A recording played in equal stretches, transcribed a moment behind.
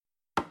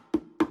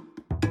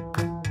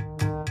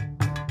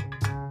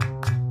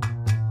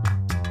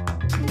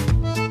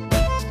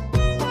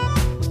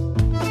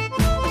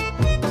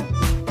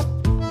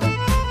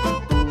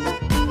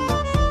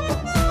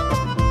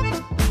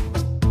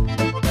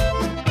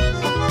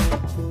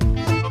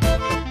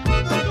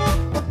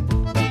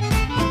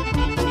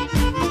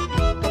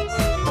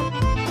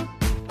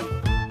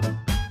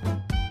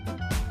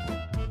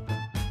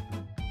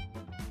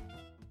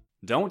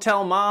don't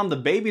tell mom the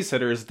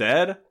babysitter is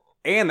dead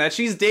and that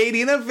she's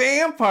dating a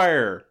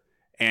vampire.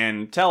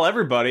 And tell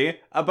everybody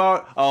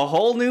about a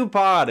whole new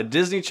pod, a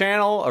Disney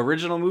Channel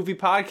original movie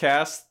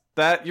podcast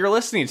that you're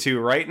listening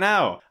to right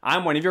now.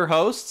 I'm one of your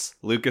hosts,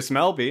 Lucas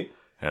Melby.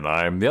 And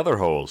I'm the other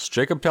host,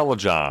 Jacob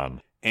Telejohn.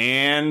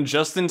 And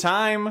just in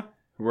time,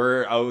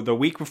 we're the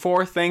week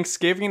before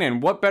Thanksgiving,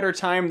 and what better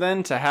time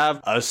than to have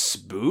a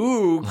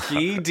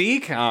spooky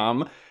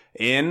DCOM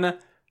in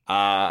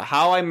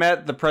How I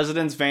Met the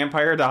President's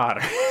Vampire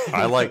Daughter.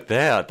 I like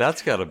that.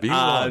 That's got to be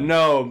one.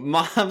 No,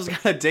 Mom's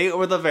Got a Date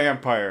with a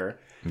Vampire.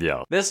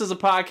 Yeah. This is a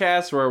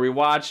podcast where we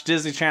watch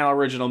Disney Channel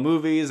original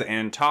movies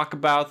and talk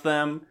about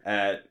them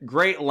at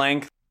great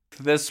length.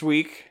 This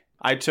week,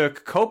 I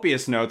took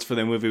copious notes for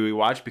the movie we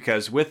watched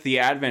because with the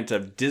advent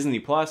of Disney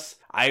Plus,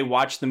 I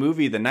watched the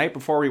movie the night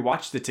before we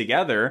watched it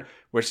together,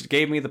 which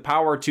gave me the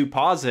power to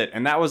pause it,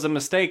 and that was a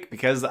mistake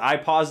because I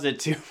paused it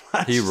too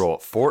much. He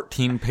wrote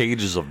 14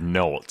 pages of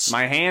notes.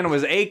 My hand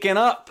was aching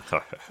up.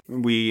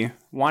 We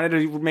wanted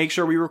to make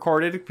sure we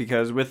recorded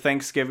because with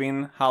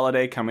Thanksgiving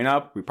holiday coming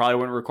up, we probably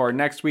wouldn't record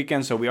next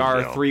weekend, so we are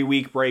a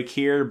 3-week break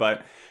here,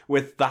 but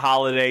with the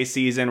holiday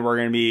season, we're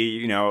going to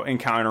be,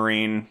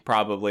 encountering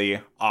probably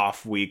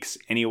off weeks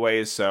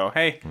anyways. So,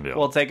 hey,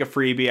 we'll take a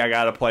freebie. I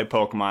got to play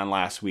Pokemon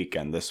last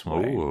weekend this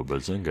way. Oh,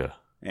 bazinga.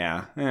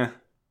 Yeah.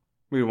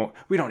 We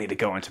don't need to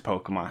go into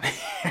Pokemon.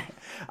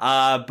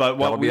 But what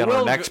That'll be we on will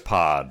our next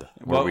pod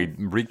where we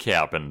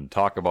recap and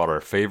talk about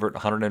our favorite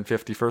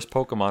 151st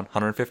Pokemon,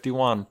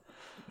 151.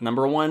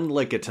 Number 1,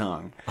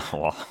 Lickitung.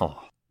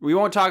 Wow. We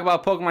won't talk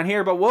about Pokemon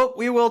here, but what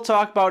we will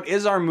talk about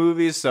is our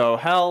movies. So,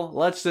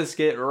 let's just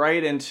get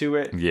right into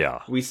it.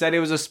 Yeah. We said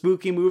it was a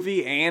spooky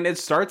movie, and it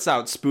starts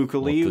out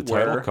spookily. With the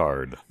title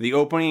card. The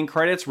opening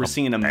credits, we're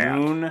seeing a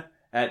moon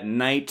at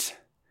night.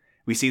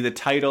 We see the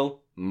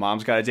title,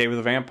 Mom's Got a Date with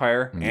a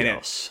Vampire, and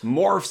it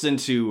morphs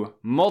into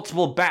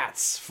multiple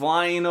bats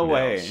flying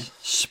away. Yes.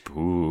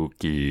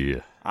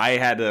 Spooky. I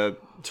had to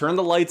turn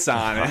the lights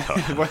on.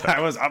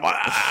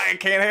 I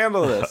can't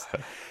handle this.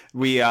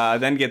 We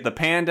then get the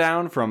pan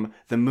down from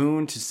the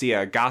moon to see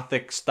a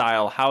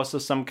Gothic-style house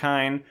of some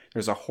kind.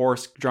 There's a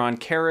horse-drawn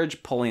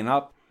carriage pulling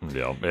up.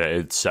 Yeah,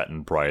 it's set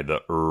in probably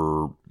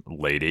the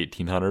late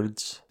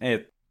 1800s.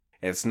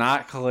 It's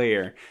not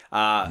clear.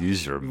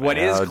 Use your what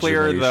is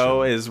clear,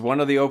 though, is one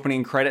of the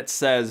opening credits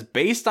says,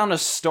 based on a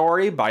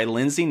story by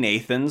Lindsay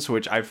Nathans,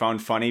 which I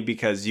found funny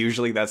because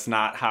usually that's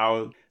not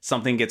how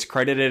something gets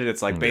credited.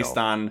 It's like based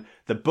on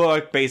the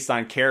book, based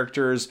on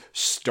characters,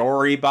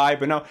 story by,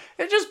 but no,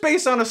 it's just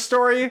based on a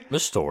story. The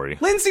story.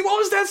 Lindsay, what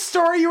was that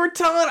story you were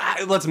telling?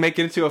 Let's make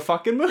it into a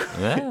fucking movie.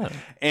 Yeah.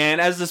 And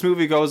as this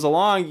movie goes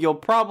along, you'll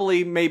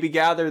probably maybe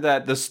gather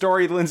that the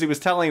story Lindsay was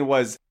telling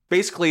was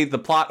basically the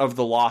plot of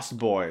The Lost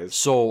Boys.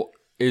 So,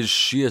 is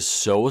she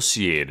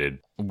associated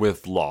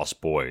with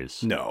Lost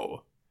Boys?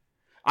 No.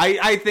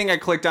 I think I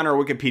clicked on her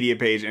Wikipedia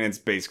page and it's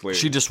basically...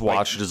 She just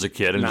watched it as a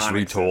kid and just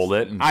retold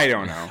it? I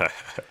don't know.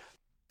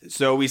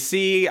 So we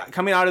see,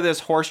 coming out of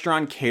this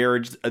horse-drawn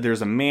carriage,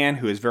 there's a man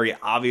who is very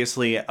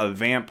obviously a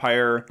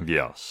vampire.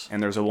 Yes.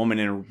 And there's a woman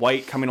in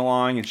white coming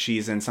along and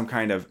she's in some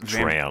kind of...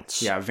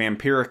 trance.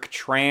 Vampiric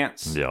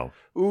trance. Yeah.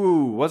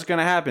 Ooh, what's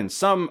gonna happen?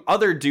 Some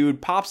other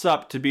dude pops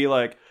up to be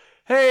like,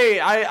 hey,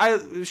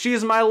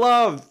 she's my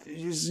love.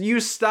 You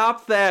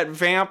stop that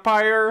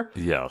vampire.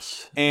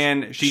 Yes.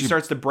 And she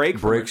starts to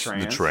breaks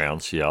the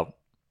trance, yep.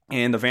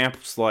 And the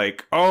vamp's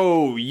like,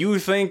 oh, you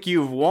think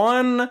you've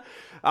won?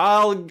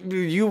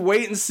 You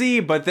wait and see.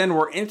 But then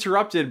we're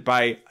interrupted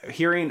by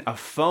hearing a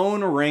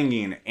phone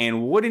ringing.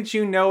 And wouldn't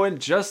you know it,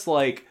 just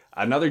like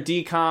another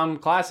DCOM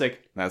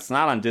classic that's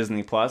not on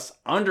Disney Plus,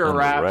 Under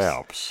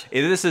Wraps.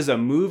 This is a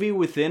movie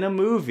within a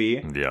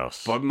movie.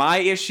 Yes. But my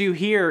issue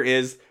here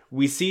is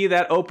we see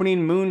that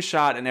opening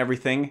moonshot and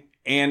everything,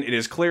 and it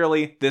is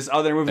clearly this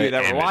other movie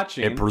that we're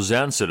watching. It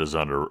presents it as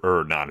Under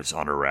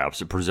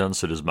Wraps. It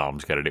presents it as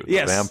Mom's Got a Date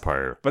with a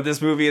Vampire. But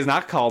this movie is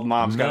not called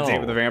Mom's Got a Date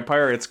with a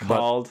Vampire. It's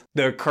called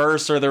The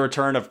Curse or the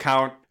Return of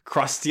Count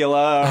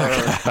Crustula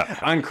or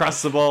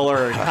Uncrustable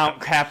or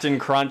Captain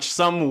Crunch,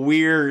 some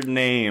weird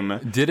name.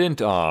 Didn't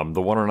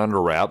the one on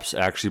Under Wraps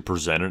actually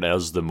present it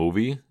as the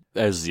movie,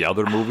 as the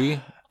other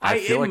movie? I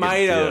feel like it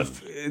might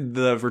have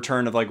the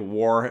return of like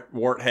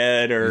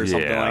Warthead or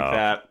something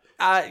like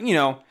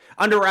that.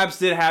 Under Wraps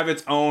did have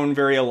its own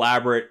very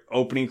elaborate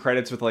opening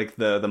credits with like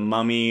the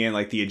mummy and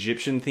like the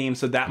Egyptian theme,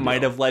 so that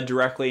might have led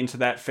directly into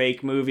that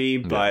fake movie.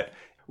 But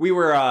we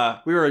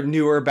were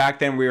newer back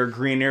then. We were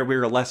greener. We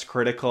were less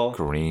critical.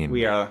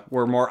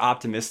 We're more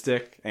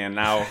optimistic, and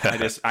now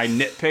I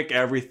nitpick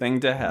everything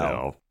to hell.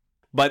 No.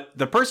 But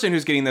the person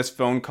who's getting this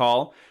phone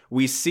call,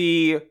 we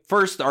see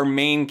first our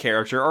main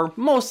character, or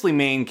mostly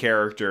main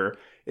character.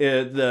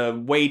 The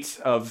weight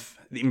of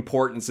the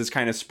importance is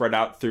kind of spread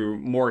out through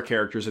more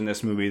characters in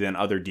this movie than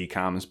other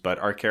DCOMs. But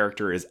our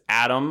character is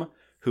Adam,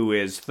 who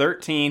is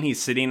 13.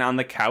 He's sitting on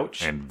the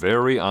couch. And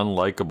very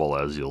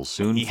unlikable, as you'll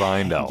soon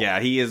find out.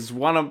 Yeah, he is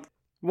one of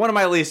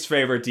my least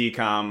favorite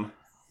DCOM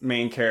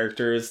main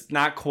characters.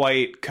 Not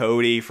quite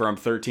Cody from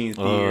 13th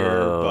Year,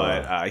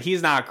 but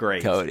he's not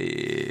great.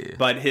 Cody.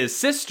 But his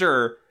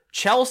sister,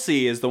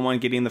 Chelsea, is the one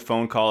getting the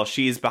phone call.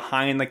 She's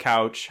behind the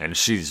couch. And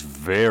she's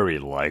very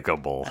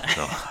likable.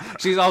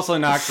 She's also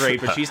not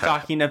great, but she's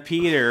talking to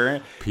Peter.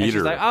 And she's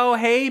like, oh,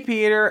 hey,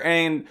 Peter.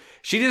 And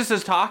she just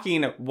is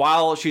talking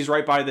while she's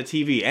right by the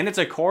TV. And it's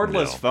a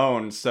cordless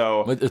phone,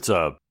 so... It's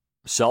a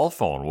cell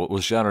phone.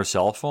 Was she on her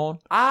cell phone?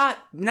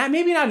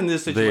 Maybe not in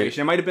this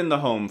situation. It might have been the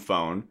home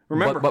phone.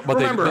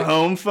 Remember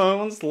home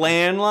phones,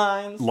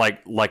 landlines?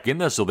 Like in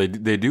this, so they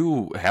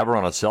do have her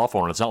on a cell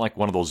phone. It's not like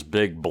one of those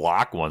big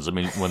block ones. I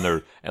mean, when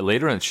they're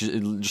later, it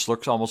just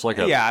looks almost like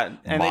a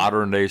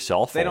modern day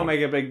cell phone. They don't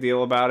make a big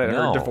deal about it.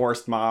 No. Her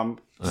divorced mom,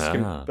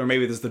 or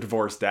maybe this is the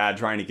divorced dad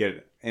trying to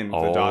get in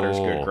the daughter's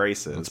good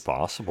graces. It's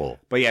possible.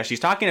 But yeah, she's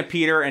talking to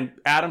Peter, and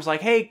Adam's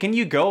like, hey, can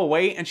you go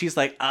away? And she's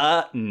like,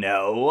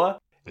 no.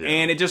 Yeah.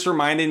 And it just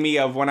reminded me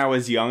of when I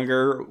was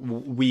younger,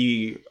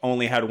 we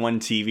only had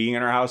one TV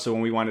in our house. So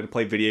when we wanted to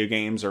play video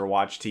games or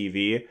watch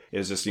TV, it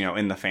was just,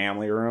 in the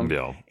family room.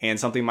 Yeah. And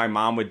something my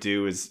mom would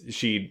do is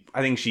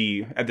I think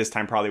she, at this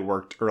time, probably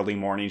worked early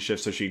morning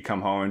shifts. So she'd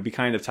come home and be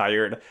kind of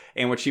tired.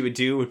 And what she would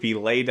do would be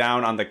lay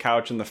down on the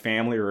couch in the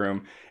family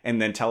room and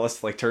then tell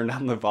us to turn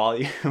down the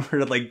volume or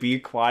to be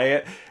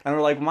quiet. And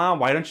we're like, Mom,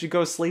 why don't you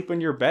go sleep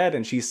in your bed?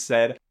 And she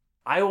said,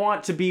 I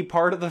want to be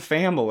part of the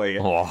family.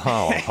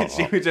 Wow. And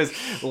she would just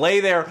lay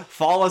there,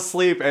 fall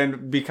asleep,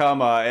 and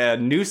become a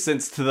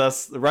nuisance to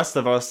the rest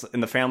of us in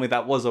the family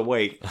that was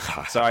awake.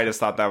 So I just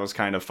thought that was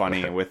kind of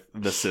funny with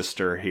the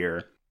sister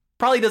here.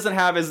 Probably doesn't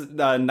have as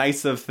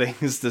nice of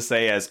things to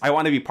say as, I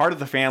want to be part of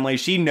the family.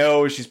 She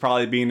knows she's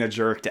probably being a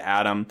jerk to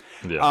Adam.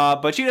 Yeah.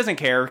 But she doesn't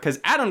care because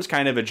Adam's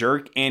kind of a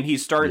jerk, and he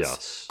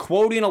starts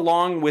quoting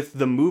along with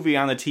the movie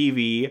on the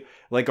TV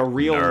like a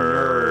real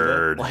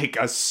nerd, like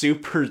a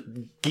super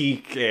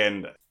geek.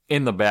 And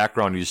in the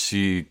background, you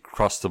see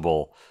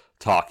Crustable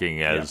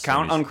talking as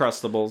Count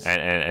Uncrustables,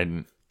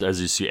 and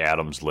as you see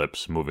Adam's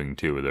lips moving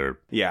too.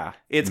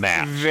 It's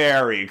matched.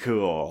 Very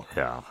cool.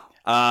 Yeah.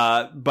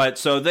 But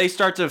so they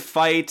start to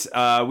fight.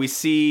 We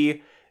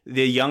see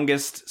the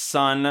youngest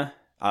son,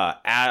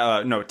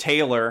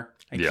 Taylor.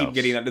 I keep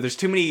getting that. There's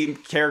too many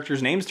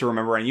characters' names to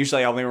remember, and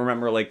usually I only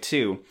remember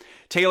 2.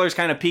 Taylor's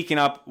kind of peeking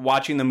up,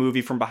 watching the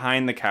movie from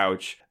behind the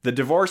couch. The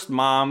divorced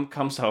mom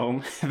comes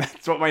home.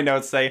 That's what my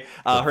notes say.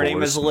 Her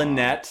name is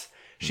Lynette.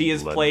 She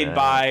is played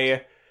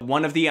by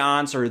one of the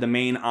aunts, or the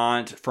main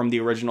aunt from the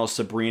original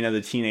Sabrina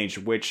the Teenage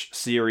Witch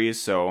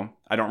series. So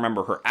I don't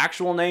remember her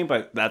actual name,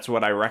 but that's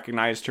what I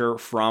recognized her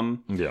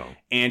from. Yeah.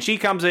 And she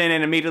comes in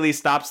and immediately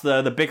stops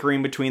the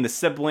bickering between the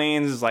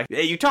siblings. Is like,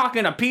 hey, you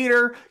talking to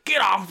Peter?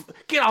 Get off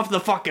the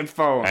fucking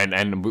phone.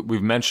 And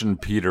we've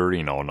mentioned Peter,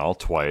 now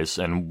twice,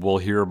 and we'll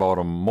hear about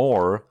him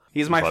more.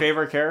 He's my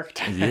favorite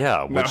character.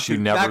 Yeah, which you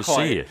never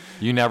see.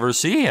 You never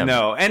see him.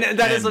 No, and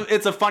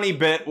it's a funny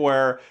bit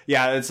where,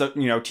 it's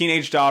a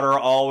teenage daughter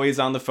always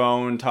on the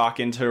phone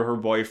talking to her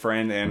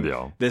boyfriend,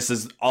 and this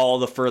is all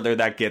the further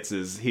that gets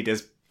is he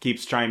just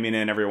keeps chiming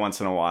in every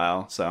once in a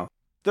while. So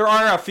there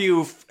are a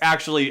few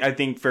actually, I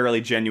think,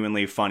 fairly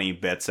genuinely funny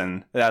bits,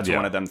 and that's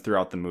one of them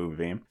throughout the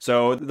movie.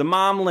 So the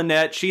mom,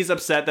 Lynette, she's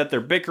upset that they're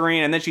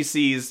bickering, and then she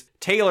sees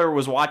Taylor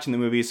was watching the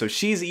movie, so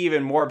she's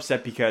even more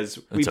upset because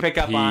we pick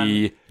up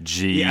on...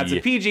 it's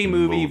a PG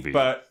movie,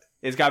 but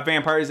it's got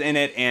vampires in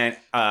it, and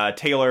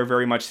Taylor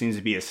very much seems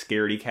to be a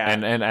scaredy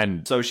cat.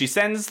 And so she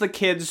sends the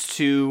kids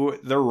to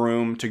the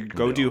room to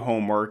go do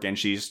homework, and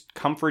she's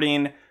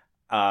comforting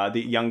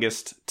the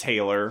youngest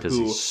Taylor,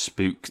 who he's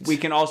spooked. We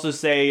can also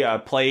say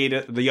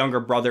played the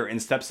younger brother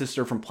and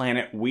stepsister from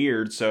Planet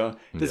Weird. So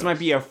this might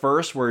be a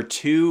first where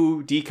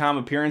 2 DCOM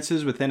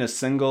appearances within a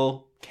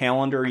single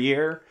calendar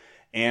year.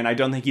 And I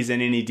don't think he's in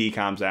any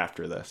DCOMs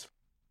after this.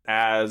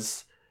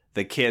 As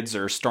the kids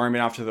are storming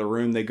off to the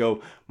room, they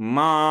go,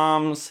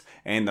 "Moms,"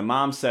 and the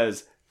mom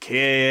says,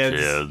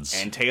 "Kids,"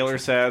 and Taylor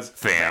says,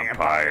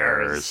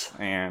 "Vampires."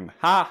 And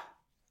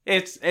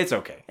it's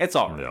okay. It's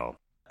all right. No.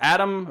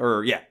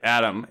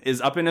 Adam is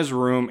up in his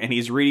room, and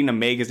he's reading a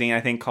magazine, I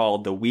think,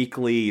 called The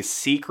Weekly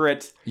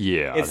Secret.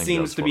 Yeah, it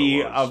seems to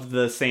be of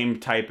the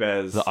same type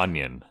as The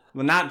Onion.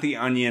 Well, not The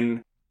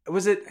Onion.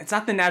 It's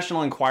not the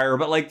National Enquirer,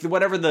 but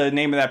whatever the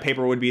name of that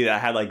paper would be that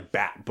had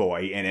Bat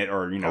Boy in it,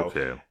 or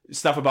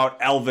stuff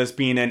about Elvis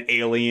being an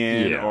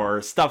alien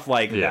or stuff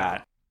like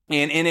that.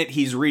 And in it,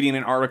 he's reading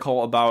an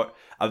article about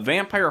a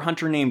vampire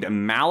hunter named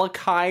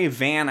Malachi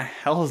Van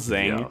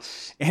Helsing,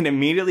 and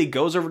immediately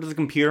goes over to the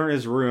computer in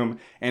his room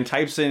and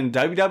types in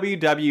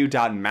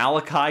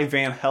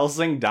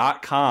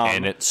www.malachivanhelsing.com.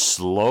 And it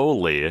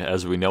slowly,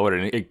 as we know it,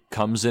 it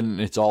comes in,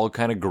 it's all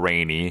kind of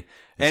grainy.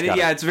 It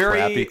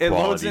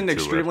loads in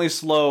extremely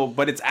slow,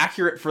 but it's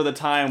accurate for the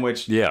time,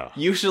 which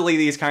usually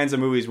these kinds of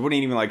movies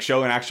wouldn't even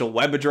show an actual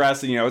web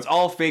address. And, it's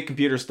all fake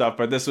computer stuff,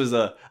 but this was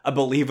a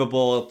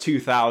believable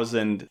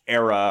 2000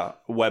 era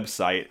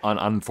website.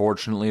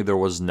 Unfortunately, there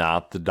was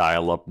not the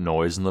dial-up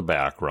noise in the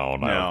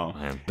background. No.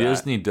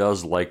 Disney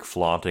does like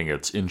flaunting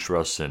its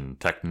interest in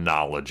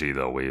technology,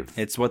 though.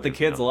 It's what the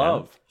kids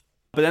love.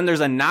 But then there's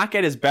a knock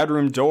at his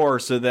bedroom door.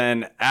 So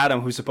then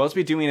Adam, who's supposed to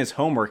be doing his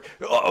homework,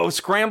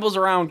 scrambles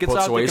around, gets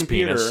out the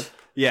computer. Penis.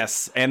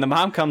 Yes. And the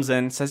mom comes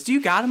in, says, "Do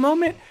you got a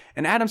moment?"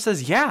 And Adam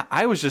says, "Yeah,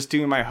 I was just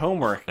doing my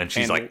homework." And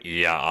she's like,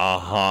 "Yeah,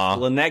 uh-huh."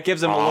 Lynette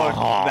gives him a look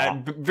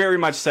that very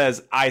much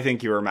says, "I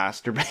think you were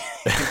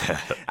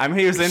masturbating." I mean,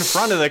 he was in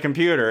front of the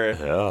computer.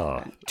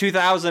 Yeah.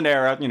 2000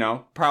 era,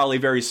 probably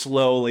very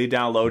slowly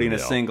downloading a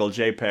single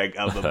JPEG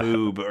of a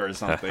boob or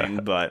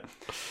something. But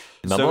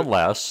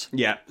nonetheless.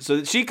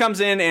 So she comes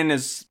in and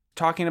is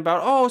talking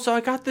about, so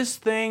I got this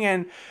thing,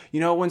 and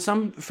when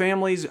some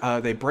families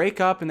they break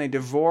up and they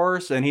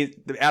divorce, and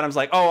Adam's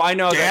like, I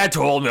know Dad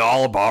told me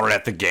all about it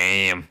at the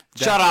game.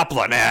 Shut up,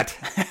 Lynette.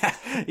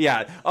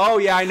 Yeah.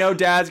 I know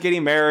Dad's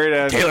getting married,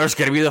 and Taylor's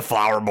gonna be the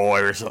flower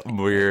boy or something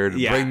weird.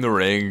 Yeah. Bring the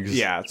rings.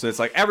 Yeah. So it's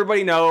like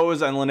everybody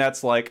knows, and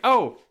Lynette's like,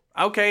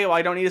 okay, well,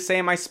 I don't need to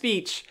say my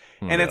speech.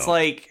 And it's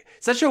like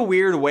such a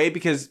weird way,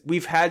 because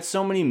we've had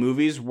so many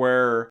movies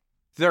where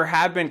there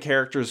have been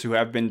characters who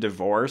have been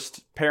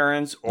divorced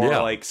parents, or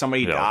like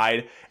somebody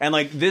died. And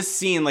like this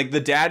scene, like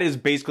the dad is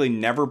basically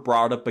never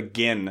brought up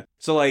again.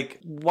 So like,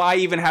 why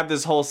even have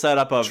this whole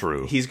setup of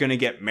he's going to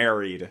get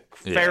married?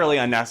 Fairly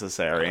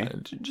unnecessary.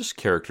 Just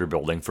character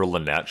building for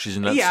Lynette. She's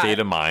in that state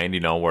of mind,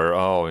 where,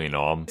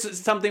 it's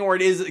something where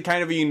it is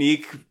kind of a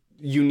unique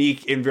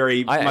in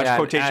very much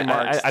quotation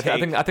marks. I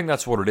think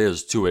that's what it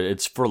is too.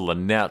 It's for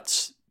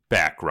Lynette's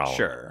background.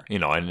 Sure.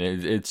 And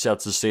it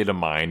sets a state of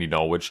mind,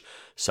 which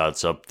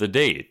sets up the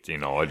date,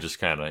 it just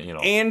kind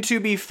of, And to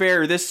be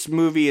fair, this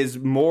movie is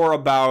more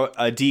about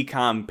a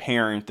decom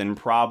parent than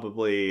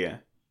probably...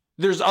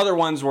 There's other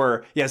ones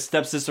where,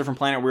 Stepsister from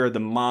Planet Weird, the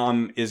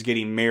mom is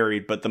getting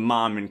married, but the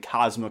mom and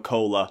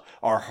Cosmicola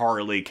are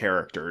hardly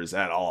characters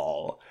at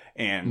all.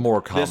 And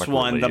more comic this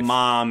one, relief. The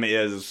mom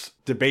is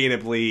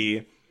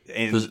debatably...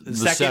 the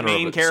second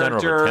main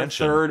character,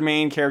 third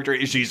main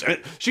character. She's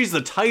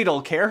the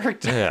title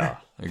character. Yeah,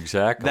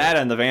 exactly. That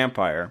and the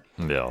vampire.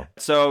 Yeah.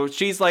 So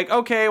she's like,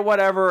 okay,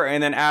 whatever.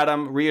 And then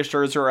Adam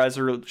reassures her as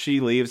she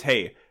leaves,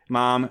 "Hey,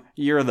 Mom,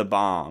 you're the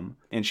bomb."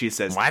 And she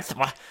says,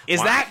 What?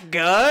 Is that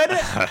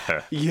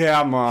good?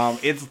 Yeah, Mom,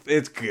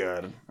 it's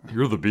good.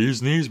 You're the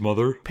bee's knees,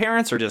 Mother.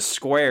 Parents are just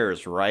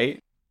squares, right?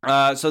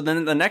 So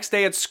then the next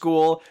day at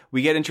school,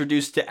 we get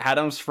introduced to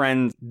Adam's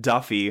friend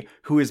Duffy,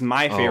 who is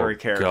my favorite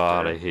character.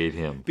 God, I hate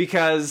him.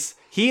 Because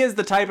he is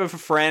the type of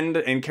friend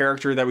and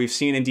character that we've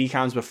seen in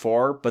decoms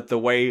before, but the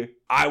way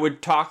I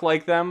would talk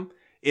like them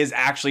is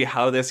actually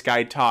how this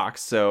guy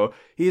talks. So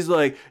he's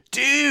like,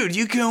 "Dude,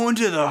 you going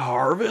to the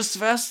Harvest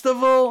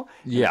Festival?"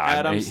 Yeah,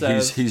 Adam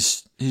says,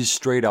 he's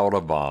straight out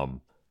of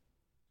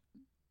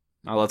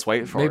let's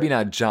wait for maybe it.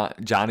 not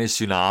Johnny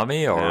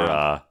Tsunami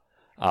or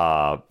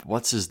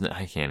what's his name?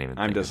 I can't even.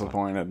 I'm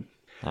disappointed.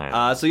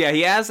 So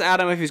he asks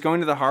Adam if he's going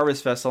to the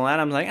Harvest Festival, and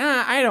Adam's like,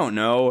 I don't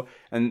know.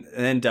 And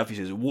then Duffy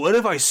says, "What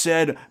if I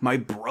said my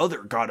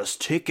brother got us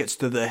tickets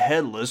to the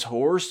Headless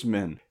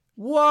Horseman?"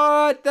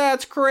 What?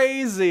 That's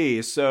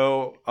crazy.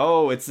 So,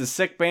 it's the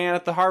sick band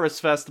at the Harvest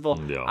Festival.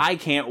 Yeah. I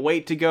can't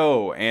wait to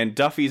go. And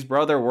Duffy's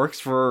brother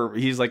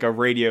he's like a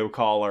radio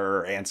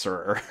caller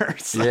answerer or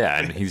something. Yeah,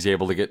 and he's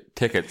able to get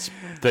tickets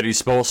that he's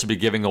supposed to be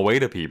giving away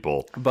to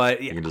people.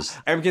 But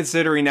I'm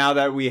considering now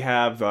that we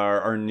have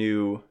our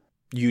new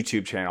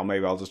YouTube channel,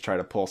 maybe I'll just try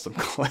to pull some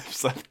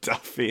clips of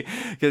Duffy,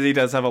 because he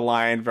does have a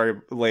line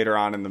very later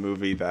on in the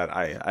movie that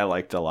I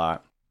liked a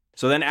lot.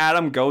 So then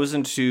Adam goes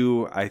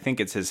into, I think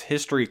it's his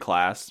history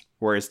class,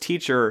 where his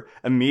teacher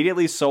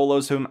immediately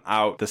solos him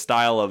out the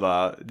style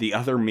of the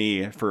other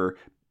me for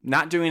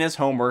not doing his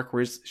homework,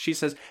 where she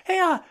says, "Hey,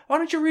 why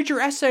don't you read your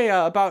essay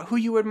about who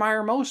you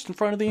admire most in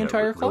front of the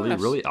entire class?"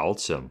 Really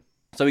outs him.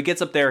 So he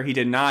gets up there, he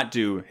did not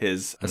do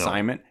his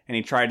assignment, and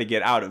he tried to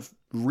get out of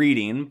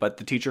reading, but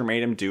the teacher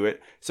made him do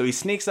it. So he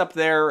sneaks up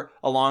there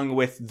along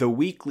with the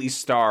Weekly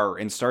Star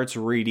and starts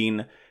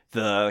reading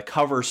the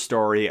cover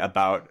story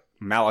about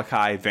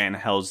Malachi Van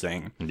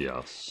Helsing.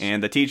 Yes.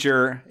 And the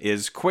teacher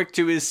is quick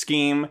to his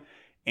scheme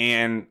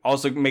and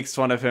also makes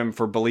fun of him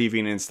for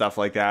believing in stuff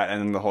like that, and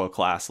then the whole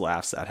class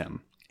laughs at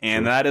him.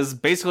 And that is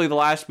basically the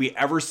last we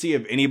ever see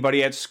of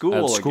anybody at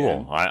school.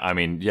 Again. I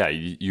mean,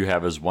 you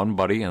have his one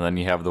buddy, and then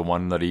you have the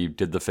one that he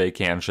did the fake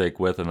handshake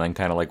with, and then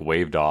kind of like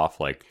waved off.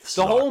 Like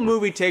the whole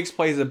movie takes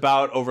place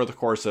about over the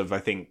course of, I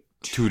think,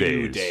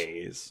 2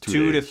 days.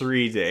 2 to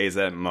 3 days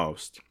at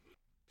most.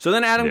 So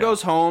then Adam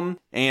goes home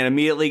and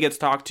immediately gets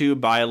talked to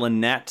by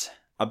Lynette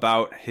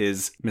about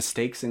his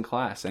mistakes in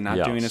class and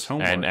not doing his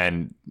homework.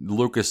 And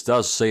Lucas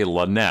does say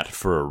Lynette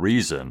for a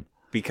reason.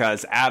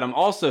 Because Adam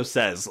also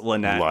says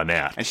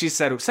Lynette. And she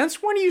said,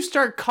 "Since when do you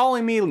start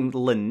calling me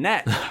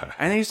Lynette?"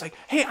 And then he's like,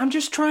 "Hey, I'm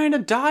just trying to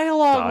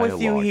dialogue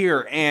with you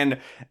here." And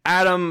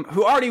Adam,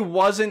 who already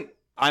wasn't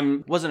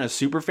a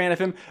super fan of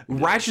him,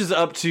 ratchets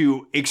up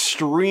to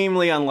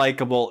extremely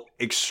unlikable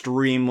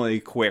extremely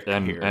quick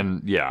here.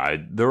 And yeah,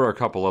 there are a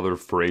couple other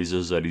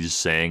phrases that he's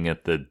saying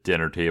at the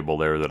dinner table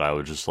there that I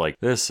was just like,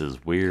 this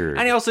is weird.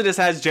 And he also just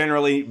has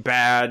generally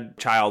bad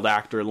child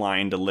actor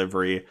line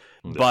delivery.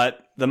 Yeah.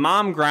 But the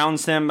mom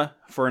grounds him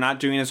for not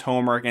doing his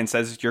homework and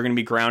says, you're going to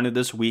be grounded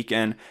this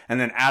weekend. And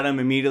then Adam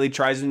immediately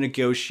tries to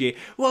negotiate.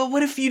 Well,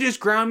 what if you just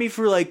ground me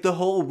for like the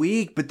whole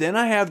week, but then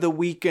I have the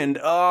weekend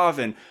off?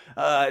 And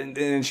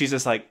she's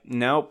just like,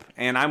 nope.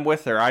 And I'm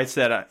with her. I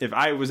said, if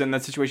I was in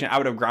that situation, I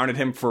would have grounded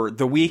him for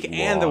the week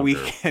and the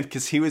weekend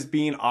because he was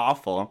being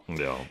awful.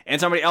 Yeah.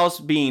 And somebody else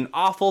being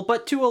awful,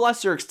 but to a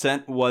lesser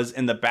extent, was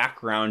in the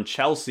background,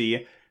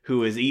 Chelsea,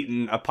 who is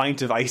eating a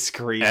pint of ice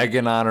cream.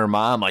 Egging on her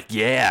mom, like,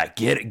 yeah,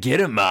 get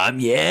him, Mom,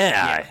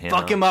 yeah.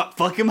 Fuck him up.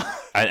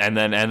 And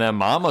then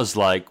Mama's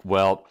like,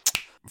 well,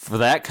 for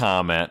that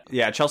comment.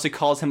 Yeah, Chelsea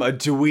calls him a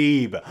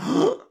dweeb.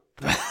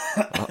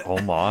 Oh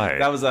my.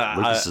 That was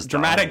a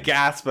dramatic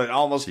gasp, but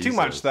almost Jesus. Too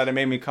much that it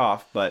made me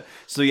cough. But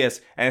so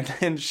yes, and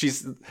then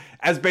she's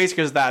as basic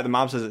as that. The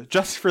mom says,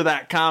 just for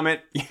that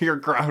comment, you're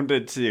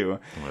grounded too.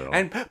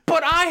 Well.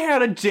 But I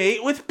had a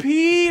date with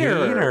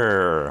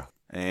Peter.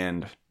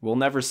 And we'll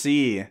never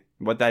see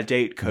what that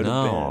date could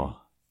have been.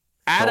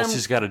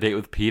 Chelsea's got a date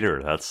with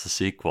Peter. That's the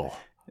sequel.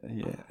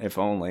 Yeah, if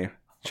only.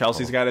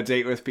 Chelsea's got a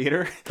date with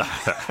Peter.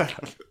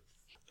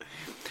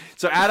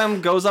 So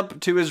Adam goes up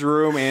to his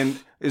room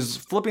and is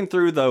flipping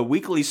through the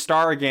Weekly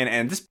Star again.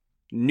 And this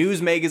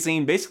news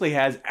magazine basically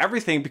has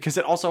everything because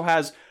it also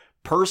has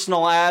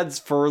personal ads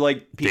for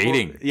like people.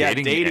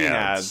 Dating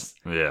ads.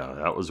 Yeah,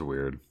 that was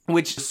weird.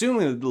 Which,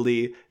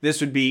 assumedly, this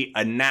would be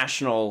a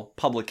national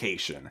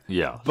publication.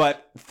 Yeah.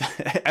 But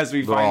as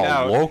we find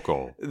out,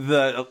 local.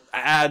 The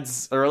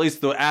ads, or at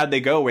least the ad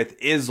they go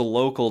with, is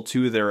local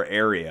to their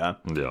area.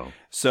 Yeah.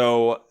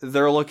 So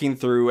they're looking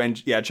through,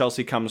 and yeah,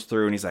 Chelsea comes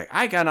through, and he's like,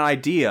 I got an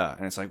idea.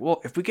 And it's like,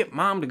 well, if we get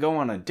Mom to go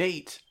on a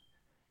date,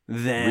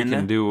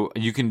 then...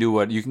 You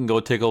can go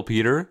tickle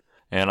Peter.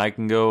 And I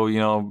can go,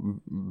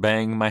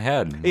 bang my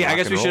head. Yeah, I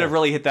guess we should have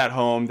really hit that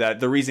home, that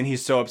the reason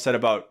he's so upset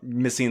about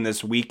missing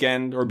this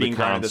weekend or being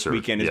grounded this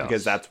weekend is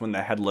because that's when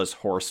the Headless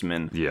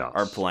Horsemen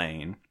are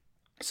playing.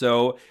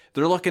 So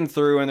they're looking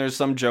through and there's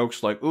some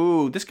jokes like,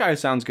 ooh, this guy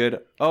sounds good.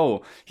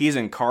 Oh, he's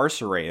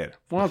incarcerated.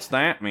 What's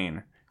that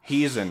mean?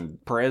 He's in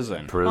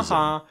prison.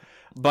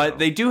 But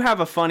they do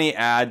have a funny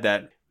ad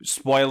that,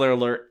 spoiler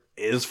alert,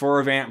 is for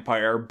a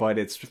vampire, but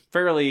it's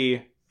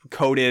fairly...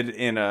 coded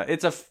in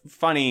it's a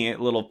funny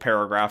little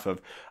paragraph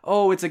of,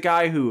 oh, it's a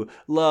guy who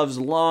loves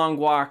long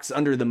walks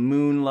under the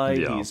moonlight.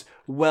 Yeah. He's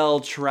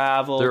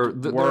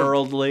well-traveled,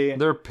 worldly.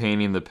 They're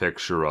painting the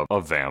picture of a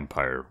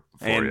vampire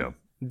for you.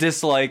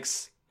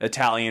 Dislikes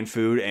Italian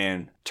food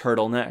and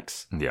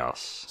turtlenecks.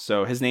 Yes.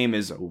 So his name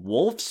is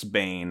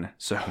Wolfsbane.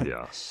 So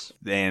yes.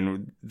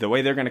 And the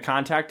way they're going to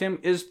contact him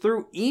is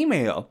through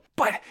email.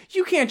 But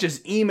you can't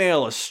just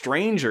email a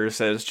stranger,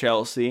 says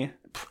Chelsea.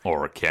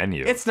 Or can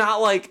you? It's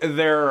not like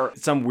they're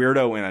some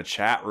weirdo in a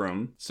chat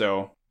room.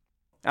 So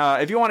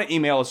if you want to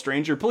email a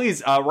stranger,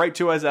 please write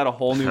to us at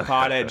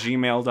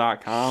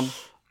awholenewpod@gmail.com.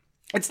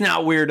 It's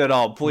not weird at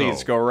all.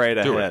 Please go right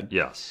ahead.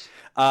 Yes.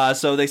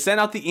 So they send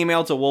out the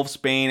email to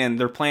Wolfsbane, and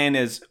their plan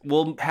is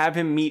we'll have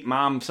him meet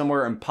Mom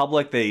somewhere in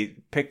public. They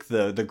pick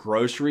the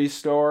grocery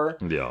store,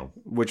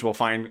 which we'll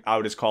find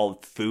out is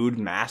called Food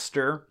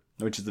Master,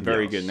 which is a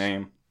very good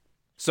name.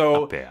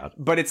 So,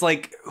 but it's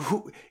like,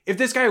 if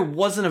this guy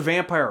wasn't a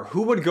vampire,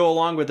 who would go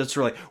along with this?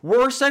 We're like,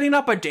 we're setting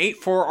up a date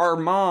for our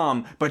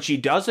mom, but she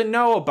doesn't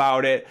know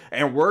about it,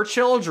 and we're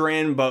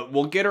children, but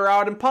we'll get her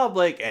out in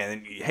public,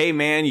 and hey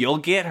man, you'll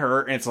get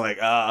her. And it's like,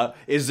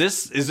 is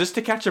this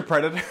To Catch a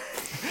Predator?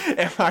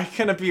 Am I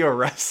gonna be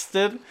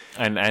arrested?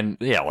 And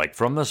yeah, like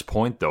from this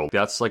point though,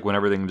 that's like when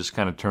everything just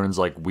kind of turns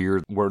like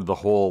weird, where the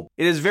whole...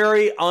 It is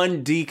very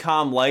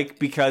un-decom-like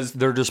because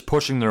they're just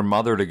pushing their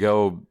mother to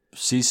go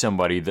see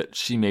somebody that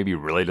she maybe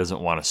really doesn't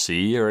want to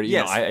see, or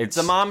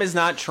the mom is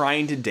not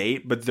trying to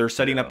date, but they're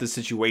setting up the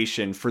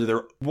situation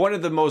for one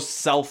of the most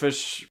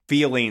selfish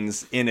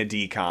feelings in a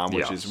decom,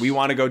 which is we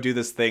want to go do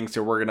this thing,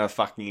 so we're gonna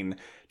fucking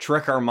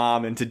trick our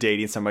mom into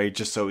dating somebody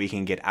just so we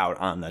can get out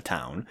on the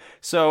town.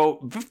 So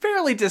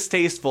fairly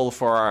distasteful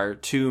for our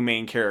two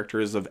main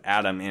characters of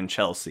Adam and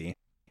Chelsea.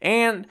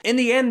 And in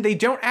the end, they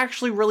don't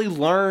actually really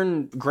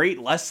learn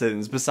great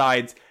lessons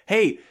besides,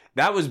 hey,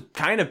 that was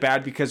kind of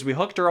bad because we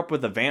hooked her up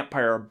with a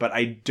vampire, but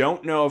I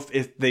don't know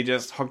if they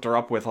just hooked her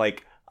up with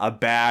like a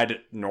bad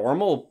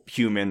normal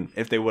human,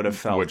 if they would have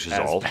felt which is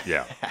all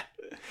bad.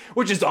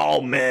 Which is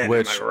all men,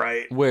 am I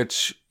right?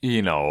 Which,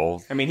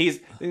 I mean, he's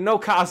no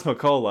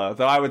Cosmicola,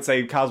 though I would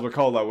say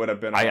Cosmicola would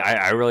have been...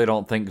 I really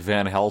don't think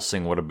Van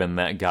Helsing would have been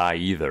that guy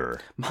either.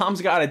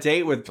 Mom's got a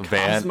date with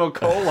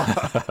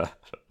Cosmicola.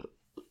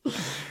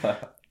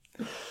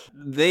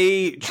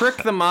 They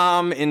trick the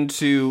mom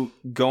into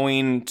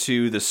going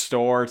to the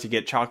store to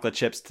get chocolate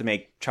chips to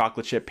make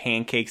chocolate chip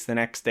pancakes the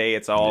next day.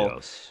 It's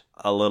all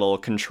a little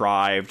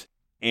contrived.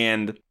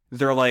 And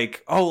they're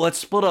like, oh, let's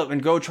split up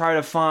and go try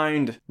to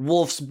find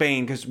Wolf's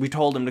Bane because we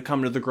told him to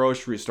come to the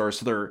grocery store.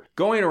 So they're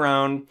going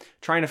around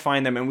trying to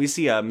find them, and we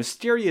see a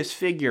mysterious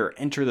figure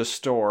enter the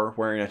store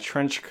wearing a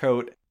trench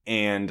coat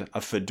and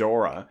a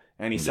fedora,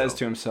 and he says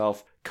to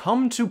himself,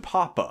 "Come to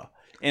Papa,"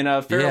 in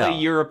a fairly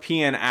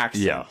European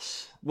accent.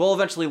 Yes. We'll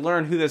eventually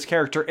learn who this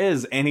character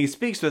is, and he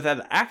speaks with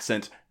that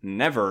accent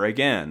never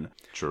again.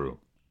 True.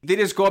 They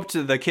just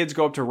the kids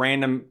go up to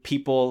random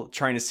people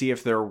trying to see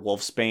if they're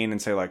Wolfsbane and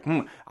say like,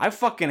 I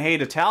fucking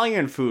hate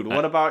Italian food.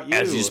 What about you?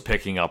 As he's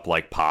picking up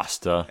like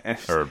pasta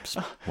or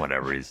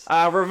whatever he's...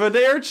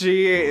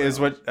 Arrivederci is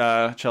what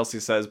Chelsea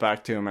says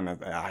back to him, and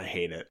I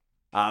hate it.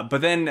 But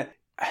then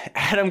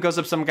Adam goes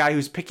up to some guy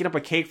who's picking up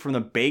a cake from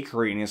the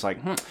bakery, and he's like,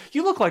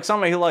 you look like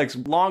somebody who likes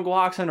long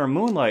walks under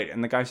moonlight.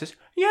 And the guy says,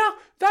 yeah,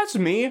 that's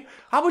me.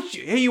 How about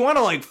you? Hey, you want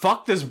to like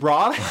fuck this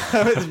broad?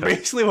 It's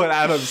basically what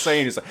Adam's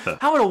saying. He's like,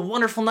 how about a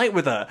wonderful night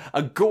with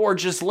a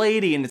gorgeous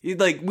lady? And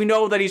like, we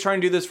know that he's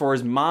trying to do this for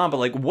his mom, but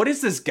like, what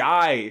is this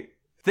guy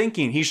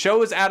thinking? He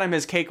shows Adam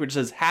his cake, which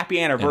says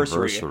happy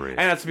anniversary. And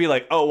that's to be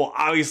like, oh, well,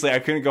 obviously I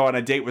couldn't go on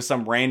a date with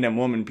some random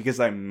woman because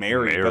I'm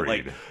married. But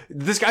like,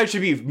 this guy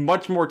should be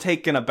much more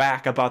taken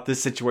aback about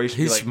this situation.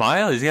 He's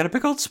smiling. He's got a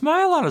big old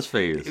smile on his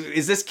face.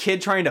 Is this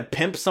kid trying to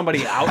pimp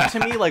somebody out to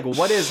me? Like,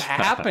 what is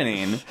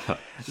happening?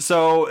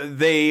 So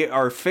they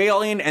are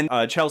failing, and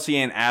Chelsea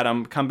and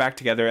Adam come back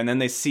together, and then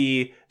they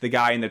see the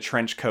guy in the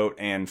trench coat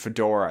and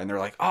fedora, and they're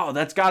like, oh,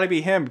 that's got to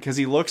be him because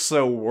he looks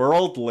so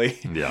worldly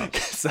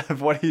because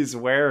of what he's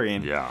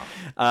wearing. Yeah.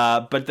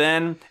 But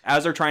then,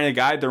 as they're trying to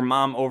guide their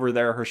mom over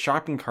there, her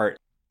shopping cart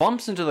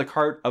bumps into the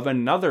cart of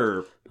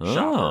another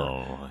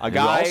shopper. A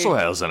guy who also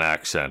has an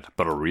accent,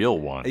 but a real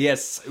one.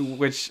 Yes,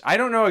 which I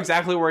don't know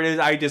exactly where it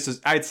is.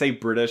 I'd say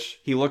British.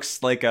 He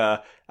looks like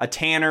a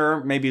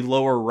tanner, maybe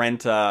lower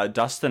rent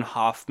Dustin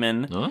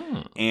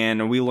Hoffman.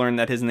 And we learned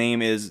that his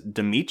name is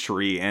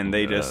Dimitri, and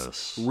they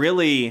just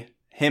really,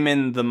 him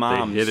and the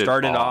mom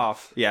started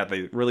off. Yeah,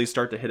 they really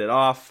start to hit it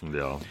off.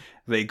 Yeah.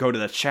 They go to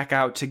the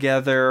checkout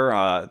together.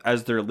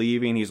 As they're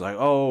leaving, he's like,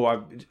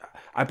 oh,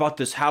 I bought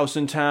this house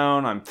in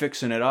town. I'm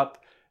fixing it up.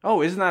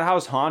 Oh, isn't that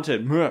house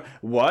haunted?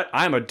 What?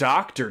 I'm a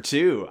doctor,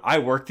 too. I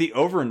work the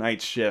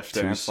overnight shift.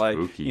 And it's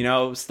spooky.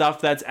 Like,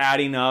 stuff that's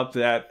adding up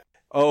that,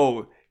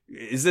 oh,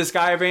 is this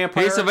guy a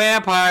vampire? He's a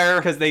vampire.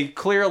 Because they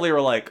clearly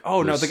were like,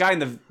 oh, no, the guy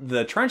in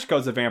the trench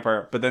coat's a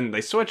vampire. But then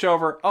they switch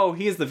over. Oh,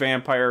 he's the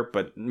vampire,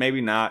 but maybe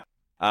not.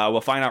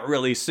 We'll find out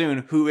really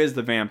soon who is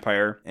the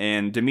vampire.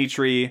 And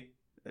Dimitri...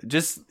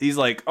 he's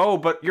like, oh,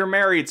 but you're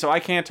married, so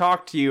I can't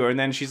talk to you. And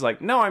then she's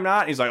like, no, I'm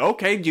not. He's like,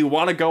 okay, do you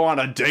want to go on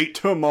a date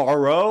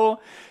tomorrow?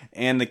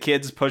 And the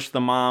kids push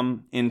the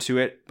mom into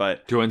it,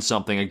 but... doing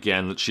something,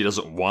 again, that she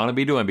doesn't want to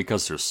be doing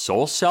because they're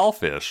so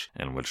selfish,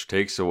 and which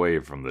takes away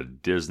from the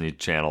Disney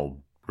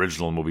Channel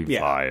original movie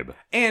vibe.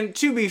 And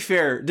to be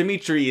fair,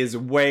 Dimitri is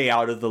way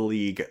out of the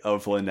league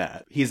of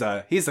Lynette. He's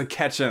a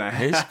catch and a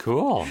half. He's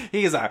cool.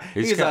 he's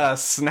a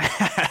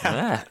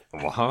snack.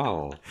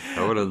 Wow.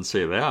 I wouldn't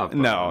say that.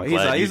 No,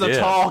 he's a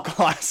tall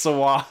glass of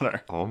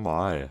water. Oh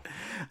my.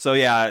 So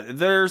yeah,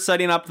 they're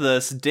setting up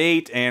this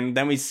date, and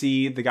then we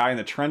see the guy in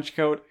the trench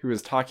coat who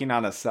is talking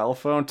on a cell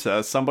phone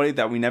to somebody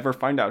that we never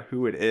find out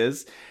who it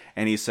is.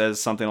 And he says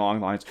something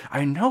along the lines,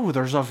 I know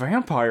there's a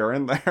vampire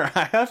in there.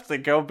 I have to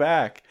go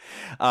back.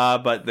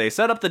 But they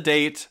set up the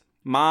date.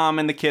 Mom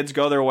and the kids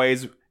go their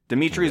ways.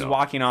 Dimitri's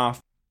walking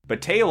off. But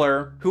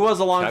Taylor, who was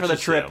along for the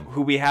trip,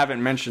 who we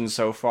haven't mentioned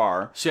so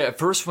far. See, at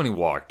first when he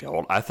walked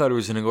out, I thought he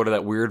was going to go to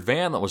that weird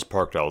van that was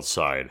parked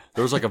outside.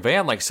 There was like a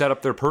van like set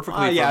up there perfectly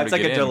for him it's to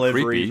like get a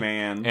delivery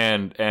van.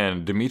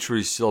 And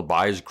Dimitri still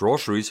buys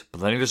groceries, but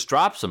then he just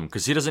drops them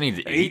because he doesn't need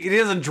to eat. He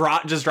doesn't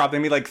just drop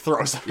them. He like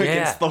throws them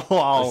against the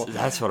wall.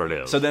 That's what it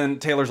is. So then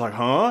Taylor's like,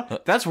 huh?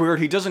 That's weird.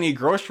 He doesn't eat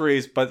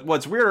groceries. But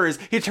what's weirder is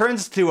he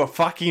turns to a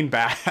fucking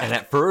bat. And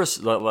at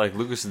first, like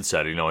Lucasson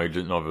said, he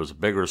didn't know if it was a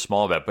big or a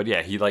small bat. But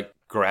yeah, he like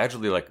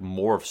gradually like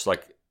morphs,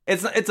 like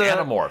it's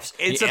anamorphs.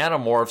 He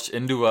anamorphs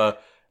into a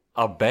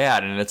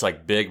bat, and it's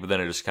like big, but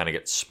then it just kind of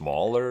gets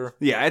smaller.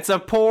 Yeah, it's a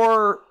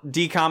poor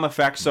decom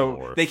effect,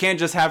 so they can't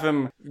just have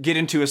him get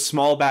into a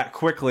small bat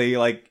quickly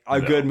like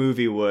a good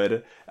movie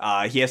would.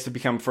 He has to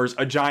become first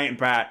a giant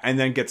bat and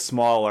then get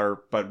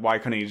smaller, but why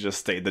couldn't he just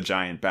stay the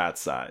giant bat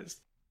size?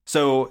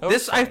 So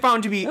this I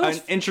found to be an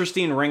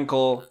interesting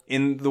wrinkle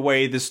in the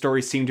way this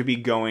story seemed to be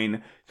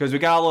going, because we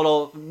got a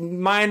little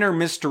minor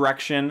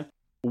misdirection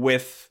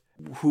with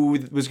who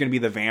was going to be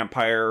the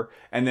vampire,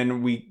 and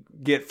then we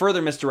get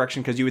further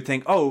misdirection because you would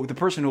think, oh, the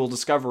person who will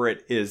discover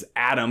it is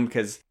Adam,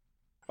 because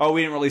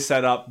we didn't really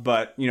set up,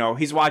 but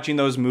he's watching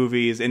those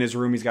movies in his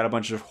room. He's got a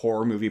bunch of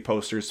horror movie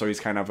posters, so he's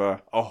kind of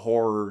a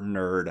horror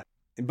nerd,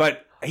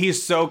 but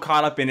he's so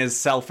caught up in his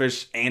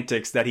selfish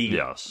antics that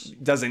he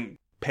doesn't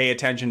pay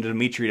attention to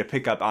Dimitri to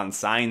pick up on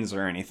signs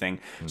or anything.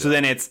 So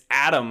then it's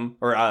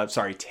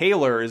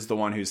Taylor is the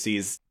one who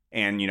sees,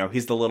 and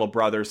he's the little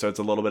brother, so it's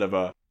a little bit of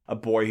a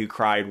boy who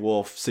cried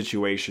wolf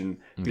situation,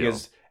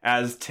 because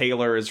as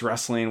Taylor is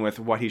wrestling with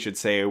what he should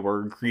say,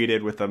 we're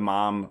greeted with a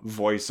mom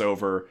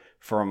voiceover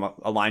from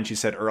a line she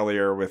said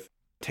earlier with,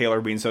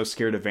 Taylor being so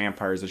scared of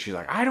vampires that she's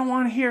like, I don't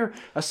want to hear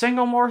a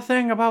single more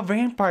thing about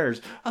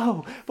vampires.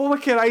 Oh, but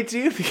what can I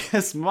do?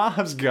 Because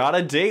Mom's got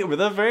a date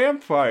with a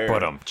vampire.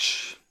 But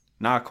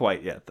not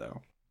quite yet,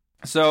 though.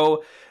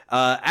 So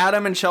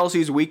Adam and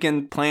Chelsea's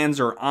weekend plans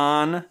are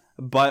on,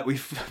 but we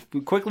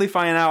quickly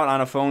find out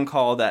on a phone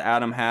call that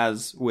Adam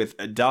has with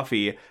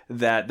Duffy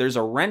that there's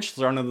a wrench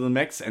thrown into the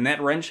mix, and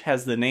that wrench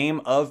has the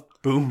name of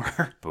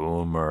Boomer.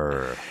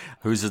 Boomer,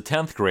 who's a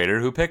 10th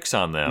grader who picks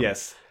on them.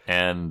 Yes.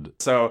 And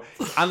so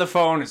on the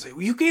phone, it's like,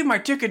 you gave my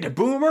ticket to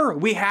Boomer?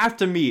 We have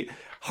to meet.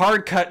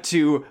 Hard cut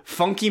to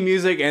funky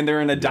music, and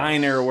they're in a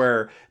diner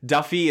where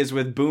Duffy is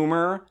with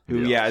Boomer,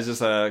 who, is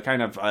just a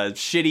kind of a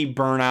shitty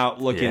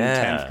burnout-looking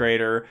 10th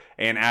grader,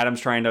 and Adam's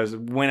trying to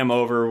win him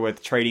over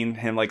with trading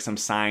him, like, some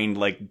signed,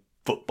 like,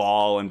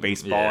 football and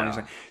baseball, and he's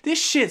like,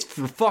 this shit's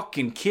for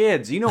fucking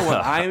kids. You know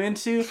what I'm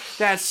into?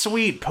 That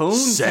sweet poon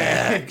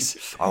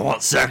sex. I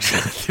want sex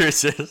with your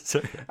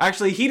sister.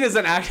 Actually, he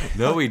doesn't act...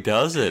 No, he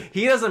doesn't.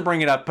 He doesn't bring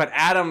it up, but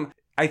Adam,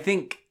 I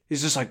think...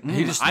 He's just like,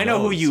 I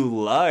know who you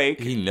like.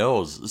 He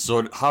knows.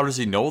 So how does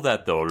he know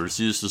that, though? Or is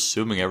he just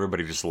assuming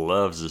everybody just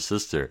loves his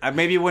sister?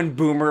 Maybe when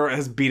Boomer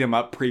has beat him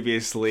up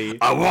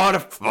previously. I want to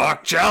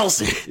fuck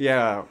Chelsea.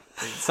 Yeah,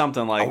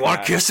 something like that. I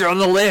want to kiss her on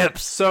the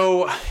lips.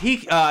 So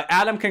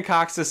Adam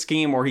concocts a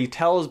scheme where he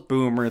tells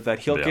Boomer that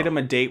he'll get him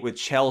a date with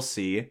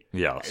Chelsea.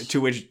 Yes.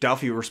 To which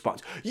Duffy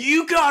responds,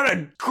 you got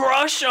a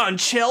crush on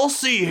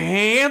Chelsea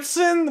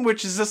Hansen?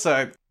 Which is just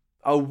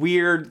a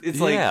weird, it's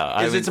like,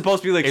 is it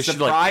supposed to be like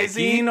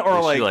surprising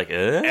or like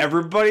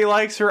everybody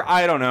likes her?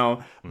 I don't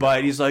know.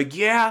 But he's like,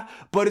 yeah,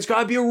 but it's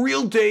gotta be a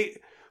real date.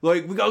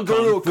 Like, we gotta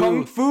go to a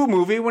kung fu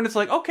movie. When it's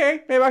like,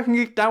 okay, maybe I can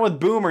get down with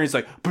Boomer. He's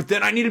like, but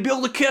then I need to be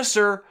able to kiss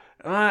her.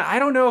 I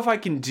don't know if I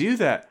can do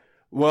that.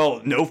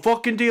 Well, no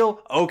fucking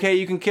deal. Okay,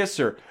 you can kiss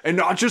her. And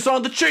not just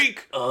on the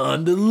cheek.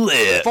 On the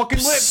lips. Fucking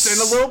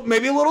lips and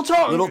maybe a little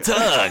tongue. Little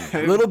tongue.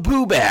 Little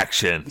boob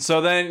action.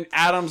 So then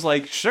Adam's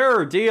like,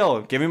 sure,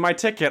 deal. Give me my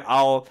ticket.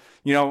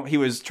 He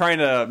was trying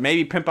to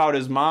maybe pimp out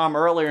his mom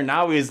earlier.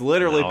 Now he's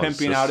literally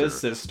pimping out his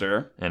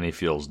sister. And he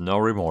feels no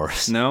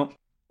remorse. No.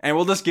 And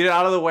we'll just get it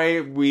out of the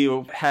way.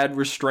 We had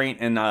restraint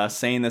in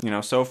saying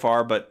this, so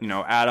far. But,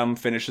 Adam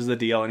finishes the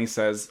deal and he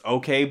says,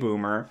 okay,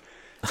 Boomer.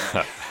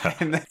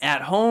 And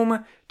at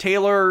home,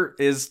 Taylor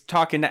is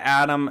talking to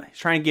Adam,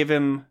 trying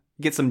to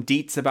get some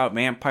deets about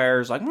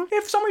vampires. Like,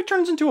 if somebody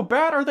turns into a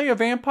bat, are they a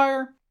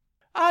vampire?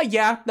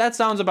 Yeah, that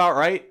sounds about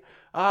right.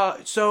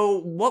 So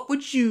what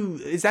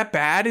is that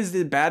bad? Is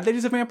it bad that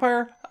he's a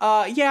vampire?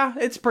 Yeah,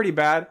 it's pretty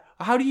bad.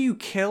 How do you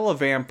kill a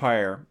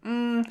vampire?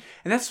 And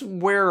that's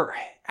where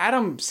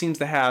Adam seems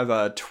to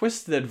have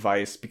twisted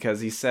advice,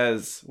 because he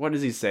says, what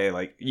does he say?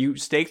 Like, you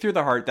stake through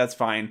the heart, that's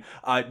fine.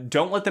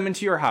 Don't let them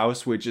into your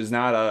house, which is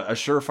not a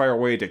surefire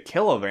way to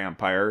kill a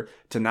vampire,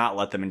 to not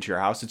let them into your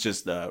house. It's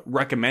just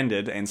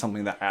recommended, and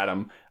something that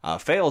Adam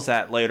fails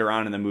at later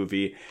on in the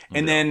movie.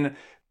 And then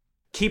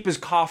keep his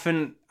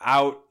coffin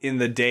out in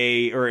the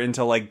day, or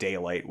into like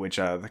daylight, which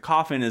the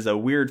coffin is a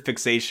weird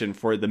fixation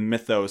for the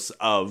mythos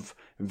of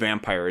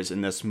vampires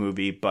in this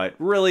movie. But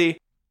really,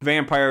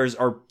 vampires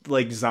are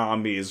like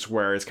zombies,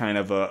 where it's kind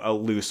of a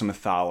loose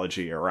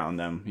mythology around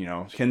them.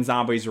 Can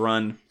zombies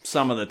run?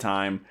 Some of the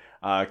time.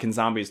 Can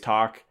zombies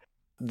talk?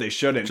 They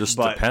shouldn't. Just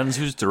depends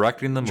who's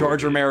directing the movie.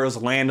 George Romero's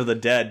Land of the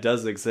Dead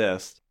does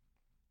exist.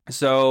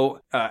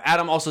 So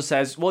Adam also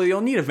says, well, you'll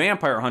need a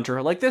vampire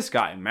hunter like this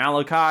guy,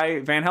 Malachi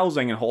Van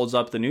Helsing, and holds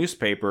up the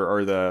newspaper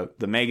or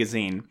the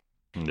magazine.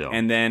 Yeah.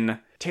 And then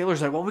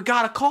Taylor's like, well, we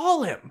gotta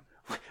call him.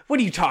 What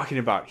are you talking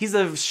about? He's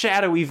a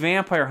shadowy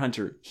vampire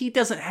hunter. He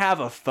doesn't have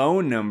a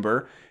phone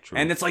number. True.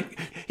 And it's like,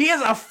 he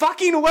has a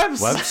fucking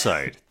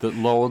website that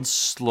loads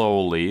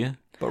slowly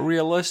but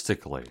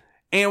realistically.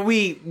 And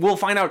we'll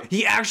find out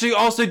he actually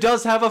also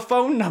does have a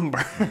phone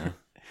number. Yeah.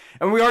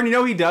 And we already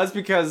know he does,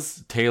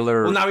 because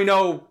Taylor... Well, now we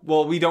know...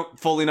 Well, we don't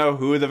fully know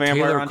who the vampire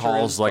Taylor hunter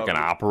calls is, like an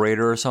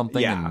operator or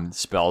something, and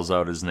spells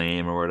out his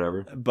name or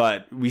whatever.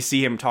 But we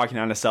see him talking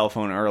on a cell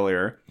phone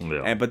earlier.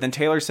 Yeah. But then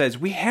Taylor says,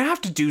 we have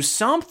to do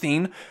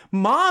something.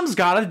 Mom's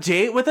got a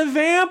date with a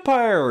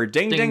vampire.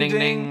 Ding, ding, ding,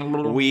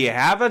 ding. We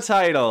have a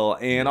title.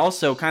 And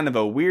also kind of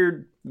a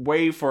weird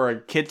way for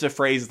a kid to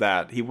phrase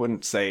that. He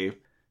wouldn't say...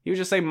 He would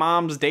just say,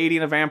 Mom's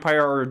dating a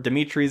vampire, or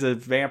Dimitri's a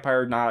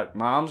vampire, not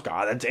Mom's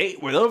got a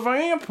date with a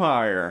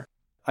vampire.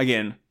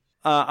 Again,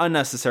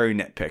 unnecessary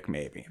nitpick,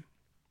 maybe.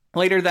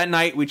 Later that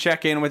night, we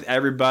check in with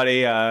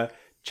everybody.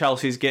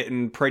 Chelsea's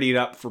getting prettied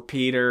up for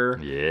Peter.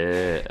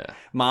 Yeah.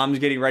 Mom's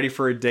getting ready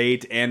for a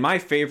date. And my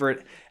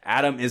favorite,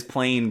 Adam is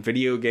playing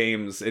video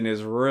games in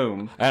his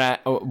room. And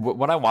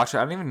when I watched it,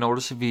 I didn't even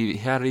notice if he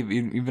had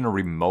even a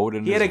remote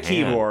in his hand. He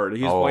had a keyboard.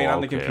 He was playing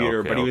on the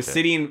computer, but he was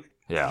sitting...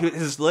 Yeah.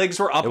 His legs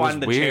were up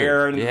on the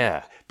chair.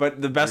 Yeah.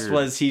 But the best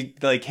was he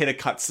hit a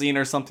cutscene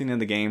or something in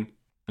the game.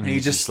 And he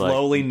just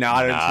slowly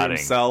nodded to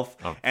himself.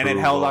 And it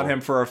held on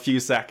him for a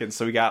few seconds.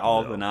 So we got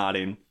all the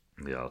nodding.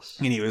 Yes.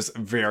 And he was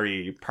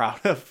very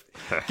proud of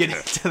getting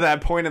to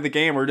that point of the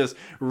game. We're just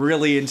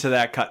really into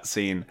that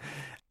cutscene.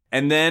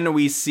 And then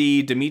we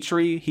see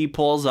Dimitri. He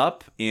pulls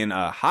up in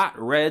a hot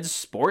red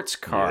sports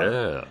car.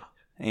 Yeah.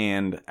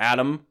 And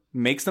Adam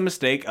makes the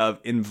mistake of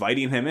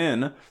inviting him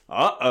in.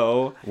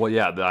 Uh-oh. Well,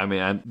 yeah, I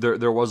mean,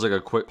 there was like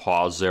a quick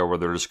pause there where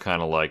they're just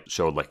kind of like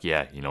showed like,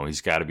 yeah, you know, he's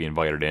got to be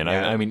invited in.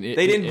 Yeah. I mean,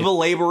 they didn't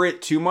belabor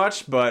it too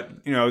much, but,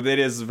 you know, that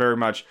is very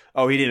much,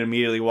 oh, he didn't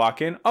immediately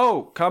walk in.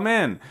 Oh, come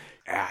in,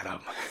 Adam.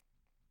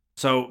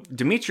 So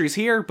Dimitri's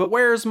here, but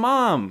where's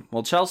Mom?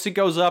 Well, Chelsea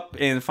goes up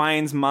and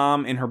finds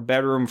Mom in her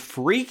bedroom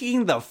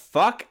freaking the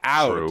fuck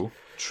out.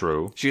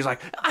 True. She's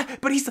like,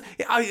 but he's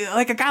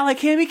like a guy like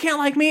him. He can't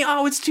like me.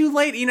 Oh, it's too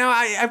late. You know,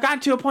 I've gotten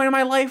to a point in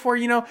my life where,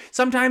 you know,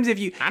 sometimes if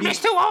I'm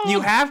just too old.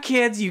 You have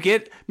kids, you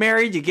get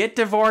married, you get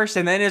divorced,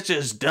 and then it's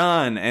just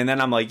done. And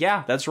then I'm like,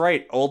 yeah, that's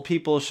right. Old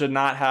people should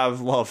not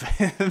have love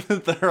in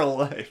their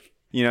life.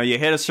 You know, you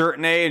hit a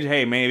certain age.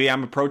 Hey, maybe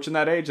I'm approaching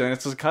that age, and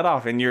it's just cut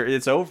off, and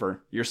it's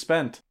over. You're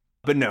spent.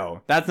 But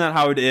no, that's not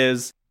how it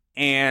is.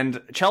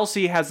 And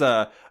Chelsea has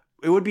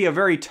it would be a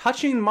very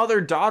touching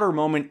mother-daughter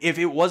moment if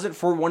it wasn't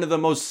for one of the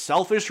most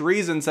selfish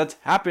reasons that's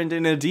happened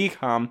in a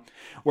DCOM,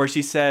 where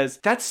she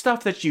says, that's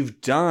stuff that you've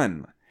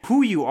done.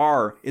 Who you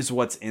are is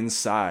what's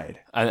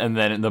inside. And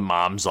then the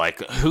mom's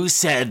like, who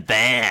said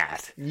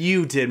that?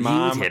 You did,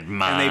 Mom. You did,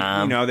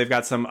 Mom. And they've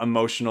got some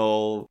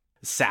emotional,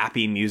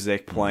 sappy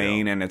music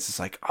playing, and it's just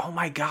like, oh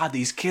my God,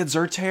 these kids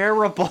are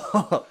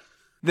terrible.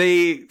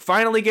 They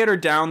finally get her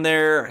down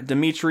there.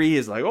 Dimitri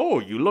is like, "Oh,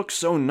 you look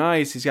so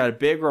nice." He's got a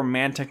big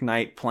romantic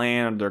night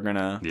planned. They're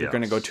gonna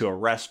go to a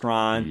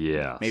restaurant.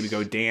 Yeah. Maybe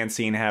go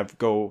dancing.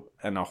 Go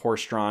in a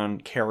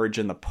horse-drawn carriage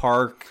in the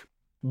park.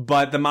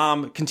 But the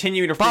mom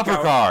continued to freak bumper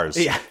out. Cars.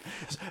 Yeah.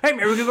 Hey,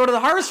 maybe we could go to the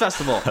Harvest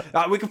Festival.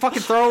 We can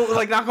fucking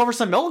knock over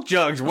some milk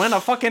jugs. Win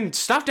a fucking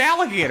stuffed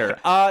alligator.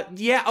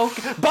 Yeah.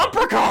 Okay.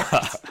 Bumper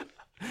cars.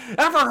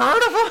 Ever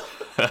heard of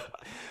them?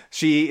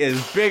 She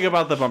is big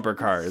about the bumper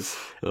cars.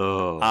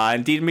 Oh.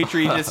 And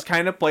Dimitri just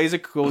kind of plays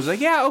it cool. He's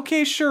like, yeah,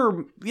 okay,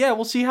 sure. Yeah,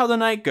 we'll see how the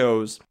night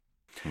goes.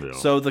 Yeah.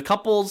 So the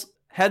couple's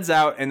heads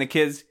out, and the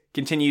kids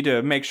continue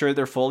to make sure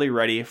they're fully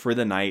ready for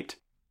the night.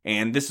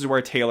 And this is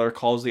where Taylor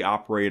calls the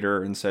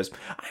operator and says,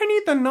 I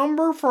need the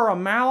number for a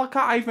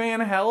Malachi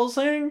Van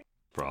Helsing.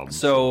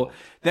 So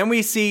then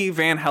we see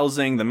Van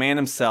Helsing, the man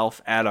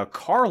himself, at a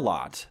car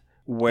lot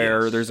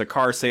where there's a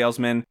car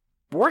salesman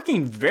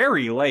working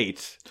very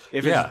late.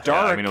 If it's dark.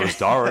 Yeah, I mean, it was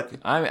dark.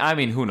 I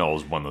mean, who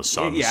knows when the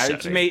sun's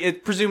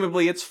setting.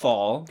 Presumably it's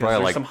fall.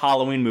 Probably there's some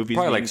Halloween movies.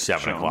 Probably like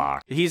 7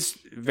 o'clock. He's,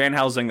 Van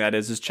Helsing, that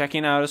is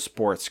checking out a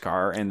sports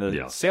car, and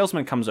the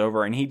salesman comes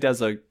over, and he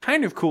does a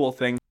kind of cool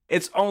thing.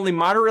 It's only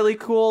moderately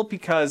cool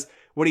because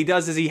what he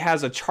does is he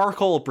has a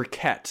charcoal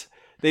briquette.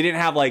 They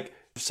didn't have like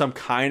some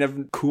kind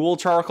of cool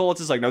charcoal. It's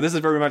just like, no, this is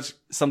very much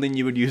something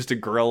you would use to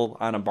grill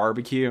on a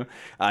barbecue.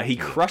 He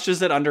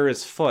crushes it under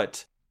his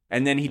foot.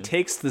 And then he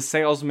takes the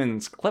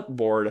salesman's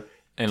clipboard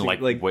and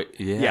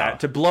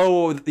to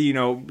blow,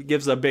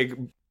 gives a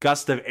big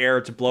gust of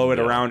air to blow it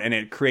around, and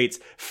it creates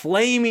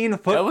flaming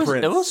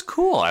footprints. It was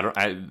cool.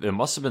 It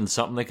must have been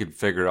something they could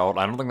figure out.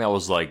 I don't think that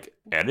was like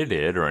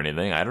edited or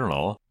anything. I don't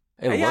know.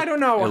 I don't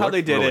know how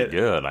they did really it.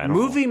 Good.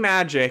 Movie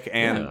magic,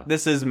 and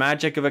this is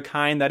magic of a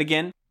kind that,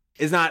 again,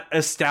 is not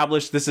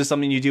established. This is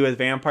something you do with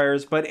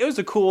vampires, but it was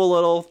a cool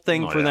little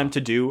thing for them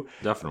to do.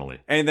 Definitely.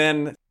 And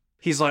then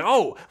he's like,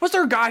 oh, was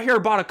there a guy here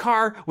who bought a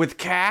car with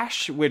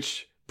cash?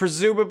 Which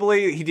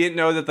presumably he didn't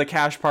know that the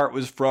cash part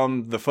was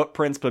from the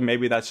footprints, but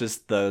maybe that's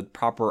just the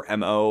proper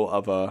MO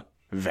of a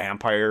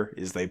vampire,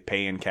 is they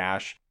pay in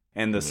cash.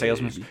 And the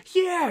salesman's,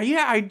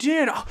 yeah, I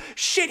did. Oh,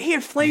 shit, he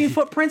had flaming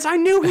footprints. I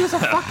knew he was a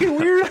fucking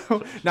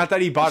weirdo. Not that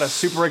he bought a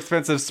super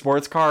expensive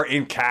sports car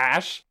in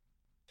cash.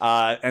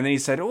 And then he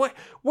said,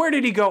 where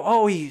did he go?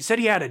 Oh, he said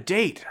he had a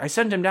date. I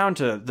sent him down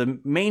to the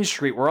main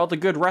street where all the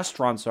good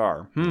restaurants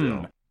are.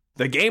 Yeah.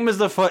 The game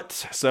is afoot.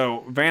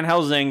 So Van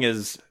Helsing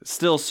is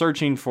still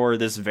searching for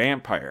this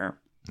vampire.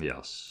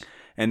 Yes.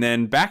 And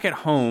then back at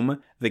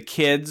home, the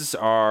kids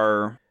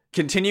are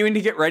continuing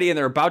to get ready, and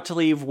they're about to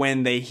leave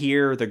when they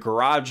hear the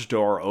garage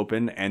door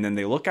open, and then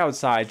they look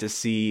outside to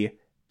see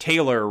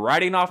Taylor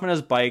riding off on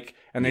his bike,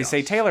 and they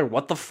say, Taylor,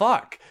 what the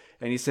fuck?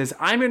 And he says,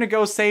 I'm going to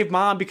go save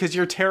Mom because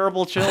you're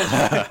terrible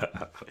children.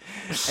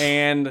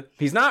 And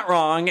he's not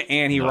wrong,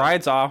 and he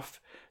rides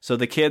off. So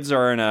the kids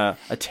are in a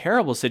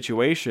terrible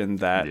situation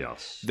that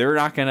they're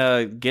not going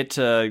to get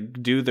to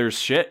do their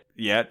shit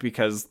yet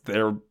because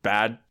they're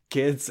bad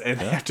kids and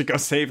they have to go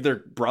save their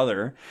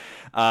brother.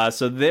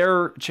 So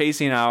they're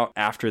chasing out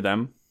after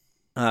them.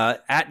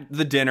 At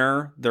the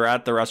dinner, they're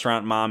at the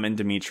restaurant, Mom and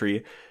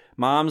Dimitri.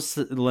 Mom's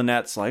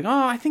Lynette's like,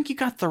 oh, I think you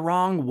got the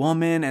wrong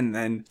woman. And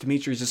then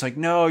Dimitri's just like,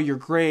 no, you're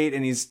great.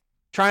 And he's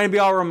trying to be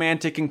all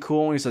romantic and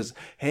cool. And he says,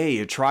 hey,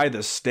 you try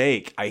the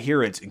steak. I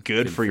hear it's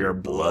good for your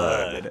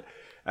blood.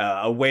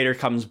 A waiter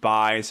comes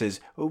by and says,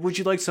 would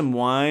you like some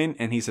wine?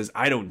 And he says,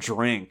 I don't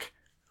drink.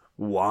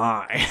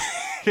 Why?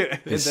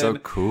 It's so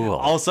cool.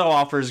 Also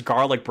offers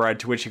garlic bread,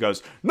 to which he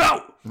goes,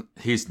 no!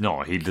 He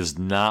does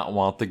not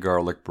want the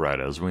garlic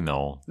bread, as we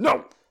know.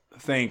 No!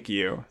 Thank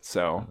you.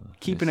 So,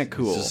 keeping it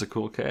cool. He's just a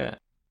cool cat.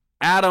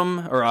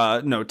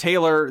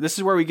 Taylor, this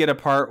is where we get a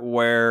part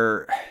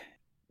where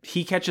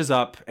he catches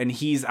up and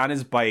he's on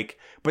his bike,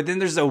 but then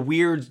there's a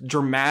weird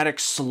dramatic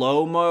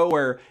slow-mo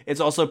where it's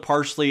also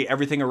partially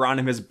everything around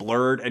him is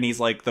blurred and he's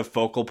like the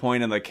focal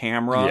point of the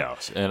camera.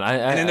 Yes. And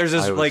then there's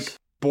this like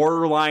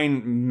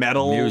borderline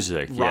metal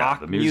music,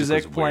 rock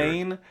music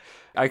playing.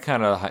 I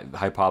kind of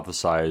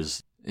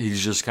hypothesized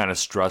he's just kind of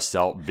stressed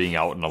out being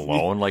out and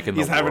alone, like in the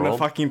world. He's having a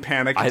fucking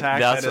panic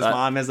attack that his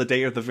mom has a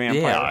date with the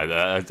vampire.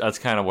 Yeah, that's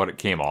kind of what it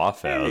came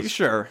off as.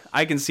 Sure,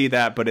 I can see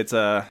that, but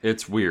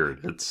it's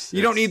weird.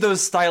 You don't need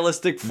those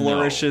stylistic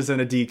flourishes in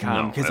a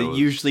decom because it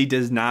usually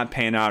does not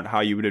pan out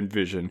how you would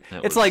envision.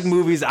 It's like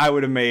movies I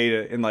would have made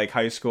in like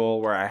high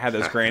school where I had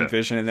this grand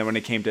vision, and then when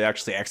it came to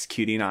actually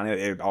executing on it,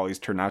 it always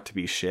turned out to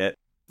be shit.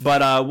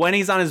 But when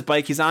he's on his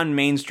bike, he's on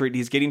Main Street.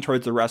 He's getting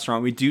towards the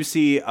restaurant. We do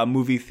see a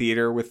movie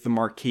theater with the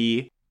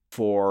marquee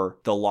for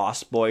The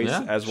Lost Boys,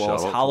 as well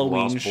as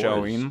Halloween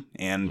showing.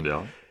 And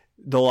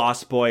The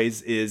Lost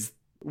Boys is,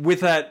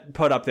 with that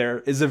put up there,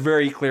 is a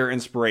very clear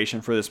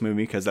inspiration for this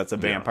movie because that's a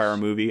vampire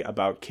movie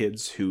about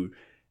kids who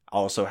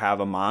also have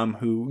a mom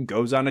who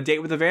goes on a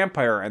date with a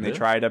vampire and they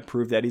try to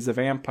prove that he's a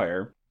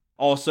vampire.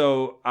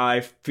 Also,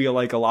 I feel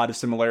like a lot of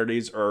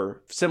similarities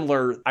or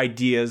similar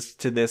ideas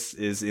to this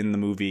is in the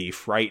movie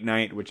Fright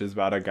Night, which is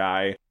about a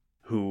guy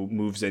who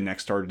moves in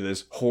next door to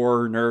this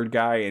horror nerd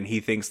guy, and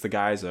he thinks the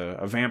guy's a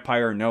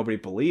vampire and nobody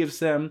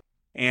believes him.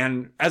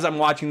 And as I'm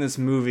watching this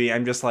movie,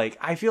 I'm just like,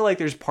 I feel like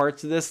there's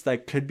parts of this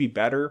that could be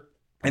better.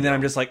 And then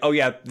I'm just like, oh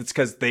yeah, it's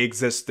because they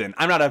exist in.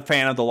 I'm not a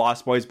fan of The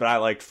Lost Boys, but I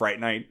liked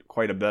Fright Night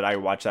quite a bit. I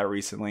watched that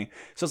recently.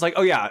 So it's like,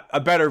 oh yeah, a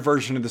better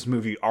version of this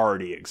movie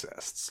already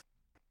exists.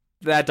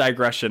 That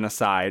digression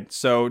aside,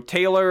 so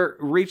Taylor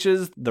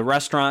reaches the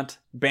restaurant,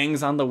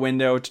 bangs on the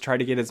window to try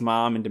to get his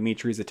mom and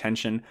Dimitri's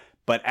attention.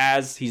 But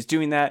as he's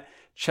doing that,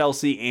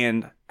 Chelsea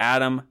and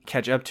Adam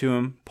catch up to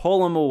him,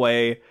 pull him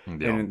away,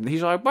 and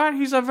he's like, but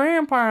he's a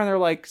vampire. And they're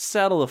like,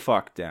 settle the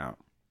fuck down.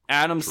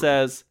 Adam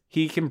says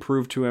he can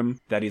prove to him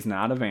that he's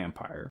not a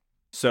vampire.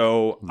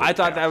 So I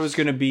thought that was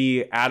going to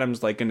be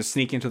Adam's like going to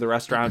sneak into the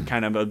restaurant,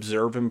 kind of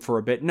observe him for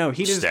a bit. No,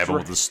 he just stab him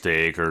with a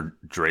steak or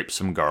drape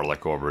some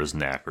garlic over his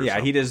neck or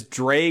something. He just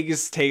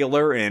drags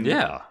Taylor in.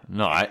 Yeah.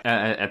 No, I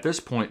at this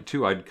point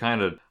too, I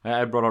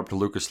brought up to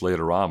Lucas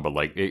later on, but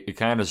like it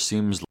kind of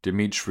seems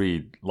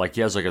Dimitri, like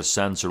he has like a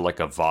sense or like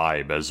a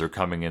vibe as they're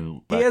coming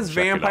in. He has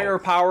vampire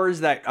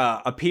powers that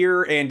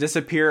appear and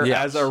disappear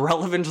as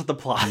irrelevant to the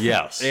plot.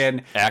 Yes.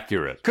 And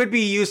accurate. Could be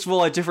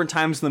useful at different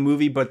times in the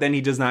movie, but then he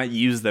does not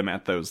use them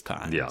at those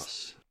times.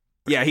 Yes.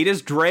 Yeah, he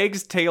just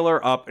drags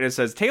Taylor up and it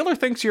says, Taylor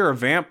thinks you're a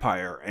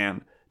vampire.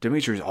 And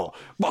Dimitri's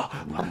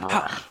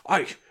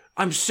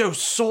I'm so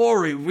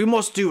sorry. We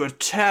must do a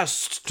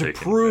test to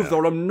prove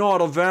that I'm not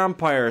a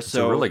vampire. It's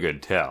a really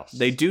good test.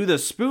 They do the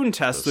spoon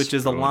test, which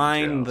is a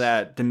line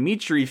that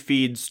Dimitri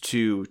feeds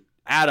to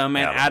Adam,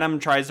 and Adam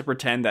tries to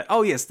pretend that,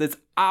 oh yes, that's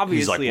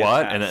obviously he's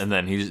like, what? And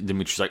then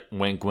Dimitri's like,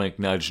 wink, wink,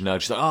 nudge,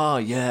 nudge. He's like, oh,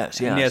 yes,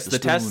 the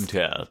test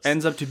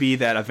ends up to be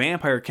that a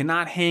vampire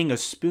cannot hang a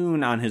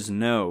spoon on his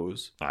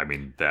nose. I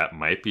mean, that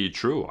might be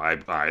true. I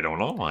don't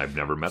know. I've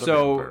never met a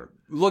vampire.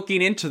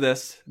 Looking into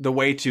this, the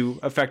way to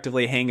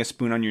effectively hang a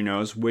spoon on your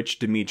nose, which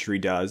Dimitri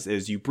does,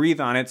 is you breathe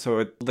on it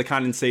so the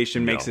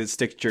condensation makes it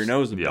stick to your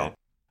nose a bit.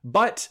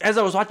 But as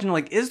I was watching,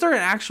 like, is there an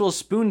actual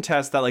spoon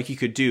test that like you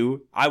could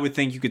do? I would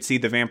think you could see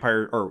the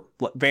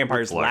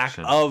vampire's lack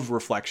of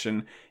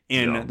reflection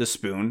in the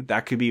spoon.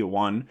 That could be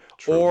one.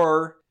 True.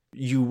 Or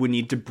you would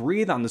need to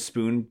breathe on the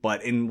spoon,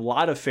 but in a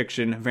lot of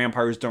fiction,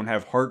 vampires don't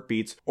have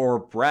heartbeats or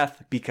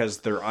breath because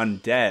they're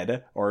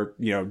undead or,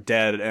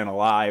 dead and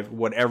alive,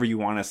 whatever you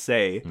want to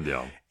say.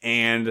 Yeah.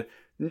 And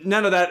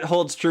none of that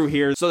holds true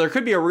here. So there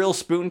could be a real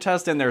spoon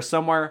test in there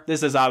somewhere.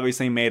 This is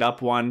obviously made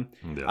up one.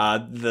 Yeah.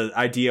 The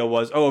idea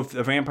was, if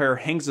a vampire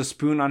hangs a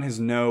spoon on his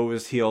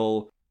nose,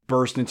 he'll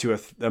burst into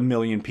a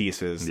million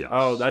pieces. Yes.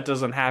 Oh, that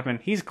doesn't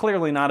happen. He's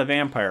clearly not a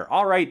vampire.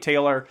 All right,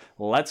 Taylor,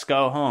 let's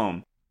go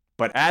home.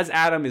 But as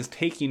Adam is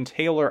taking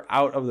Taylor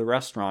out of the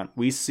restaurant,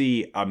 we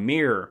see a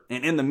mirror.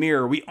 And in the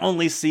mirror, we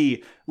only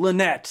see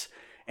Lynette.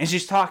 And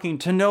she's talking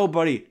to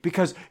nobody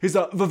because he's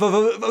a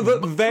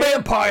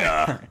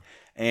vampire.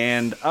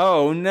 And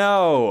oh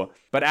no.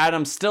 But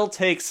Adam still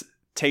takes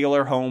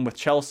Taylor home with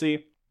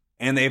Chelsea.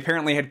 And they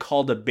apparently had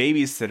called a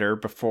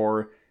babysitter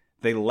before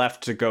they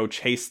left to go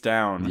chase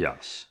down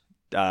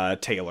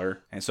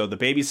Taylor. And so the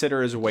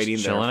babysitter is waiting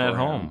there chilling at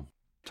home.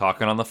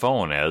 Talking on the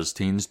phone, as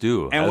teens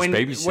do. And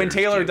when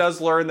Taylor does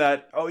learn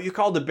that, you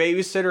called the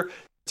babysitter,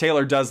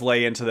 Taylor does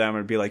lay into them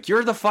and be like,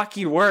 you're the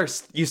fucking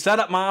worst. You set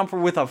up mom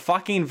with a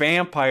fucking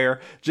vampire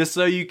just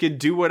so you could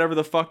do whatever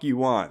the fuck you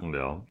want.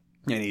 No.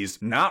 And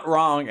he's not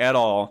wrong at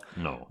all.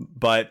 No.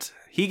 But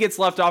he gets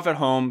left off at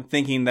home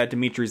thinking that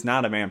Dimitri's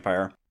not a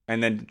vampire.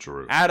 And then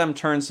Adam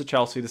turns to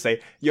Chelsea to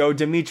say, yo,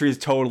 Dimitri's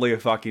totally a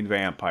fucking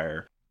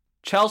vampire.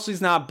 Chelsea's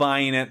not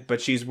buying it,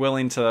 but she's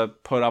willing to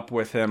put up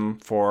with him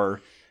for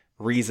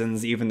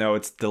reasons, even though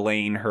it's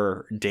delaying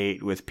her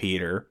date with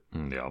Peter.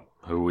 Yeah,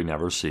 who we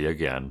never see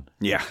again.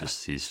 Yeah.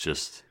 He's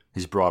just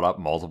He's brought up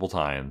multiple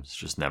times,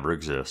 just never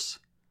exists.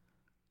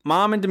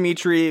 Mom and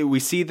Dimitri, we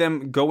see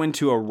them go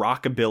into a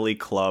rockabilly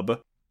club.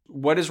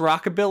 What is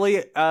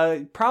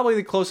rockabilly? Probably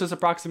the closest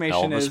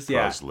approximation Elvis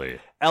Presley.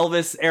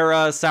 Elvis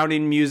era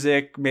sounding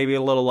music, maybe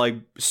a little like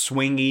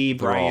swingy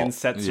Brian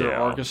Setzer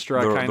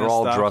orchestra kind of stuff. They're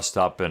all dressed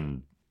up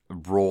in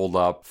rolled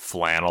up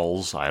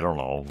flannels. I don't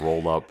know,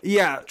 rolled up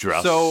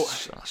dress. So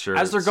shirts.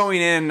 As they're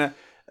going in,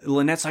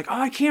 Lynette's like, "Oh,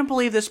 I can't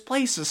believe this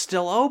place is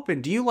still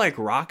open. Do you like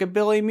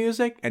rockabilly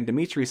music?" And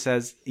Dimitri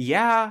says,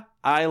 "Yeah,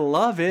 I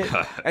love it."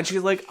 And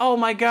she's like, "Oh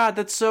my God,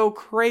 that's so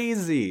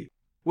crazy."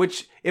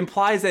 Which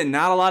implies that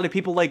not a lot of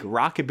people like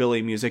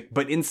rockabilly music,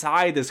 but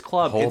inside this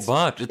club, whole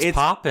bunch. It's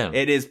popping.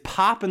 It is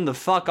popping the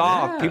fuck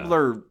off. People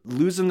are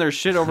losing their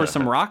shit over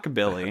some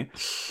rockabilly.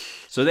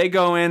 So they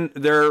go in,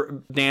 they're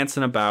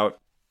dancing about.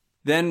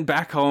 Then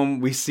back home,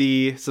 we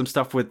see some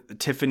stuff with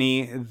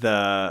Tiffany,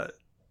 the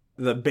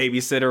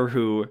babysitter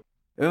who...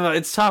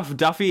 it's tough.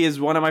 Duffy is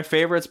one of my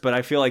favorites, but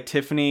I feel like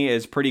Tiffany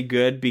is pretty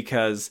good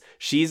because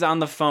she's on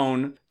the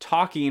phone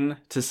talking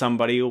to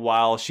somebody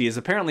while she is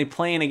apparently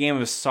playing a game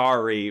of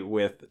Sorry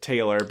with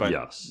Taylor, but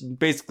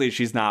basically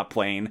she's not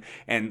playing.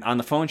 And on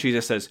the phone, she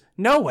just says,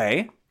 "No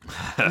way.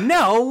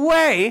 No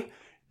way.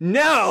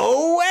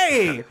 No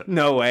way.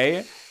 No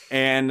way."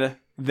 And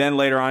then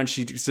later on,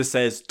 she just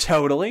says,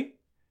 "Totally.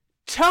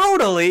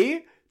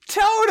 Totally.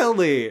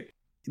 Totally."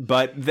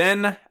 But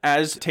then,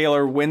 as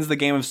Taylor wins the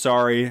game of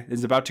Sorry,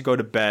 is about to go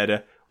to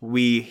bed,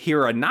 we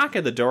hear a knock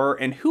at the door,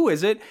 and who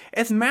is it?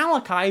 It's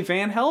Malachi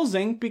Van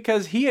Helsing,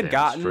 because he had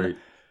gotten...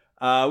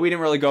 we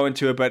didn't really go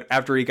into it, but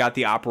after he got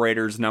the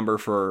operator's number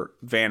for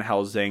Van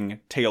Helsing,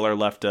 Taylor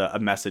left a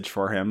message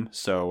for him,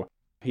 so...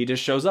 He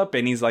just shows up,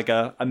 and he's like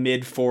a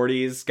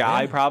mid-40s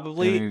guy,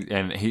 probably.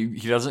 And he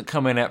doesn't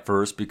come in at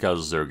first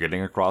because they're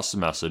getting across the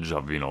message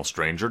of,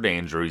 stranger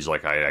danger. He's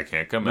like, I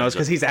can't come in. No, it's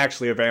because he's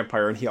actually a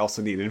vampire, and he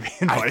also needed to be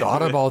invited. I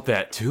thought about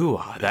that, too.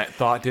 That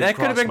thought did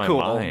cross my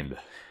mind.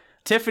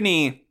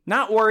 Tiffany,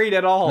 not worried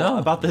at all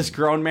about this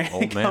grown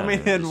man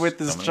coming in with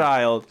this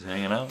child. He's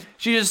hanging out.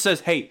 She just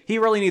says, "Hey, he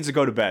really needs to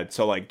go to bed,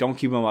 so, don't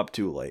keep him up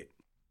too late."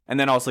 And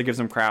then also gives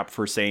him crap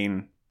for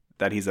saying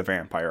that he's a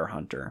vampire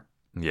hunter.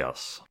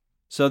 Yes.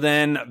 So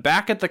then,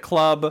 back at the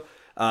club,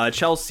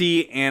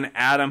 Chelsea and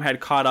Adam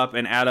had caught up,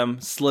 and Adam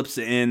sneaks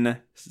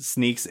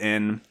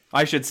in.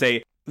 I should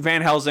say,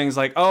 Van Helsing's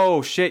like,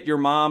 "Oh, shit, your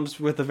mom's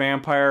with the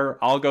vampire.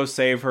 I'll go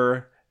save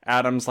her."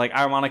 Adam's like,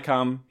 "I want to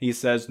come." He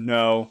says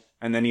no,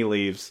 and then he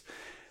leaves.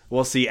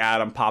 We'll see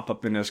Adam pop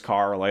up in his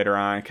car later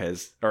on,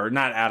 or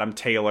not Adam,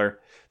 Taylor.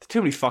 There's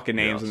too many fucking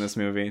names in this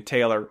movie.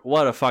 Taylor,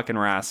 what a fucking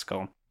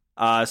rascal.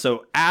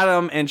 So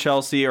Adam and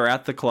Chelsea are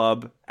at the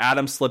club.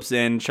 Adam slips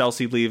in.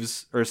 Chelsea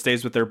leaves or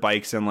stays with their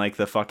bikes in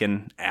the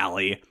fucking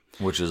alley,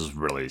 which is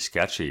really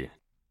sketchy.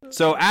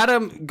 So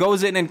Adam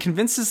goes in and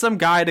convinces some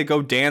guy to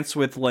go dance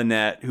with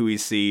Lynette, who he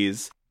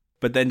sees.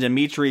 But then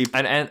Dimitri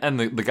and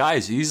the guy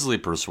is easily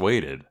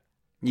persuaded.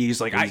 He's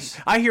like,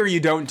 I hear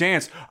you don't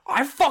dance.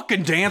 I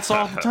fucking dance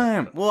all the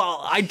time.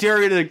 Well, I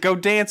dare you to go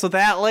dance with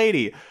that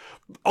lady.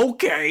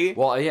 Okay.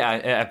 Well, yeah.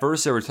 At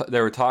first,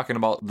 they were talking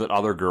about that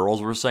other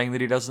girls were saying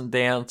that he doesn't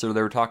dance, or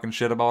they were talking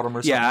shit about him,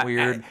 or something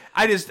weird.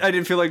 I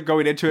didn't feel like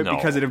going into it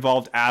because it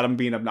involved Adam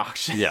being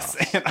obnoxious. Yeah,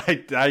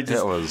 and I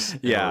just it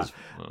was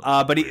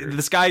but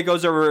this guy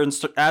goes over and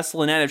asks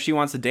Lynette if she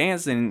wants to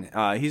dance, and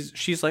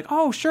she's like,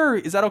 "Oh, sure.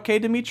 Is that okay,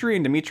 Dimitri?"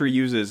 And Dimitri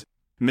uses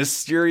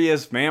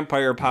mysterious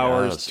vampire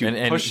powers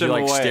to push him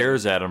away. And he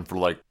stares at him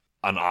for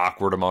an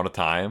awkward amount of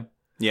time.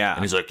 Yeah.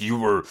 And he's like, "You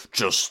were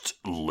just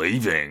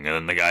leaving." And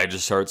then the guy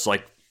just starts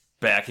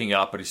backing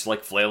up, but he's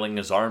flailing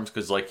his arms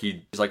because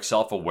he's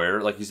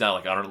self-aware. He's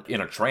not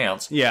in a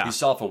trance. Yeah. He's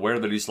self-aware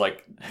that he's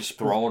just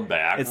thrown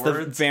backwards.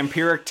 It's the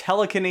vampiric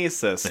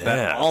telekinesis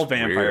that all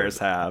vampires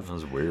have. That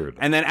was weird.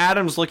 And then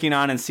Adam's looking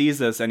on and sees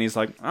this, and he's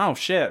like, "Oh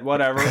shit,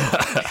 whatever."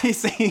 He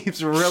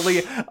seems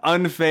really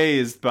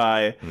unfazed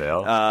by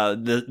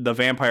the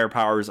vampire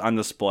powers on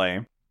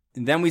display.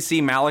 And then we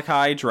see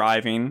Malachi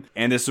driving,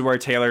 and this is where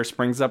Taylor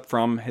springs up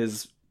from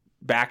his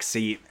back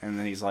seat, and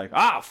then he's like,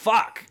 "Ah,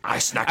 fuck! I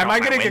snuck Am out I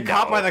going to my get window."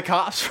 caught by the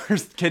cops for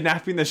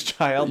kidnapping this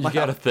child?" You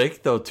got to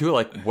think though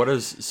too.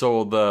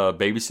 So the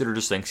babysitter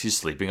just thinks he's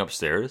sleeping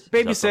upstairs.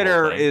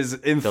 Babysitter is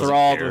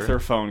enthralled with her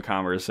phone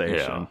conversation.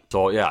 Yeah.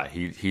 So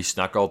he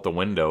snuck out the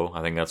window.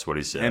 I think that's what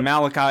he said. And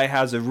Malachi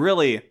has a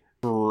really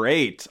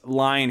great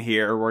line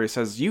here where he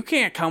says, "You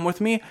can't come with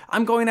me.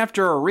 I'm going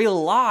after a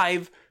real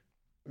live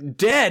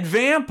dead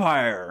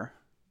vampire."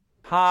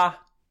 Ha.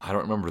 I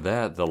don't remember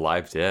that. The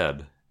live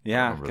dead.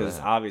 Yeah, because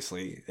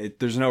obviously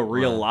there's no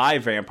real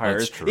live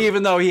vampires. That's true.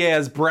 Even though he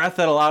has breath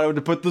that allowed him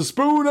to put the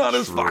spoon on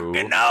his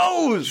fucking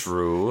nose.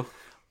 True.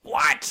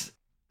 What?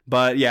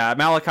 But yeah,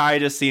 Malachi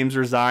just seems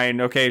resigned.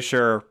 Okay,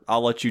 sure,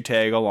 I'll let you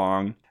tag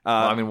along.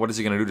 What is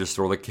he going to do? Just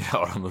throw the kid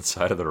out on the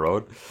side of the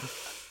road?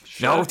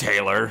 No,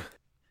 Taylor.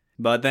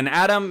 But then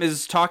Adam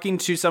is talking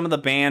to some of the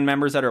band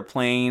members that are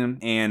playing,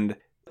 and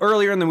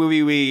earlier in the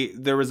movie,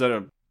 there was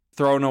a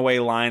thrown away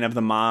line of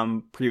the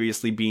mom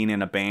previously being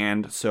in a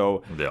band.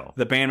 So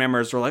the band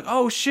members were like,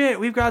 oh shit,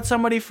 we've got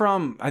somebody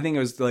from, I think it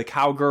was like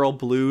Cowgirl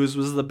Blues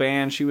was the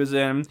band she was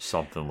in.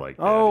 Something like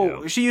that.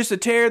 Oh, she used to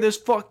tear this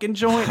fucking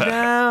joint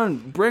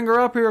down. Bring her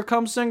up here,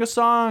 come sing a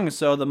song.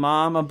 So the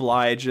mom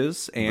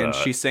obliges and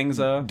she sings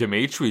a...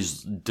 Dimitri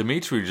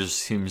just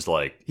seems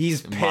like...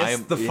 He's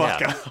pissed the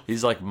fuck out.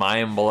 He's like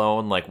mind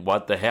blown, like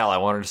what the hell? I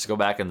wanted to go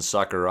back and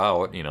suck her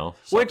out,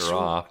 suck her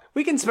off.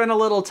 We can spend a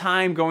little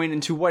time going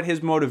into what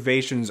his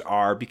motivations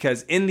are,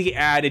 because in the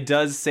ad it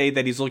does say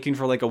that he's looking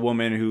for like a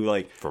woman who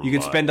you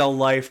can spend a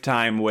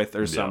lifetime with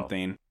or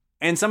something.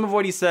 And some of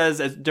what he says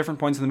at different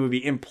points in the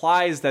movie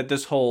implies that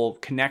this whole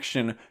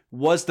connection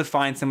was to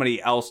find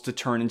somebody else to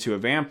turn into a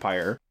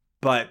vampire.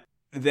 But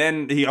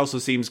then he also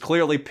seems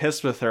clearly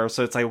pissed with her.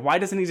 So it's like, why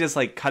doesn't he just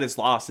like cut his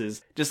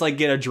losses? Just like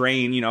get a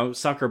drain,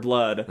 suck her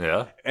blood.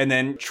 Yeah. And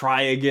then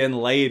try again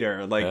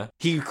later.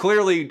 He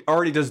clearly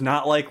already does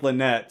not like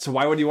Lynette. So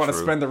why would you want to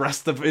spend the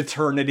rest of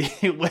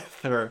eternity with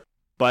her?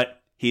 But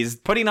he's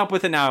putting up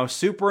with it now,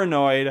 super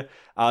annoyed.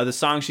 The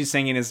song she's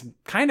singing is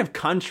kind of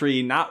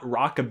country, not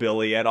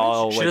rockabilly at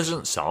all. She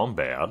doesn't sound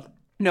bad.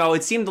 No,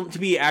 it seemed to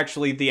be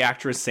actually the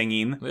actress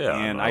singing. Yeah,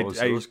 and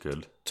it was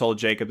good. Told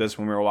Jacob this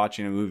when we were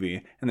watching a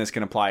movie, and this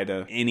can apply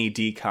to any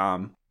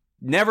DCOM.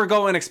 Never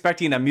go in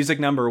expecting a music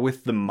number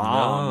with the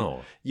mom.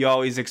 No. You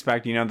always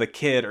expect, the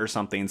kid or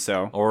something.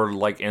 So, or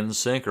like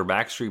NSYNC or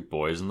Backstreet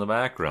Boys in the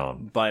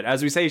background. But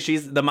as we say,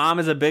 the mom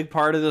is a big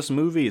part of this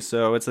movie,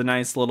 so it's a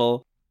nice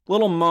little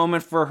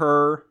moment for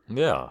her.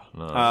 Yeah.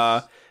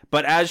 Nice.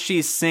 But as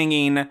she's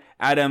singing,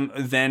 Adam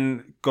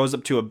then goes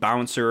up to a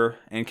bouncer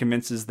and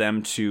convinces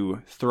them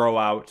to throw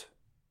out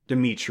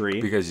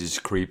Dimitri. Because he's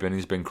creeping.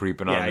 He's been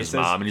creeping on his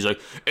mom. And he's like,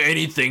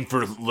 anything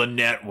for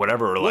Lynette,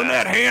 whatever.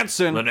 Lynette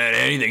Hanson. Lynette,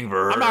 anything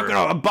for her. I'm not going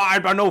to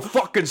abide by no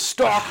fucking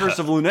stalkers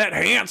of Lynette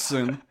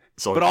Hanson.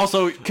 But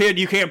also, kid,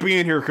 you can't be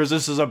in here because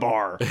this is a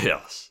bar.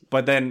 Yes.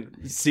 But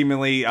then,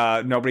 seemingly,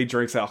 nobody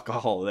drinks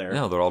alcohol there.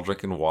 No, they're all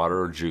drinking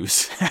water or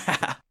juice.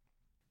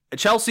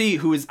 Chelsea,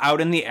 who is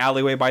out in the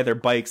alleyway by their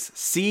bikes,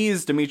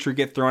 sees Dimitri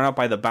get thrown out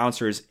by the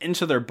bouncers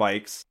into their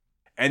bikes.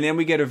 And then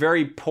we get a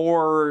very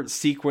poor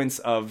sequence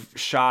of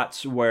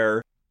shots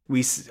where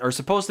we are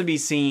supposed to be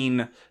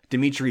seeing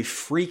Dimitri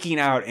freaking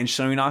out and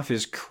showing off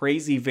his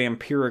crazy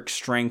vampiric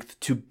strength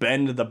to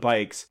bend the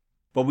bikes.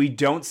 But we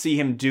don't see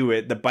him do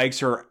it. The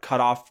bikes are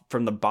cut off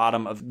from the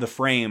bottom of the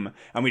frame,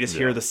 and we just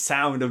hear the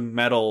sound of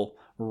metal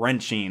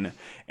wrenching,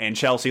 and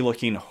Chelsea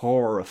looking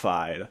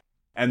horrified.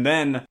 And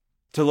then,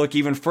 to look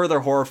even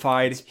further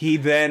horrified, he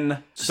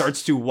then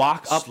starts to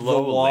walk up the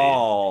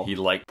wall. He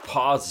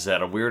pauses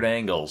at a weird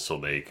angle so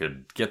they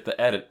could get the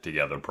edit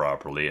together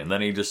properly, and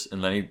then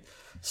he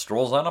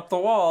strolls on up the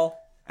wall.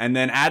 And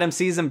then Adam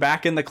sees him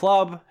back in the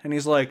club, and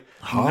he's like,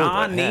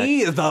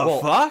 Nani, the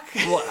fuck?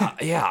 Well,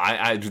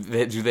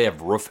 do they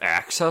have roof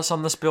access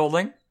on this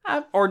building?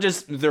 Or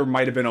just there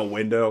might have been a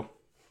window.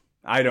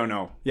 I don't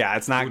know. Yeah,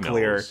 it's not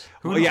clear. As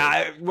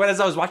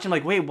I was watching, I'm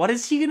like, wait, what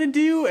is he going to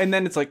do? And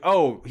then it's like,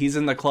 oh, he's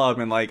in the club.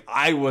 And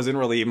I wasn't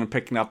really even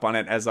picking up on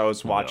it as I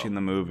was watching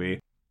the movie.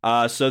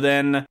 So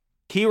then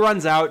he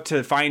runs out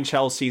to find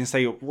Chelsea and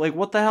say,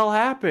 what the hell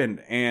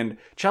happened? And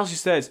Chelsea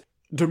says,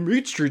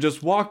 Dimitri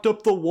just walked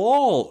up the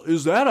wall.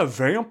 Is that a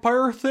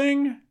vampire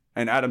thing?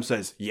 And Adam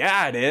says,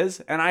 yeah, it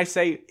is. And I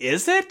say,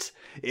 is it?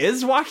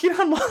 Is walking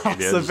on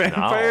walls a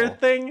vampire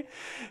thing?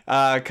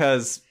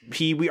 Because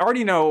we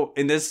already know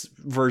in this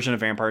version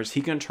of vampires,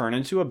 he can turn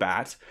into a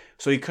bat.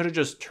 So he could have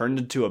just turned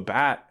into a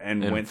bat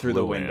and went through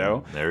the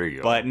window. There you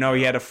go. But no,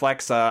 he had to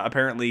flex.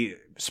 Apparently,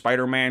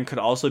 Spider-Man could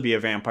also be a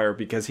vampire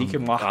because he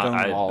can walk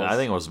on walls. I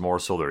think it was more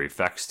so their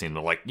effects team.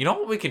 They're like, you know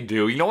what we can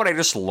do? You know what I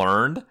just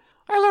learned?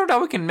 I learned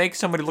how we can make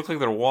somebody look like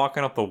they're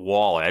walking up the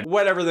wall.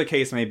 Whatever the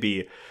case may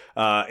be,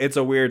 it's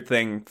a weird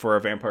thing for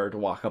a vampire to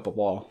walk up a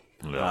wall.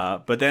 Yeah.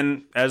 But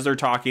then, as they're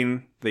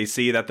talking, they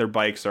see that their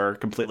bikes are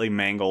completely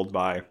mangled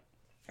by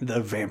the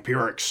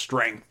vampiric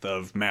strength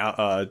of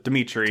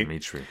Dimitri.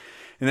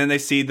 And then they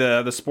see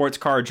the sports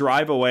car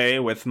drive away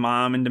with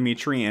Mom and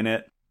Dimitri in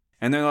it.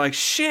 And they're like,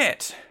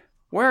 shit,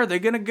 where are they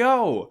going to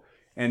go?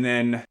 And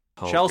then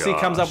Chelsea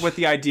comes up with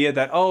the idea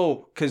that,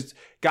 because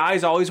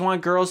guys always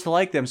want girls to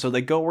like them, so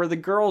they go where the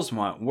girls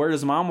want. Where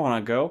does Mom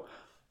want to go?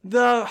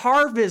 The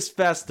Harvest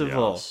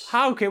Festival. Yes.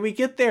 How can we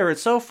get there?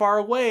 It's so far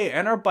away,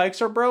 and our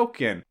bikes are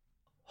broken.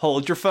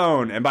 Hold your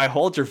phone. And by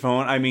hold your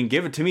phone, I mean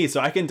give it to me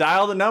so I can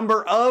dial the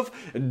number of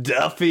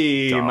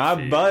Duffy.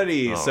 My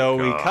buddy.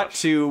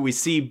 We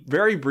see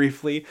very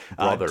briefly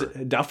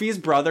Duffy's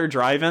brother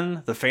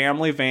driving the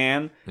family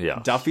van.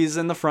 Yes. Duffy's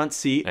in the front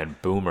seat. And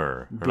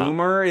Boomer.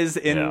 Boomer is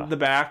in the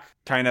back,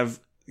 kind of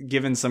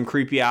giving some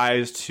creepy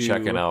eyes to...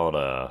 checking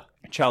out...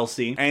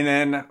 Chelsea. And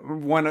then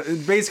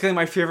basically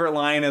my favorite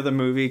line of the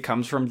movie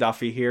comes from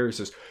Duffy here. He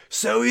says,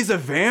 so he's a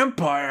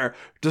vampire.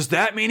 Does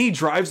that mean he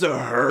drives a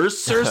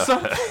hearse or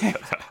something?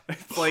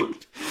 It's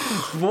like,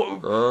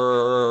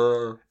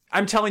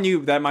 I'm telling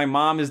you that my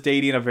mom is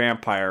dating a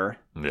vampire.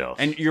 Yes.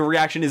 And your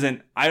reaction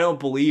isn't, I don't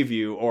believe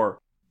you, or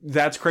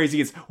that's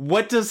crazy. It's,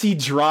 what does he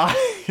drive?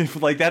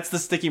 Like, that's the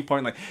sticking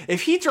point. Like,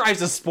 if he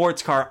drives a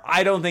sports car,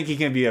 I don't think he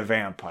can be a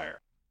vampire.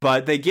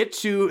 But they get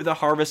to the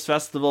Harvest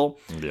Festival.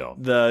 Yeah.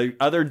 The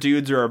other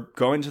dudes are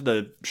going to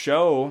the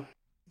show.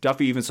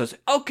 Duffy even says,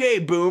 "Okay,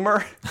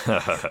 Boomer."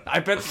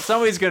 I bet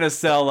somebody's going to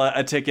sell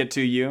a ticket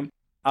to you.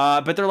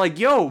 But they're like,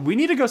 "Yo, we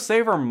need to go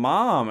save our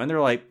mom." And they're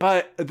like,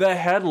 "But the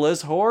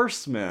Headless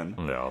Horseman."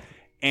 Yeah.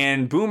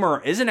 And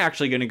Boomer isn't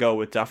actually going to go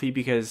with Duffy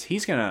because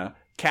he's going to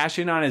cash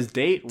in on his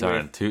date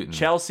with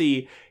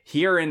Chelsea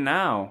here and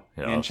now.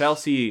 Yes. And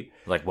Chelsea...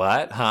 Like,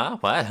 what? Huh?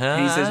 What? Huh?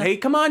 And he says, "Hey,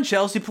 come on,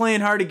 Chelsea,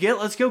 playing hard to get.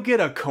 Let's go get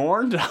a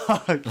corn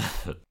dog."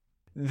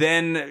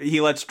 Then he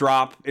lets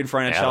drop in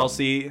front of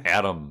Chelsea.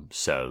 Adam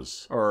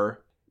says.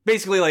 Or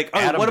basically like,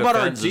 "Oh, what about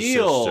our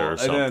deal?" And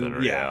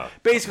then, yeah.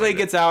 Basically it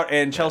gets out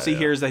and Chelsea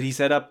hears that he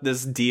set up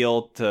this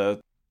deal to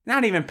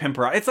not even pimp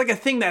her out. It's like a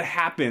thing that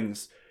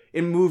happens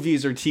in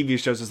movies or TV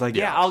shows. It's like,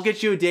 yeah, I'll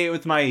get you a date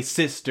with my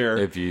sister.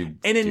 And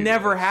it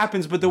never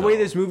happens. But the way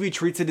this movie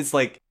treats it, it's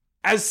like,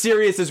 as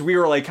serious as we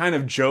were like kind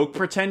of joke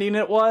pretending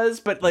it was,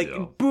 but like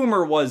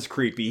Boomer was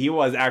creepy. He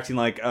was acting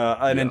like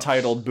an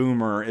entitled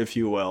boomer, if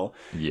you will.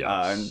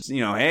 And,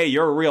 you know, "Hey,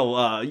 you're a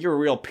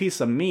real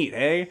piece of meat,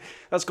 hey?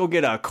 Let's go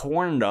get a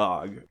corn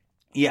dog."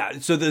 Yeah,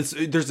 so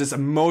there's this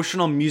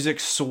emotional music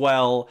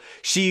swell.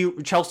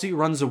 Chelsea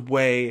runs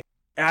away.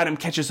 Adam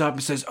catches up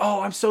and says,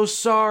 "Oh, I'm so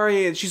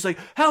sorry." And she's like,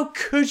 "How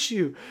could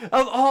you?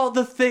 Of all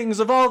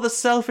the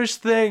selfish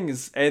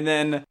things." And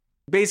then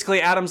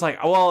basically Adam's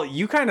like, "Well,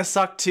 you kind of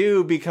suck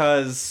too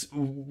because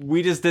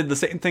we just did the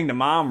same thing to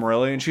Mom,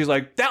 really." And she's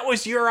like, "That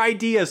was your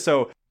idea."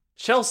 So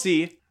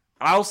Chelsea,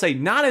 I'll say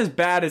not as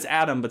bad as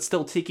Adam, but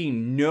still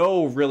taking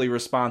no really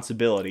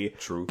responsibility.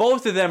 True.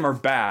 Both of them are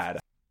bad.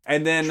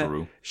 And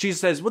then she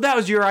says, "Well, that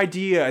was your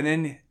idea." And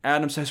then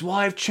Adam says, "Well,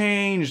 I've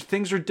changed.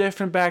 Things were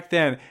different back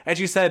then." And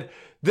she said,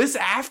 "This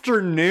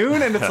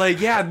afternoon?" And it's like,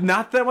 yeah,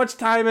 not that much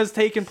time has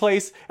taken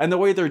place. And the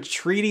way they're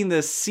treating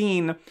this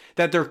scene,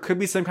 that there could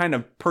be some kind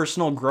of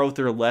personal growth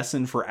or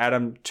lesson for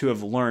Adam to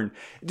have learned,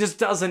 it just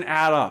doesn't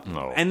add up.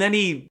 No. And then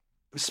he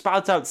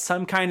spouts out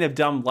some kind of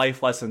dumb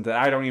life lesson that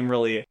I don't even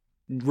really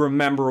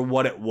remember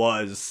what it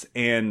was.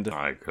 And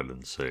I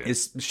couldn't see it.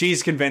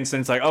 She's convinced,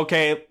 and it's like,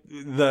 okay,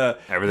 the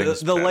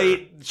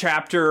late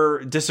chapter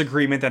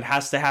disagreement that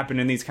has to happen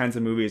in these kinds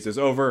of movies is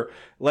over.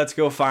 Let's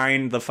go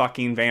find the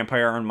fucking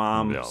vampire and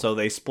Mom. Yeah. So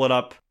they split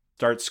up,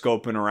 start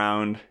scoping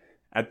around.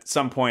 At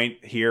some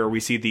point here, we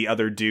see the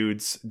other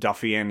dudes,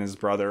 Duffy and his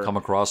brother, come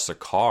across the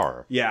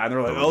car. Yeah, and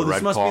they're like, "Oh,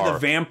 this must be the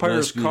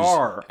vampire's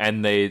car."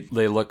 And they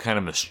look kind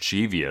of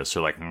mischievous.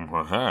 They're like,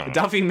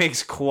 Duffy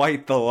makes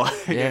quite the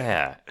look.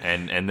 Yeah,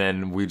 and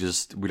then we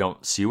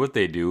don't see what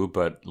they do,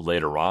 but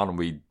later on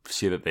we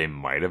see that they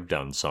might have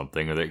done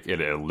something, or it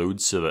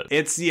alludes to that.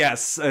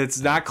 It's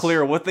not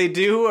clear what they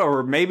do,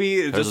 or maybe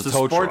it's just a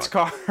sports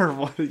car.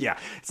 Yeah,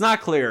 it's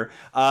not clear.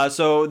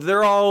 So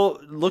they're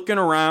all looking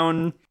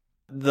around.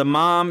 The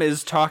mom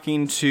is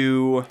talking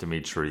to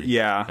Dimitri.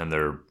 Yeah. And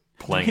they're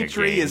playing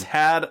Dimitri a game. has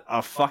had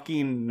a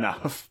fucking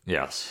enough.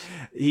 Yes.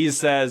 He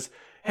says,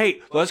 "Hey,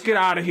 let's get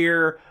out of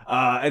here."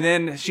 And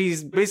then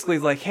she's basically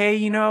like, "Hey,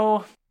 you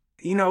know,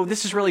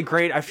 this is really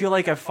great. I feel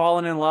like I've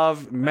fallen in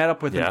love, met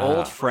up with an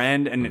old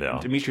friend." And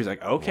Dimitri's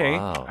like, "Okay,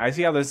 I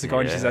see how this is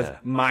going." She says,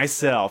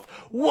 "Myself."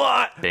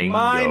 What? Bingo.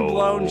 Mind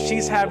blown.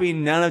 She's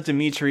having none of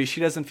Dimitri. She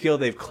doesn't feel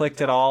they've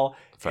clicked at all.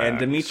 Facts. And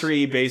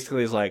Dimitri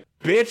basically is like,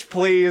 "Bitch,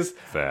 please.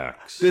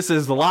 Facts. This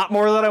is a lot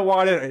more than I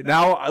wanted.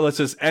 Now let's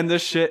just end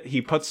this shit."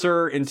 He puts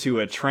her into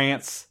a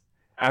trance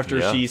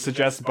after she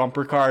suggests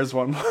bumper cars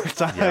one more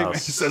time.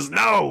 Yes. He says,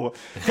 "No,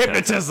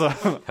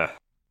 hypnotism."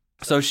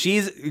 So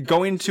she's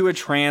going to a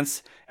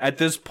trance. At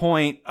this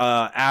point,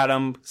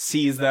 Adam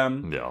sees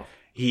them. Yeah.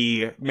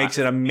 He makes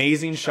an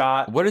amazing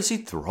shot. What is he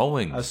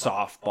throwing? A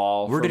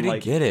softball. Where did he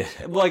get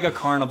it? Like a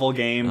carnival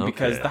game,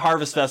 because the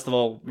Harvest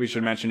Festival, we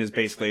should mention, is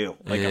basically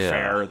like a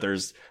fair.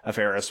 There's a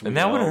Ferris wheel. And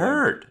that would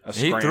hurt.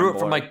 He threw it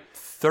from like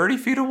 30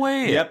 feet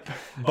away. Yep.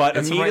 But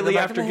immediately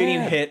after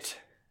getting hit,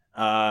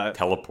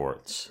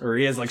 teleports. Or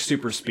he has like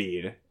super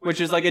speed,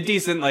 which is like a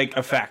decent like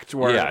effect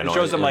where it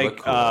shows him like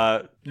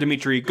cool.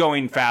 Dimitri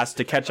going fast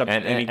to catch up,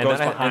 and he goes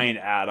behind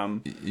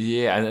Adam.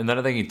 Yeah, and then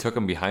I think he took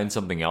him behind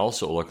something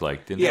else. It looked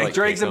like he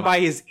drags him by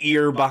his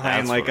ear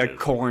behind like a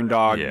corn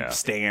dog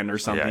stand or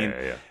something.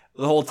 Yeah.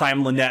 The whole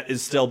time Lynette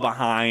is still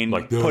behind,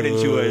 like, put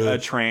into a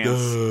trance.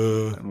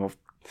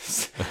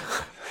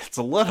 It's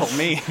a little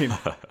mean.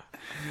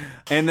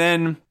 And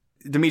then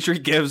Dimitri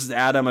gives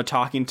Adam a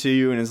talking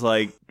to and is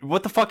like,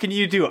 "What the fuck can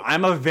you do?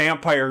 I'm a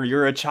vampire.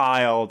 You're a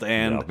child."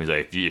 And he's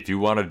like, if you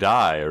want to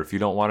die, or if you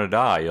don't want to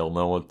die, you'll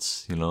know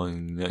what's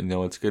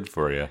what's good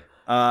for you.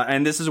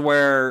 And this is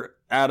where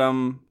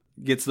Adam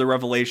gets the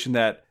revelation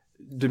that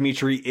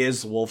Dimitri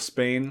is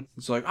Wolfsbane.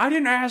 It's like, "I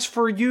didn't ask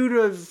for you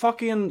to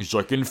fucking..." He's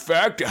like, "In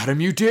fact, Adam,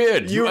 you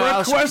did. You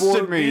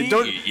requested me.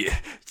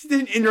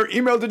 In your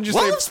email, didn't you say,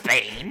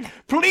 Wolfsbane,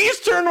 please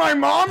turn my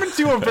mom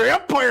into a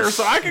vampire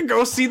so I can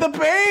go see the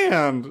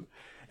band?"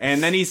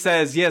 And then he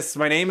says, yes,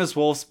 my name is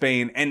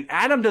Wolfsbane. And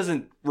Adam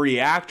doesn't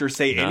react or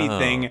say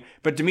anything.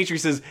 But Dimitri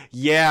says,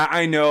 yeah,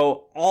 I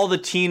know. All the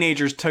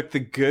teenagers took the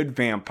good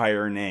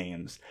vampire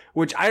names.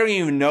 Which I don't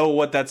even know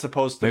what that's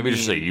supposed to mean. Maybe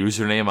just a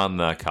username on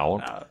the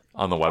account,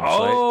 on the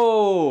website.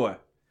 Oh!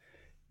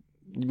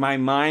 My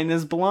mind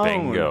is blown.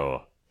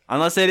 Bingo.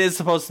 Unless it is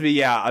supposed to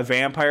be, a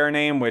vampire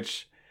name,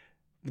 which...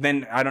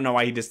 Then I don't know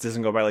why he just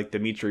doesn't go by like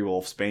Dimitri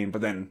Wolfsbane,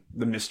 but then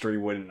the mystery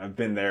wouldn't have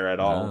been there at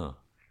all. No.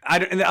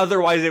 And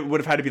otherwise, it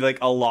would have had to be like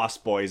a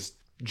Lost Boys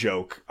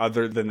joke.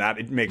 Other than that,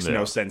 it makes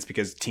no sense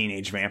because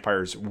teenage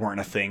vampires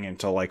weren't a thing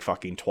until like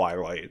fucking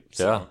Twilight.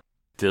 So. Yeah.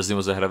 Disney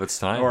was ahead of its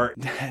time. Or,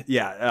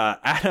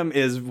 Adam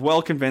is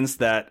well convinced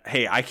that,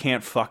 hey, I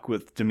can't fuck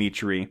with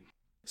Dimitri.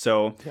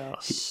 So,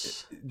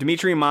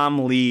 Dimitri and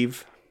Mom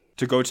leave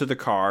to go to the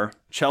car.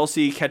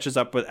 Chelsea catches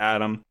up with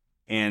Adam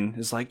and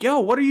is like, yo,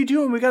 what are you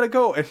doing? We gotta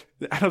go. And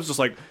Adam's just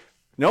like,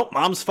 nope,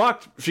 Mom's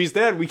fucked. She's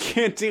dead. We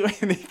can't do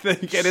anything.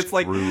 And it's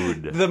like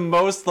the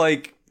most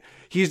like,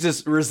 he's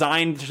just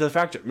resigned to the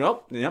fact that,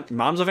 nope,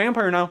 Mom's a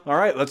vampire now. All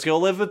right, let's go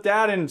live with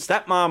Dad and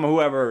stepmom or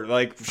whoever.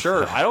 Like,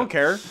 sure, I don't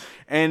care.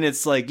 And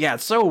it's like,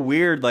 it's so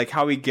weird, like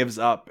how he gives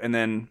up. And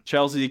then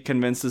Chelsea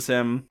convinces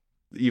him,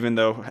 even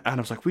though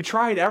Adam's like, we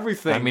tried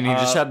everything. I mean, he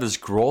just had this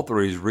growth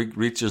where he's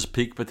reached his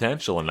peak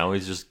potential, and now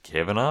he's just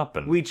giving up.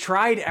 And we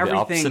tried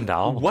everything. The ups and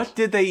downs. What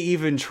did they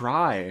even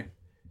try?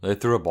 They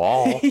threw a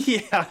ball.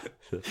 Yeah.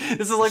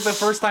 This is like the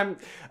first time,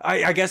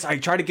 I guess, I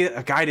tried to get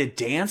a guy to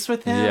dance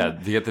with him. Yeah,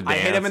 to get the dance. I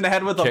hit him in the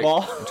head with a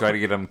ball. Try to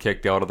get him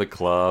kicked out of the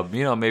club.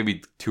 You know,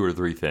 maybe 2 or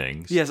 3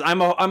 things. Yes,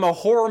 I'm a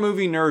horror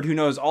movie nerd who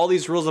knows all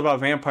these rules about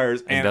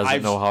vampires. And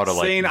doesn't know how to,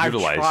 like, utilize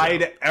I've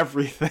tried them.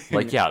 Everything.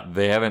 Like,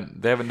 they haven't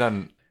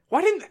done...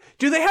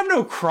 Do they have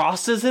no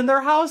crosses in their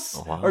house?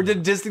 Oh, wow. Or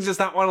did Disney just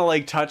not want to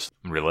like touch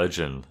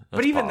religion?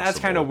 But even that's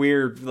kind of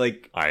weird.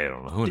 Like, I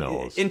don't know. Who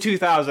knows? In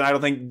 2000, I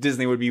don't think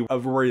Disney would be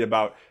worried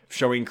about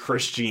showing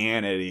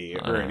Christianity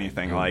or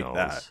anything like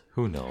that.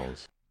 Who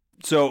knows?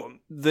 So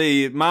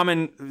the mom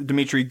and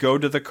Dimitri go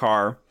to the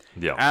car.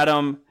 Yeah.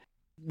 Adam,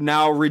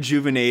 now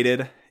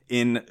rejuvenated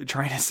in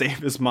trying to save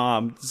his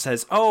mom,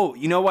 says, oh,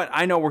 you know what?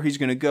 I know where he's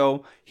going to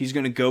go. He's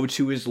going to go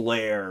to his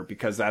lair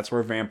because that's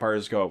where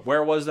vampires go.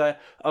 Where was that?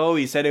 Oh,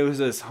 he said it was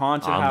this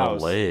haunted house. On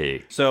the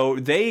lake. So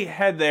they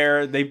head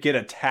there. They get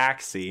a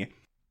taxi.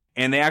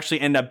 And they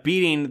actually end up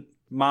beating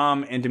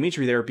Mom and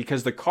Dimitri there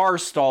because the car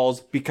stalls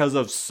because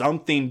of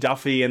something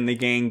Duffy and the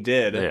gang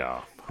did.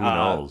 Yeah. Who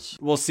knows?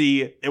 We'll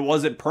see. It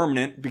wasn't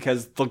permanent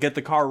because they'll get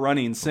the car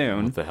running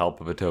soon. With the help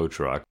of a tow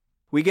truck.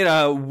 We get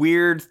a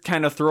weird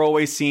kind of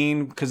throwaway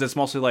scene because it's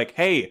mostly like,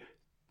 hey,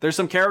 there's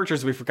some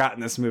characters we forgot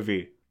in this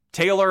movie.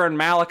 Taylor and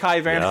Malachi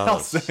Van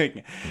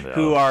Helsing,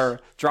 who are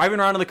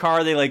driving around in the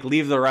car. They like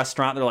leave the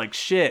restaurant. They're like,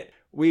 shit,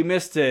 we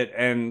missed it.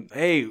 And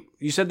hey,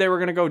 you said they were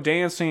going to go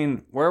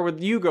dancing. Where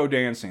would you go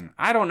dancing?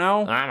 I don't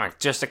know. I'm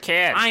just a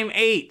kid. I'm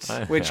 8,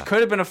 which could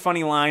have been a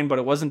funny line, but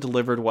it wasn't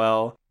delivered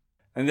well.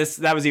 And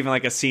that was even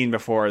like a scene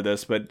before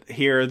this, but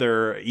here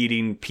they're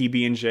eating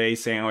PB&J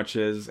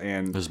sandwiches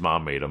and his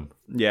mom made them.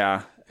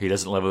 Yeah. He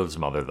doesn't live with his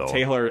mother though.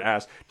 Taylor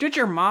asks, "Did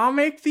your mom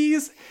make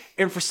these?"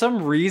 And for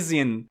some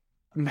reason,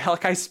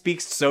 Malachi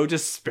speaks so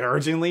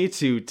disparagingly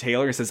to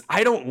Taylor and says,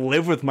 "I don't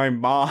live with my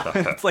mom."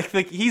 It's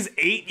like he's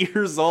 8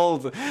 years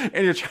old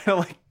and you're trying to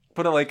like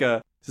put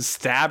a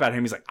stab at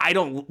him. He's like, "I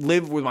don't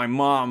live with my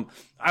mom.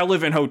 I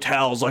live in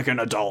hotels like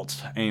an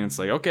adult." And it's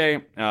like,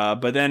 okay.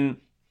 But then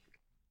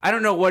I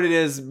don't know what it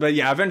is, but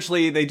yeah,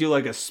 eventually they do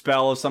like a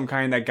spell of some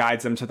kind that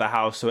guides them to the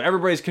house. So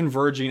everybody's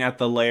converging at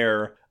the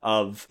lair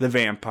of the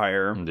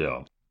vampire.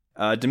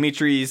 Yeah.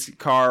 Dimitri's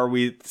car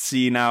we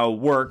see now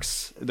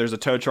works. There's a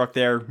tow truck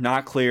there.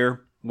 Not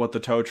clear what the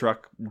tow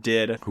truck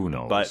did. Who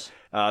knows?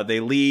 But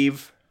they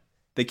leave.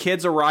 The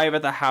kids arrive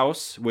at the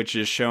house, which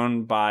is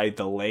shown by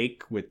the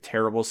lake with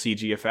terrible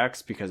CG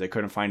effects because they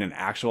couldn't find an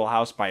actual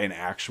house by an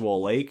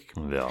actual lake.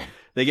 Yeah.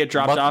 They get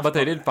dropped off. But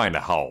they did find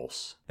a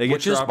house,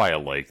 which is by a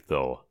lake,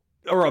 though.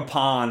 Or a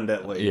pond,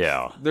 at least.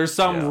 Yeah. There's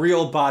some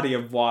real body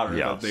of water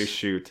that they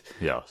shoot.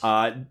 Yes.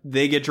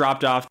 They get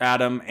dropped off,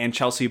 Adam and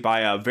Chelsea,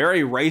 by a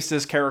very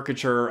racist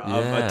caricature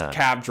of a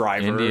cab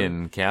driver.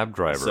 Indian cab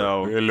driver.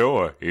 So,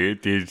 hello,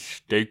 it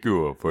is take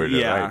you for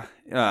the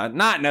night.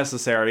 Not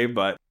necessary,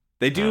 but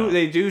they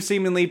do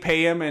seemingly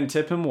pay him and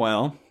tip him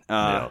well.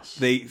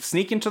 They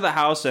sneak into the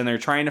house and they're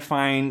trying to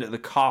find the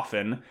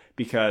coffin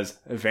because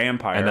a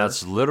vampire. And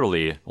that's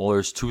literally,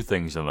 there's 2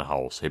 things in the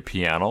house. A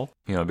piano,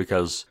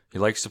 because he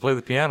likes to play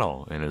the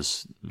piano in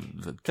his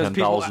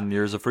 10,000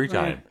 years of free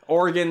time.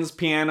 Organs,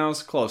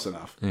 pianos, close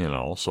enough.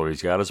 So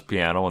he's got his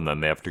piano and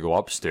then they have to go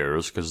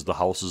upstairs because the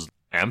house is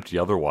empty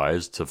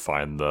otherwise to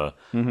find the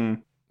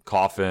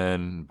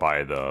coffin,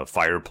 by the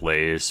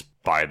fireplace,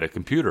 by the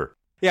computer.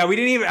 Yeah,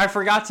 I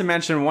forgot to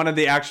mention one of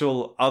the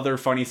actual other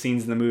funny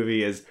scenes in the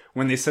movie is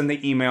when they send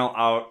the email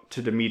out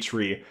to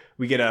Dimitri,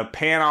 we get a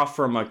pan off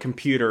from a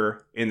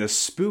computer in the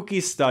spooky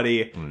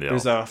study. Yeah.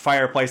 There's a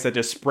fireplace that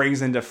just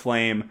springs into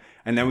flame,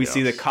 and then we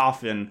see the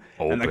coffin,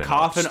 and the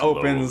coffin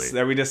opens,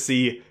 then we just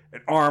see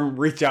an arm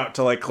reach out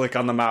to like click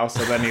on the mouse,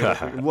 and then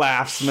he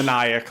laughs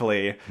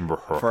maniacally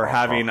for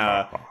having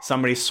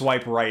somebody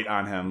swipe right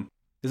on him.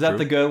 Is that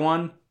the good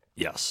one?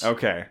 Yes.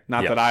 Okay,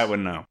 not that I would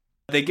know.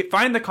 They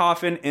find the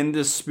coffin in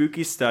this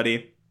spooky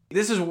study.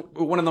 This is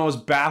one of the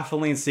most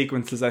baffling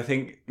sequences I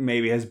think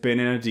maybe has been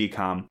in a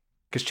DCOM.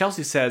 Because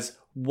Chelsea says,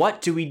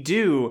 "What do we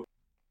do?"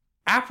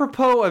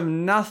 Apropos of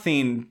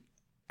nothing,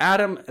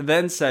 Adam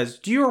then says,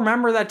 "Do you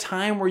remember that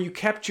time where you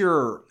kept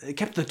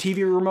the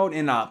TV remote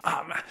in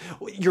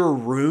your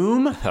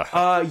room?"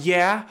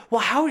 Yeah.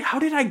 Well, how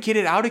did I get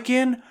it out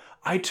again?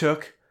 I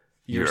took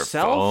your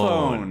cell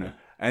phone.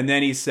 And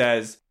then he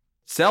says,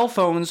 "Cell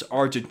phones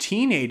are to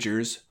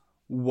teenagers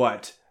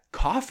what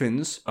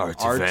coffins are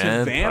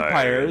to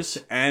vampires."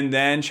 And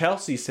then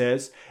Chelsea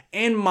says,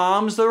 "And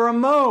mom's the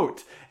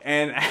remote."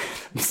 And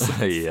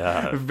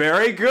yeah,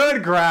 very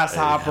good,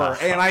 Grasshopper.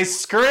 Yeah. And I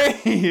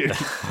screamed.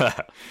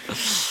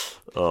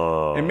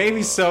 It made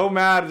me so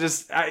mad.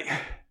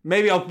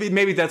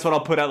 Maybe that's what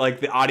I'll put out, like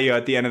the audio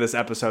at the end of this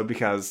episode,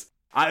 because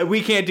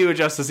we can't do it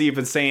justice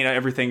even saying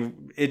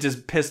everything. It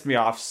just pissed me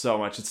off so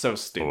much. It's so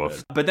stupid.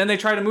 Oof. But then they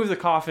try to move the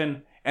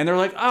coffin, and they're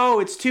like,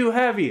 "Oh, it's too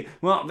heavy."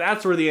 Well,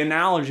 that's where the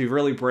analogy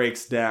really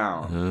breaks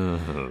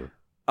down.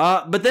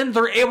 But then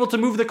they're able to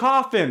move the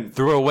coffin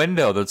through a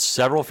window that's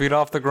several feet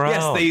off the ground.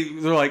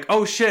 Yes, they're like,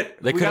 "Oh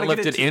shit!" They couldn't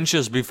lift it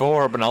inches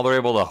before, but now they're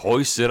able to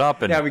hoist it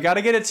up. And we got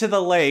to get it to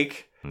the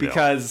lake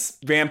because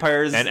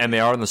vampires and they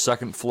are on the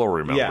second floor.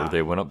 Remember,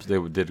 they went up. They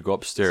did go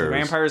upstairs. So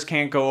vampires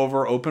can't go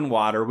over open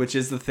water, which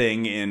is the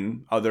thing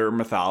in other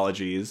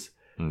mythologies.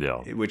 Yeah,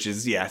 which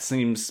is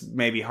seems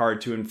maybe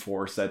hard to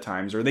enforce at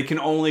times, or they can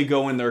only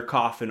go in their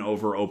coffin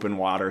over open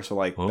water. So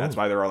that's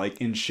why they're like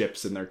in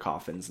ships in their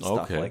coffins and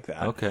stuff like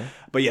that. Okay,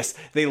 but yes,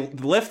 they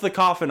lift the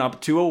coffin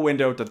up to a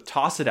window to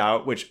toss it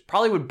out, which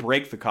probably would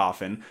break the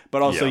coffin.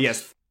 But also,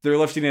 yes, they're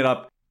lifting it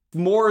up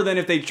more than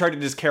if they tried to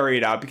just carry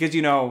it out, because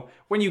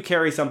when you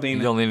carry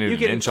something, you only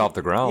need an inch off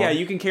the ground. Yeah,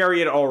 you can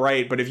carry it all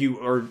right, but if you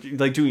are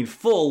like doing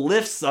full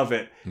lifts of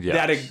it,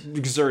 that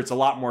exerts a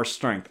lot more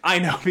strength. I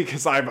know,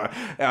 because I'm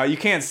you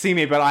can't see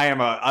me, but I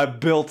am a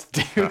built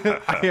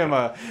dude. I am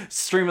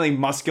extremely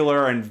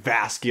muscular and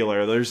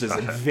vascular. There's just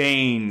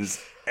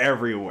veins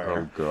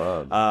everywhere.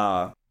 Oh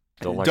god.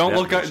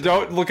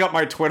 Don't look up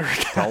my Twitter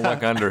account. Don't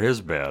look under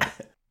his bed.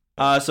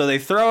 So they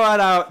throw it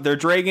out. They're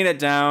dragging it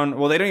down.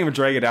 Well, they don't even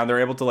drag it down.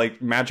 They're able to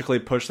like magically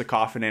push the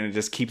coffin in, and it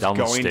just keeps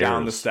going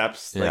down the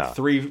steps, like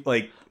 3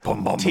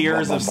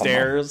 tiers of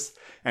stairs.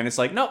 And it's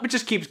like, nope, it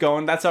just keeps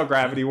going. That's how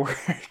gravity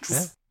works.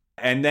 Yeah.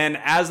 And then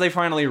as they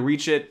finally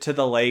reach it to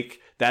the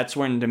lake, that's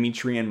when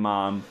Dimitri and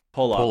Mom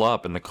pull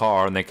up in the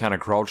car, and they kind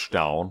of crouch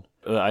down.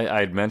 I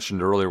had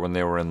mentioned earlier when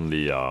they were in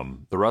the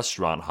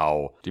restaurant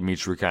how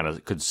Dimitri kind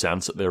of could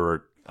sense that they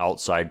were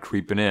outside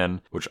creeping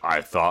in, which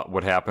I thought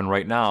would happen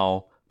right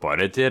now. But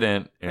it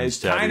didn't.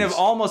 Instead, it kind of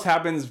almost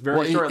happens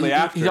very shortly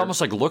after. He's almost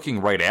like looking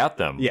right at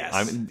them. Yes.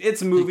 I mean,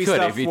 it's movie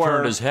stuff. If he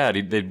turned his head,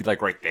 they'd be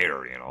like right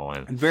there,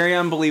 And very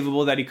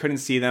unbelievable that he couldn't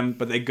see them.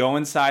 But they go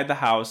inside the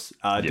house,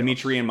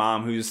 Dimitri and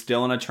Mom, who's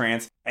still in a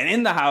trance. And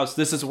in the house,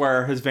 this is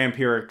where his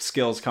vampiric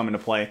skills come into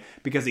play,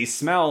 because he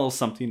smells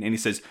something and he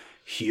says,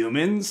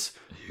 "Humans?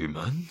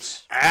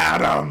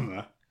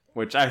 Adam!"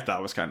 Which I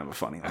thought was kind of a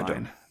funny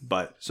line.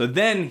 But so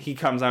then he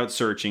comes out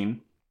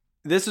searching.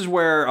 This is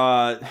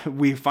where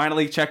we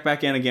finally check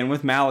back in again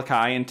with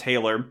Malachi and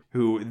Taylor,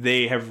 who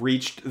they have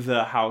reached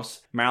the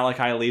house.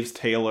 Malachi leaves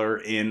Taylor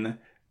in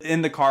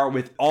the car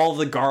with all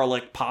the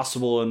garlic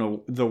possible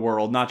in the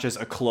world, not just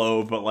a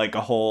clove, but like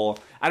a whole,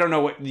 I don't know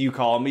what you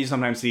call them. You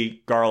sometimes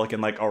see garlic in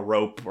like a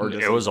rope, or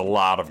just, it was a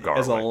lot of garlic. It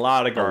was a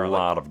lot of garlic. A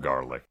lot of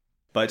garlic.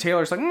 But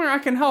Taylor's like, I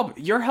can help.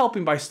 You're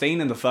helping by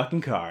staying in the fucking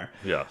car.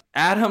 Yeah.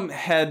 Adam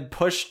had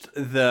pushed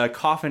the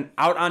coffin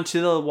out onto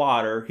the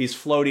water. He's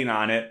floating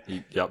on it.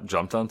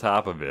 Jumped on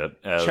top of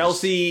it.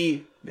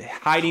 Chelsea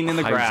hiding in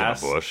the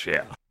grass. In a bush,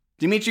 yeah.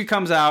 Dimitri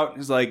comes out.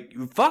 He's like,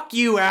 "Fuck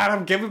you,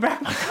 Adam. Give me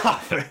back my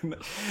coffin."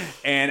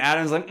 And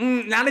Adam's like,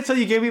 "Not until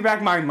you give me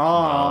back my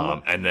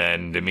mom." And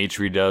then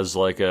Dimitri does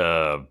like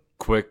a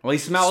quick he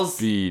smells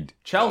speed.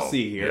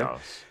 Chelsea here.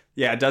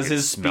 Yeah, does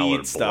his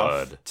speed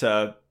stuff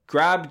to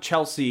grab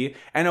Chelsea,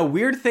 and a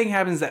weird thing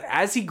happens that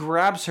as he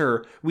grabs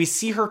her, we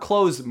see her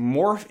clothes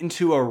morph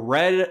into a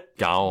red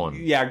gown.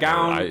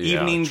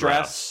 Evening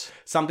dress,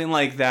 something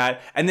like that,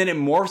 and then it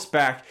morphs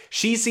back.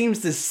 She seems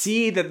to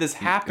see that this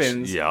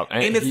happens,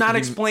 and it's not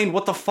explained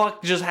what the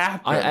fuck just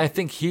happened. I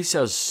think he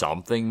says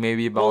something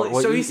maybe about.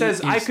 So he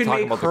says, "I could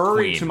make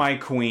her into my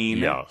queen."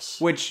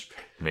 Yes, which.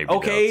 Maybe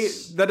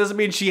that doesn't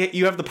mean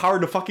you have the power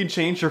to fucking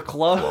change your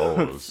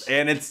clothes.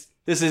 And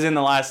this is in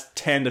the last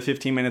 10 to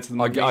 15 minutes of the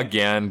movie.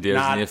 Again,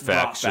 Disney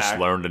effects just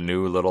learned a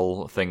new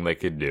little thing they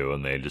could do,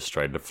 and they just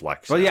tried to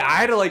flex it. Well, I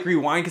had to like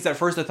rewind, because at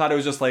first I thought it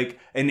was just like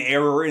an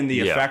error in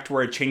the effect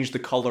where it changed the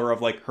color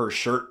of like her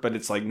shirt, but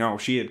it's like, no,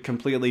 she had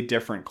completely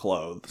different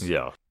clothes.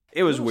 Yeah.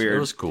 It was weird. It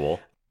was cool.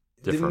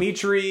 Different.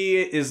 Dimitri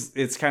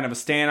it's kind of a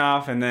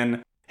standoff, and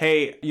then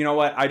hey, you know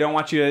what? I don't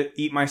want you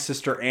to eat my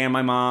sister and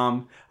my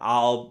mom.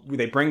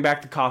 They bring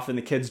back the coffin.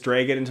 The kids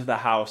drag it into the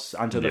house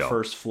onto the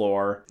first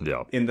floor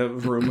in the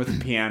room with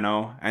the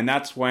piano. And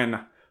that's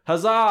when,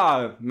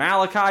 huzzah,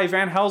 Malachi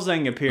Van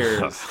Helsing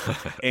appears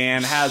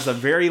and has a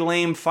very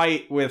lame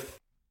fight with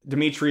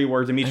Dimitri,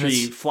 where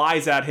Dimitri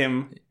flies at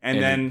him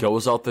and then he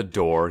goes out the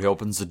door. He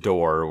opens the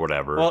door or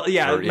whatever. Well,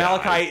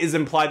 Malachi is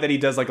implied that he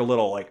does like a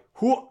little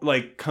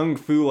like kung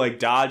fu like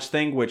dodge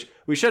thing, which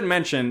we should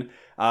mention.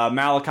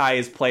 Malachi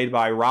is played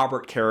by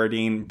Robert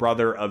Carradine,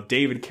 brother of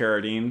David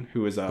Carradine,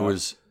 who is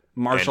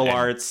martial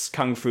arts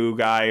kung fu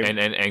guy.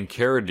 And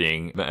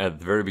Carradine, at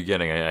the very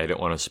beginning, I don't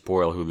want to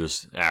spoil who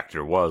this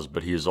actor was,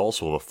 but he is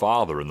also the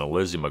father in the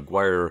Lizzie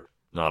McGuire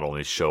not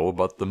only show,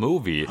 but the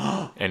movie.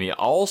 And he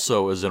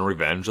also is in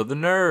Revenge of the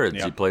Nerds.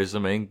 Yep. He plays the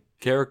main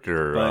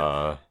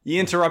character. You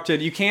interrupted.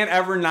 You can't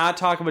ever not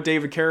talk about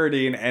David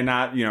Carradine and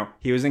not,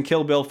 he was in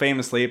Kill Bill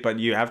famously, but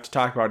you have to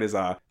talk about his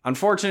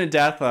unfortunate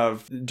death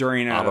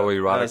during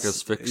autoerotic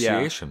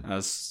asphyxiation.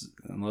 A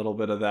little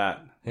bit of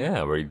that.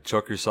 Yeah, where you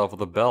choke yourself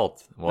with a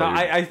belt.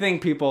 I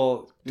think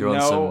people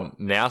doing some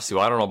nasty.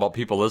 Well, I don't know about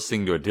people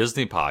listening to a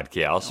Disney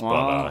podcast,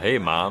 but hey,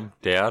 Mom,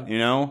 Dad,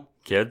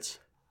 kids.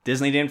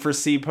 Disney didn't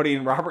foresee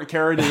putting Robert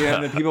Carradine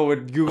and then people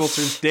would Google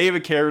search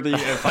David Carradine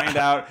and find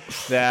out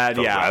that,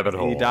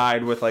 he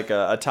died with like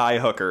a tie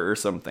hooker or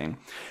something.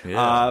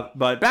 Yeah.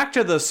 But back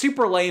to the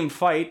super lame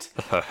fight.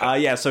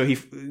 So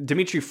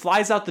Dimitri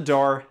flies out the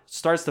door,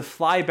 starts to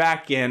fly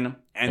back in,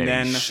 and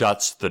then he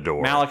shuts the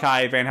door.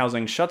 Malachi Van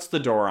Helsing shuts the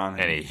door on him.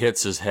 And he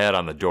hits his head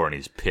on the door and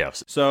he's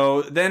pissed.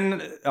 So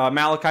then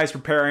Malachi's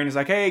preparing. He's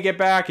like, hey, get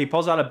back. He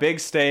pulls out a big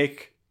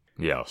steak.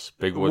 Yes,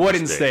 big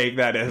wooden steak,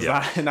 that is,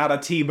 not a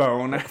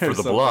T-bone. For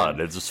the blood.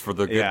 It's just for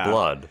the good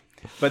blood.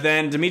 But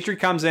then Dimitri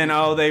comes in,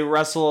 they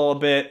wrestle a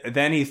bit,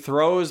 then he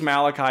throws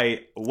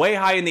Malachi way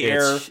high in the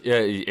air.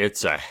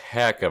 It's a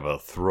heck of a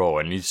throw,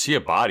 and you see a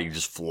body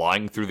just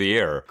flying through the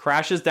air.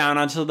 Crashes down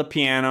onto the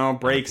piano,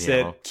 breaks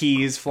it,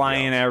 keys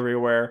flying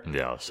everywhere.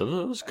 Yeah, so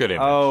it was good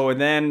image.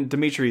 And then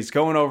Dimitri's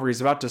going over,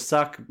 he's about to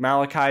suck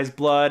Malachi's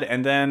blood,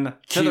 and then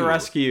to the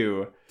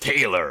rescue.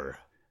 Taylor.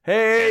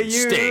 Hey,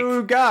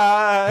 you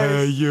guys!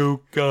 Hey,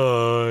 you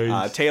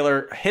guys!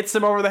 Taylor hits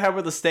him over the head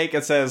with a stake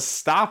and says,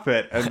 stop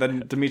it. And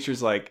then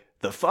Dimitri's like,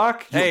 the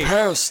fuck? Hey,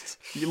 pissed.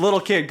 Little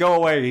kid, go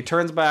away. He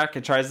turns back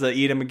and tries to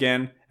eat him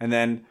again. And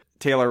then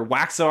Taylor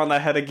whacks him on the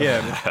head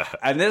again.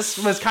 And this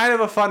was kind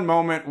of a fun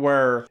moment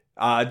where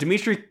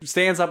Dimitri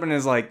stands up and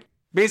is like,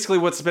 basically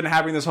what's been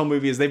happening this whole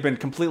movie is they've been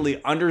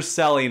completely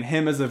underselling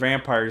him as a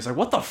vampire. He's like,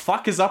 what the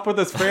fuck is up with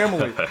this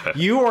family?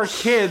 You are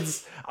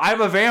kids. I'm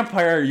a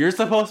vampire. You're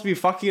supposed to be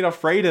fucking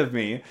afraid of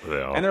me.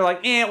 Yeah. And they're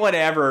like,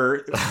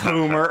 whatever,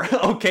 boomer.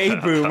 Okay,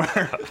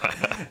 boomer.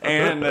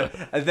 And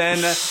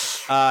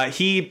then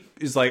he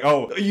is like,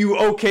 oh, you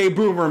okay,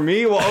 boomer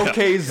me? Well,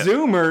 okay,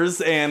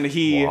 Zoomers. And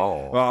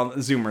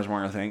Zoomers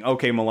weren't a thing.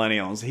 Okay,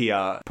 millennials. He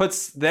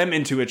puts them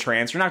into a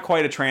trance. Or not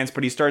quite a trance,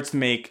 but he starts to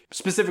make,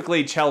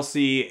 specifically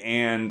Chelsea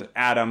and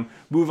Adam,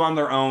 move on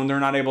their own.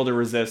 They're not able to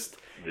resist.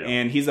 Yeah.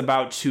 And he's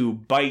about to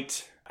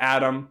bite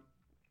Adam.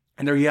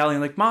 And they're yelling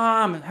like,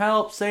 Mom,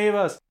 help, save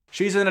us.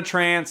 She's in a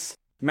trance.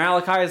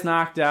 Malachi is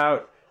knocked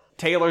out.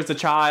 Taylor's a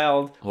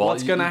child.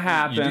 What's going to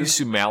happen? You do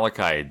see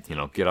Malachi,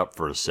 get up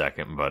for a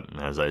second.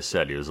 But as I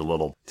said, he was a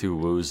little too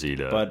woozy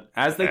to But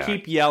as they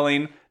keep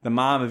yelling, the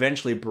mom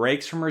eventually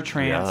breaks from her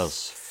trance.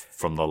 Yes,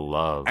 from the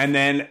love. And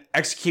then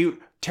execute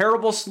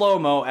terrible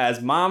slow-mo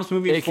as mom's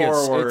moving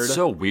forward. It's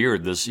so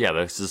weird. This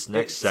next segment.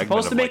 It's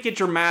supposed to make it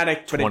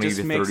dramatic, but it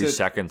just makes it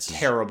seconds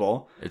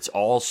terrible. It's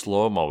all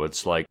slow-mo.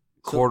 It's like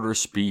quarter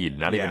speed,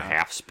 not even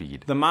half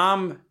speed. The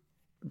mom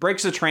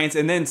breaks the trance,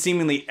 and then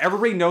seemingly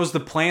everybody knows the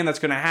plan that's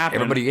going to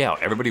happen.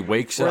 Everybody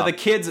wakes up. Where the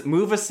kids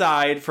move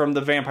aside from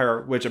the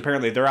vampire, which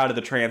apparently they're out of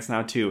the trance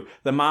now too.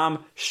 The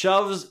mom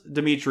shoves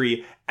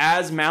Dimitri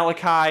as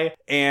Malachi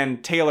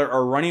and Taylor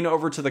are running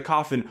over to the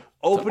coffin,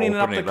 opening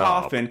up the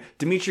coffin.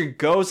 Dimitri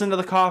goes into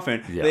the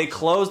coffin. Yes. They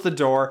close the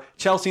door.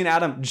 Chelsea and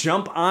Adam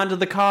jump onto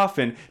the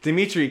coffin.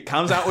 Dimitri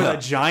comes out with a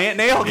giant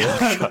nail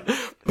gun.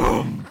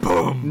 Boom,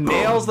 boom,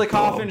 nails the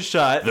coffin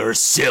shut. They're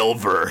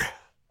silver.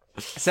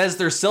 Says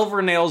they're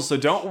silver nails, so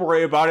don't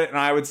worry about it. And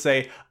I would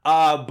say,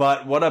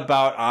 but what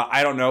about,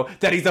 I don't know,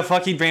 that he's a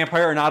fucking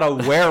vampire, not a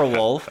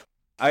werewolf.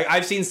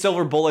 I've seen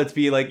silver bullets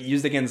be like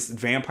used against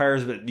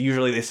vampires, but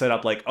usually they set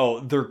up like,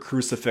 they're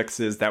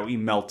crucifixes that we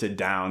melted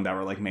down that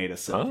were like made of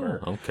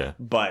silver. Oh, okay.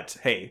 But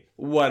hey,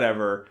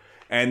 whatever.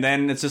 And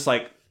then it's just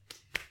like,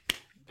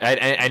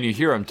 and you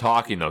hear him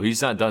talking though.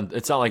 He's not done.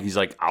 It's not like he's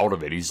like out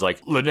of it. He's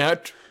like,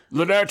 Lynette,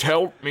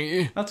 help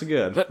me. That's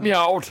good. Let me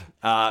out.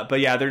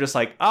 But yeah, they're just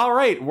like, all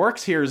right,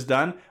 work's here is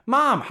done.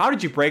 Mom, how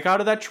did you break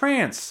out of that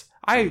trance?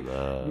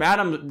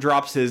 Adam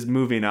drops his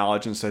movie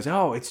knowledge and says,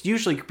 it's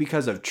usually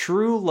because of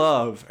true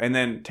love. And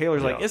then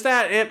Taylor's like, is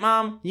that it,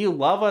 Mom? You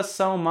love us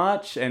so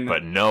much?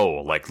 But no,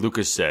 like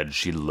Lucas said,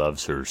 she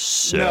loves her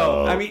so.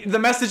 No, I mean, the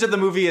message of the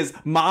movie is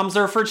moms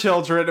are for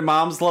children,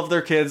 moms love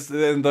their kids,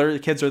 and their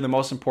kids are the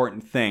most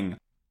important thing.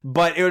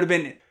 But it would have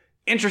been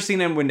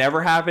interesting and would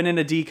never happen in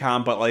a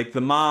decom, but like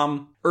the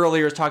mom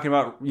earlier was talking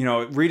about,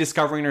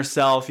 rediscovering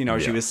herself,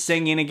 she was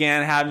singing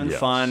again, having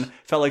fun,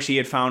 felt like she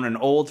had found an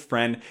old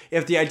friend.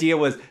 If the idea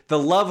was the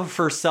love of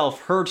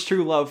herself, her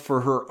true love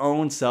for her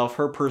own self,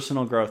 her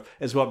personal growth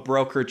is what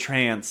broke her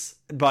trance.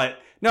 But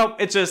nope,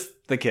 it's just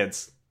the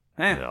kids.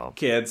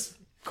 Kids.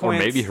 Or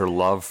maybe her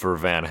love for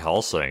Van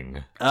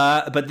Helsing.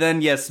 But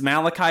then, yes,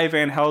 Malachi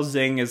Van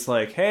Helsing is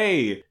like,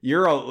 hey,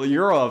 you're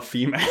a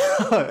female.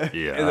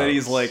 Yeah. And then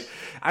he's like,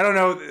 I don't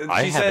know.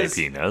 I have a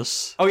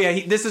penis. Oh,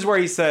 yeah. This is where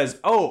he says,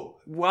 oh,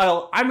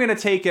 well, I'm going to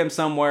take him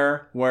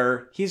somewhere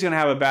where he's going to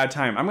have a bad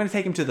time. I'm going to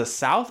take him to the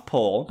South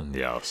Pole.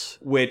 Yes.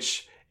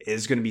 Which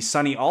is going to be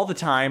sunny all the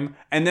time,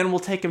 and then we'll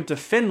take him to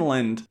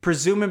Finland,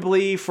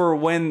 presumably for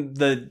when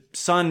the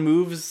sun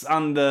moves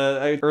on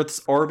the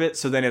Earth's orbit,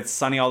 so then it's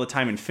sunny all the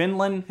time in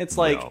Finland. It's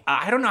like,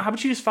 I don't know, how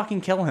about you just fucking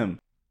kill him?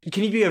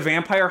 Can you be a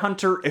vampire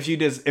hunter if you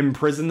just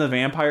imprison the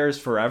vampires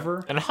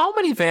forever? And how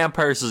many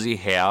vampires does he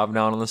have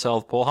down on the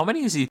South Pole? How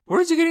many is he? Where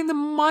is he getting the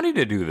money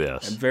to do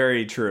this?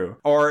 Very true.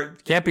 Or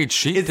can't be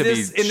cheap to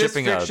be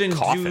shipping a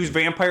coffin. Do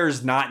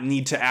vampires not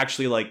need to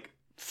actually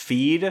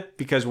feed,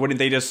 because wouldn't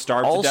they just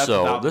starve to death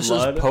without this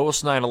blood? Is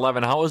post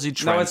 9/11. How is he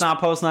No, it's not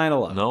post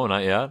 9/11. No,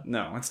 not yet.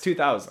 No, it's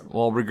 2000.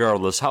 Well,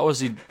 regardless, how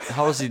is he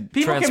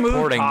People transporting can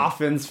move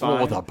coffins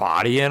fine. With a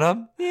body in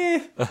him?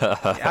 Yeah.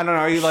 I don't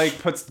know. He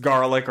puts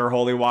garlic or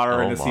holy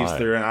water and it seeps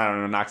through, and I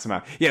don't know, knocks him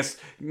out. Yes,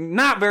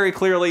 not very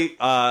clearly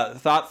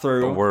thought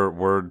through. But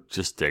we're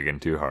just digging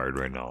too hard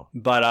right now.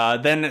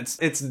 But then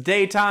it's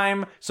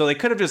daytime, so they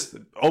could have just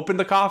opened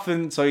the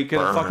coffin so he could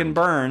have fucking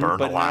burned.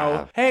 But alive.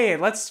 now, hey,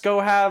 let's go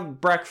have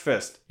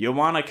breakfast. You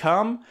want to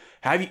come?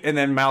 And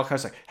then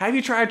Malachi's like, have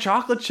you tried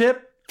chocolate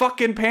chip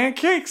fucking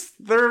pancakes?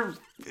 They're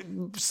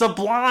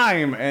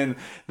sublime. And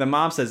the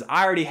mom says,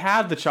 I already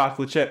have the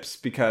chocolate chips,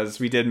 because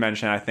we did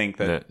mention, I think,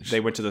 that they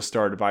went to the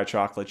store to buy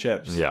chocolate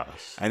chips.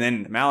 Yes. And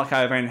then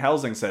Malachi Van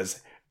Helsing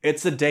says,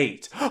 it's a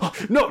date. Oh,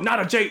 no, not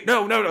a date.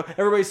 No.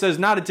 Everybody says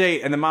not a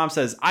date. And the mom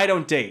says, I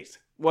don't date.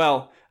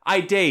 Well,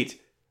 I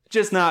date,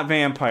 just not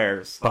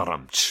vampires.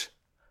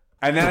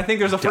 And then I think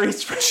there's a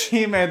freeze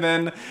frame. And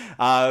then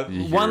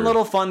one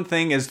little fun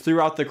thing is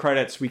throughout the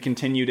credits, we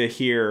continue to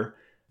hear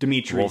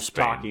Dimitri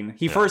talking.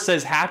 He first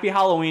says Happy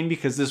Halloween,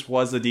 because this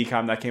was the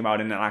decom that came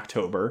out in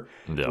October,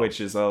 which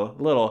is a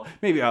little,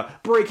 maybe a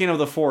breaking of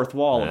the fourth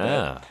wall a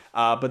bit.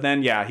 But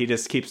then, he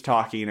just keeps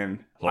talking,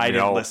 and I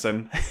didn't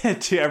listen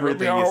to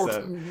everything he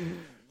said.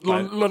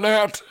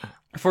 Lynette.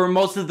 For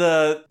most of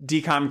the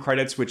decom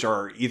credits, which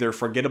are either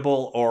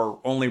forgettable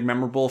or only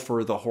memorable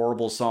for the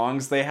horrible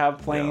songs they have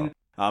playing,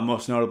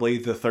 most notably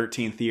the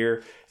 13th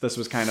Year, this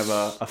was kind of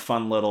a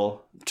fun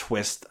little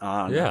twist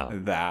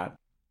on that.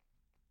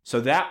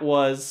 So that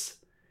was...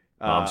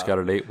 Mom's got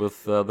a date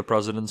with the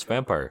president's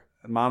vampire.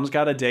 Mom's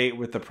got a date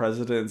with the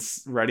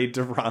president's ready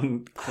to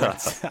run.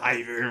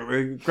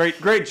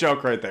 Great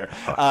joke right there.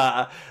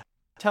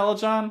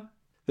 Telejohn,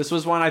 this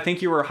was one I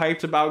think you were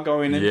hyped about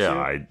going into.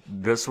 Yeah,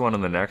 this one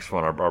and the next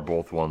one are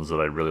both ones that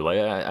I really like.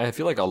 I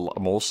feel like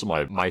most of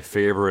my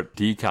favorite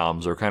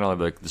decoms are kind of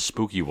like the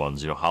spooky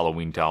ones.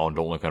 Halloween Town,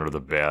 Don't Look Under the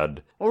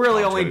Bed. Well,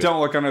 really, only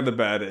Don't Look Under the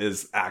Bed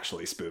is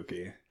actually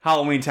spooky.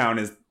 Halloween Town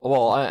is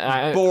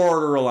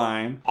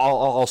borderline.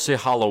 I'll say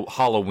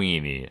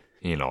Halloweeny.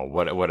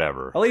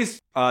 Whatever. At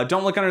least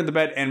Don't Look Under the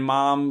Bed and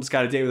Mom's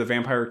Got a Date with a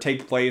Vampire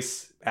take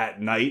place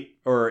at night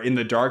or in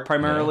the dark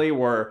primarily,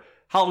 where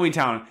Halloween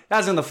Town,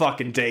 that's in the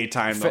fucking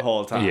daytime the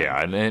whole time. Yeah,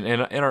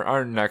 and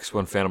our next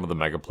one, Phantom of the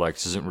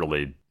Megaplex, isn't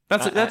really...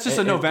 That's just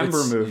a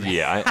November movie.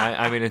 Yeah,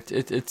 I mean,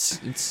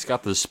 it's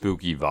got the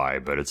spooky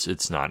vibe, but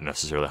it's not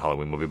necessarily a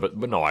Halloween movie. But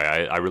no,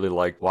 I really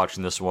like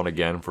watching this one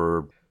again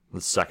for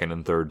the second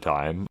and third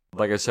time.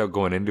 Like I said,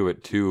 going into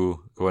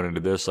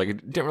this,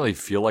 it didn't really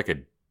feel like a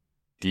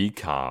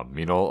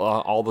decom,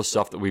 all the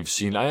stuff that we've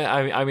seen.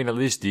 I mean, at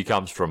least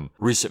decoms from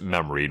recent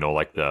memory,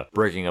 like the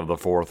breaking of the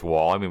fourth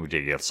wall. I mean, we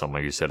did get some,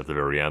 like you said, at the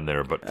very end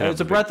there, but it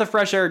was a breath of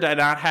fresh air. Did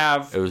not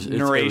have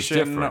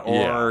narration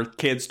or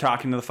kids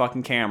talking to the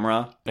fucking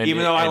camera.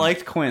 Even though I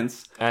liked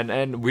Quince,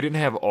 and we didn't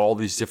have all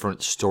these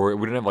different story.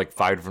 We didn't have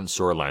 5 different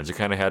storylines. It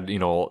kind of had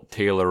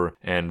Taylor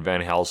and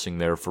Van Helsing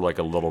there for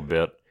a little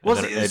bit. Well,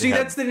 see,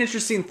 that's the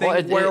interesting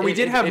thing, where we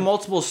did have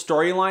multiple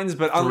storylines,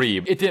 but...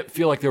 It didn't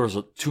feel like there was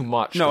too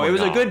much. No, it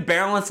was a good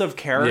balance of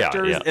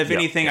characters. If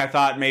anything, I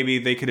thought maybe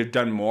they could have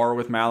done more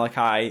with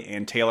Malachi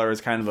and Taylor as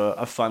kind of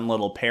a fun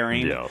little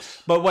pairing.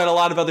 Yes. But what a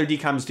lot of other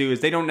decoms do is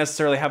they don't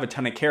necessarily have a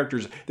ton of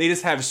characters. They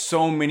just have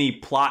so many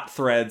plot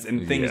threads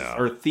and things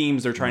or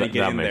themes they're trying to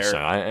get in there.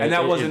 And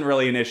that wasn't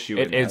really an issue.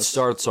 It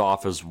starts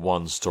off as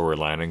one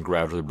storyline and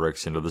gradually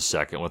breaks into the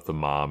second with the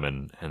mom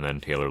and then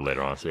Taylor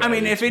later on. So I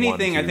mean, if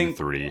anything, I think...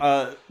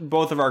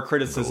 both of our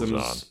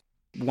criticisms,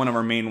 one of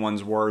our main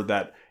ones were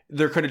that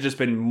there could have just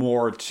been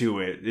more to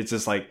it. It's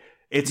just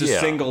it's a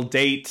single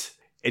date.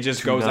 It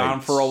just goes on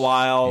for a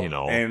while,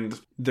 and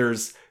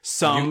there's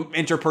some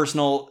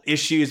interpersonal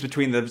issues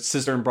between the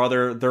sister and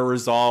brother. They're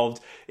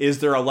resolved. Is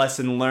there a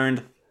lesson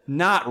learned?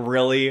 Not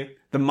really.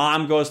 The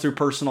mom goes through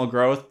personal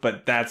growth,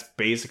 but that's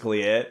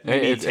basically it.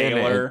 Maybe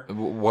Taylor.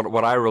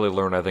 What I really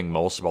learned, I think,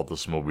 most about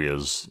this movie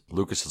is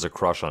Lucas has a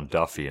crush on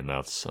Duffy, and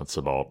that's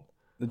about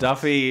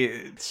Duffy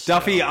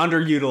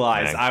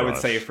underutilized, I would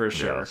say, for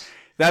sure. Yes.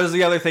 That was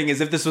the other thing,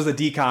 is if this was a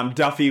DCOM,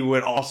 Duffy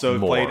would also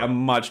have played a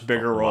much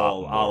bigger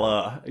role, a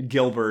la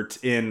Gilbert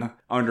in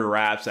Under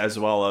Wraps, as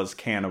well as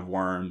Can of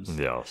Worms.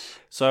 Yes.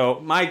 So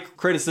my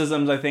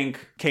criticisms, I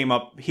think, came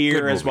up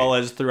here as well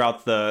as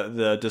throughout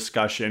the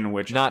discussion,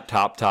 which... Not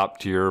top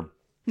tier.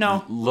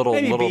 No.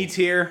 Maybe B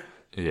tier.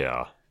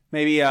 Yeah.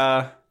 Maybe...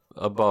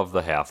 above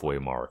the halfway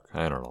mark.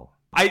 I don't know.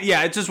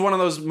 It's just one of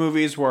those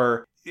movies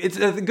where... It's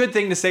a good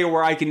thing to say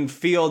where I can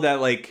feel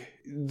that, like...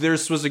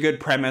 This was a good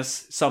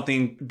premise.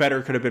 Something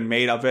better could have been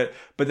made of it.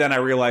 But then I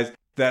realized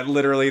that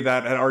literally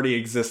that had already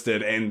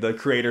existed. And the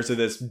creators of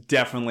this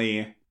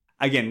definitely,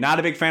 again, not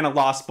a big fan of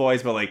Lost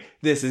Boys, but like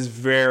this is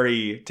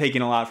very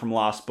taking a lot from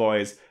Lost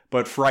Boys.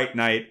 But Fright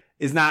Night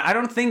is not, I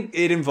don't think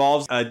it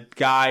involves a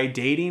guy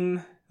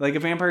dating, like a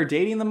vampire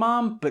dating the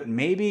mom, but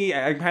maybe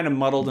I kind of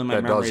muddled in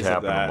my memories of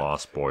that. That does happen in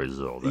Lost Boys,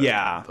 though.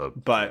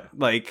 But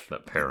like...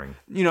 That pairing.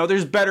 You know,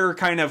 there's better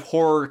kind of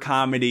horror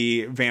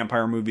comedy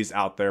vampire movies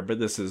out there, but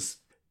this is...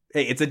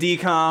 Hey, it's a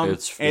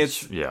DCOM.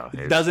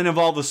 It doesn't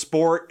involve a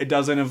sport. It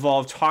doesn't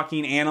involve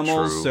talking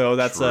animals. So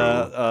that's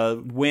a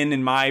win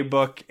in my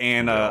book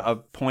and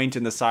a point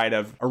in the side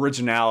of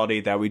originality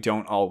that we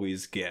don't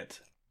always get.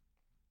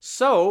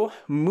 So,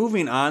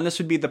 moving on, this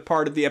would be the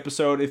part of the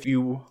episode if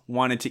you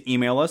wanted to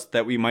email us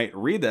that we might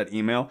read that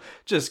email.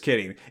 Just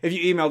kidding. If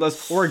you emailed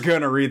us, we're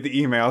going to read the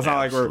email. It's not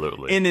like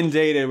we're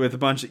inundated with a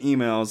bunch of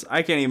emails.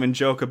 I can't even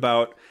joke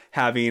about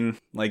having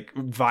like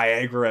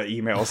Viagra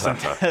emails sent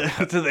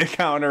to the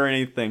account or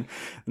anything.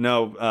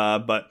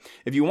 No, but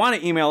if you want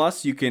to email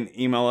us, you can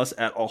email us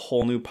at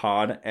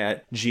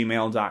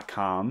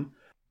awholenewpod@gmail.com.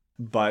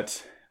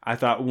 But I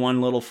thought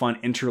one little fun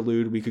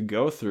interlude we could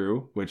go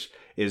through, which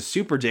is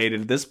super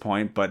dated at this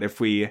point, but if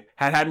we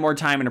had more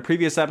time in a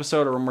previous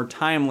episode or more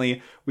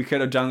timely, we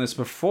could have done this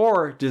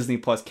before Disney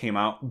Plus came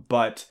out.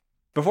 But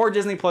before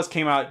Disney Plus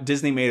came out,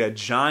 Disney made a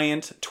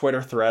giant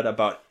Twitter thread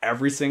about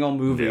every single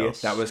movie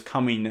that was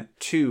coming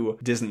to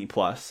Disney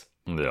Plus.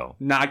 Yeah.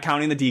 Not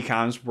counting the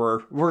DCOMs, we're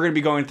going to be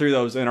going through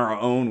those in our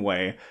own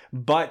way.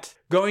 But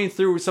going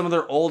through some of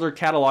their older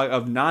catalog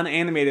of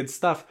non-animated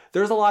stuff,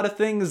 there's a lot of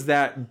things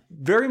that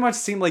very much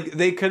seem like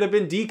they could have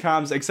been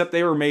DCOMs, except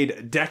they were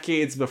made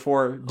decades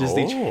before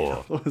Disney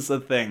Channel was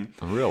a thing.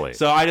 Really?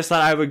 So I just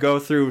thought I would go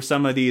through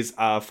some of these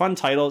fun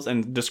titles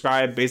and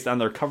describe, based on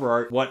their cover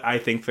art, what I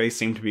think they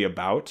seem to be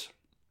about.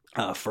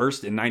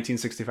 First, in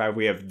 1965,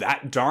 we have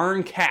That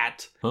Darn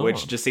Cat,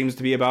 which just seems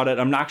to be about an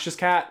obnoxious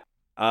cat.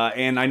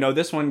 And I know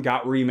this one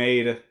got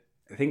remade,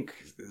 I think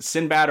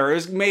Sinbad, or it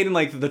was made in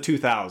like the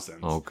 2000s.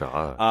 Oh,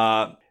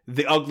 God.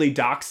 The Ugly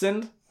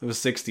Dachshund, it was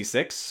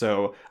 66.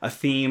 So a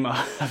theme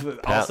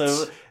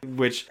also,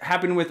 which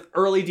happened with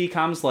early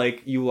DCOMs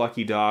like You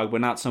Lucky Dog,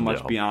 but not so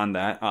much beyond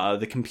that.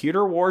 The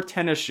Computer Wore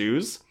Tennis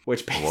Shoes,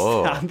 which based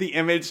on the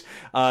image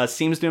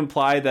seems to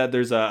imply that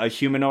there's a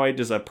humanoid,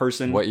 there's a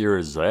person. What year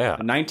is that?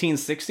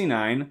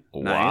 1969.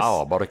 Wow,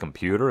 nice. About a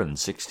computer in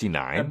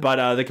 69?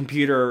 But the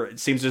computer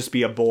seems to just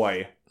be a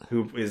boy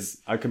who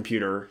is a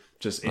computer,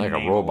 just in like a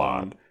robot.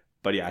 Alone.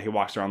 But yeah, he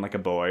walks around like a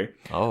boy.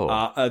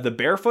 Oh. The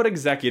Barefoot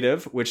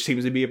Executive, which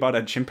seems to be about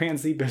a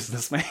chimpanzee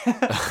businessman.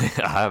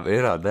 I'm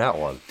in on that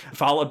one.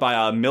 Followed by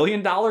a $1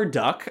 Million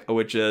Duck,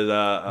 which is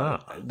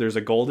there's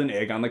a golden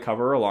egg on the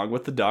cover along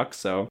with the duck,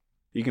 so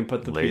you can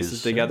put the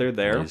pieces together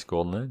there. Nice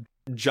golden egg.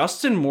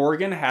 Justin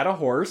Morgan Had a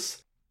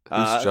Horse.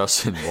 Who's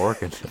Justin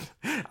Morgan?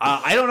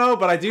 I don't know,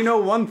 but I do know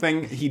one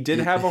thing. He did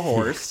have a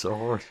horse. It's a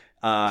horse.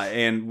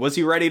 And was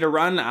he ready to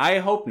run? I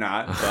hope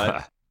not,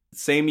 but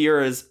same year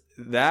as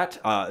that,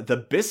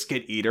 The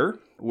Biscuit Eater,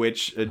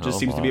 which just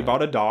seems to be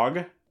about a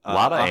dog. A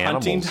lot of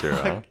animals here,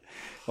 huh?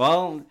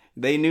 Well,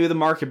 they knew the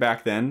market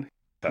back then.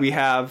 We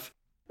have...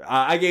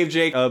 I gave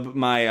Jake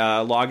my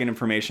login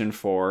information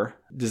for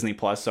Disney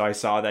Plus, so I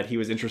saw that he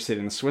was interested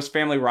in Swiss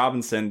Family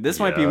Robinson. This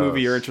might be a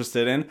movie you're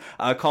interested in,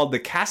 called The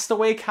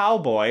Castaway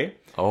Cowboy.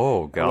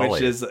 Oh, golly.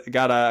 Which is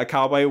got a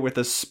cowboy with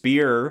a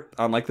spear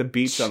on like the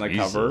beach on the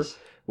cover,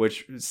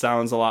 which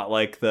sounds a lot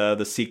like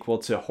the sequel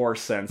to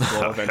Horse Sense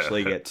we'll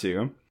eventually get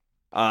to.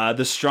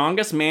 The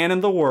Strongest Man in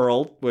the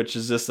World, which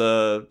is just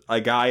a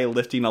guy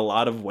lifting a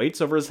lot of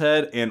weights over his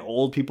head and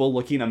old people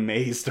looking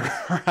amazed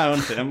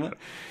around him.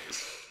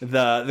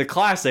 The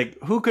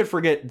classic, who could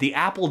forget, The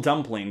Apple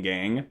Dumpling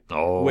Gang,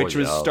 which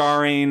was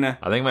starring...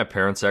 I think my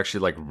parents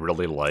actually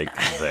really liked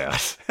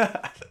that.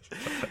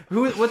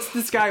 What's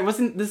this guy?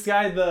 Wasn't this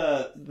guy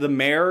the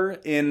mayor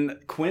in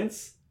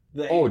Quince?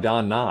 Don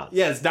Knotts.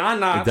 Yes, Don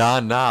Knotts.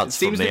 Don Knotts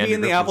seems to be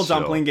in The Apple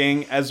Dumpling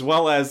Gang, as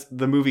well as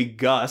the movie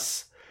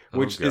Gus,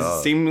 which is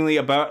seemingly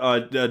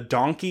about a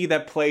donkey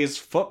that plays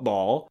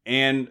football.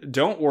 And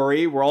don't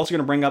worry, we're also going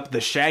to bring up The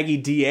Shaggy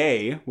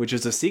DA, which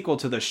is a sequel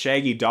to The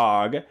Shaggy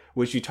Dog,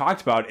 which you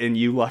talked about in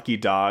You Lucky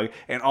Dog,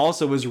 and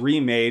also was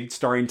remade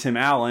starring Tim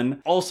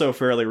Allen, also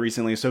fairly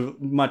recently. So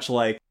much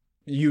like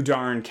You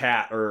Darn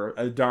Cat or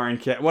A Darn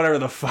Cat, whatever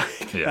the fuck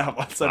that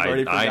was. I've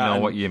already forgotten. I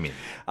know what you mean.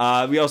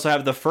 We also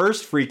have the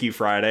first Freaky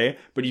Friday,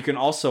 but you can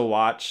also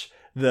watch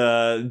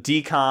the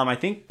DCOM, I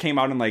think came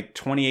out in like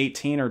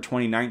 2018 or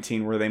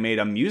 2019, where they made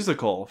a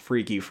musical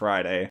Freaky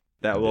Friday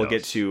that we'll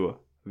get to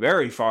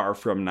very far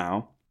from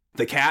now.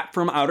 The Cat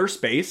from Outer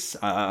Space,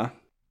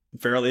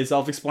 fairly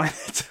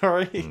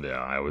self-explanatory.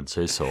 Yeah, I would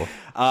say so.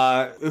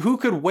 Who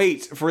could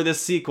wait for this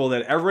sequel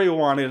that everybody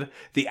wanted?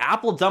 The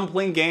Apple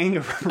Dumpling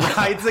Gang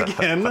rides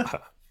again.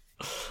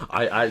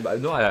 I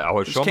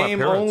was showing my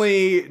parents.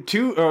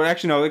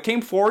 It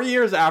came 4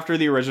 years after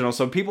the original,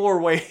 so people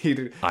were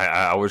waiting.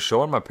 I was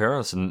showing my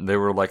parents, and they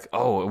were like,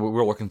 "Oh, we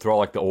were looking through all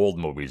like the old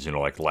movies,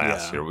 like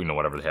last year,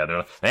 whatever they had.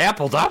 The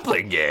Apple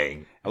Dumpling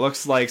Gang. It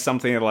looks like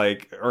something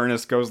like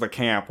Ernest Goes to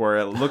Camp, where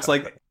it looks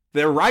like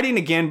they're riding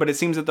again, but it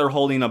seems that they're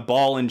holding a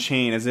ball and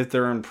chain as if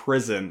they're in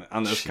prison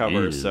on this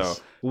cover. So,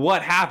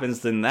 what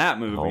happens in that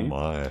movie? Oh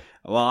my.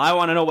 Well, I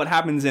want to know what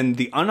happens in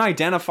The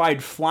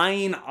Unidentified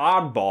Flying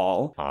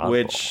Oddball,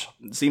 which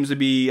seems to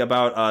be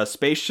about a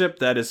spaceship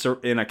that is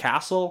in a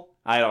castle.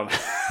 I don't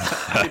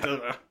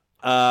know.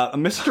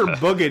 Mr.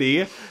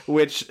 Boogedy,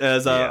 which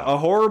is a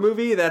horror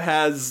movie that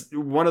has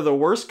one of the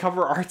worst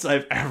cover arts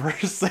I've ever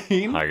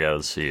seen. I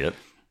gotta see it.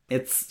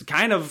 It's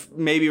kind of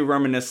maybe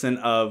reminiscent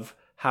of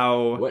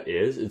how... What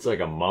is? It's like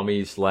a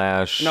mummy /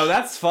 No,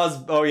 that's Fuzz...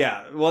 Oh,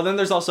 yeah. Well, then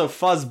there's also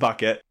Fuzz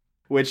Bucket,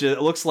 which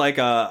it looks like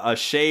a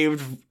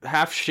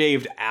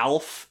half-shaved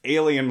Alf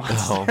alien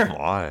monster. Oh,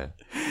 my.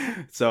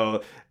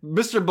 So,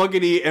 Mr.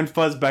 Boogedy and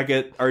Fuzz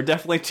Bucket are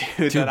definitely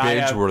two that I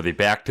have... binge-worthy,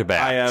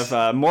 back-to-back. I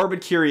have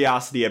morbid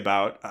curiosity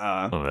about.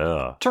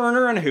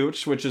 Turner and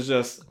Hooch, which is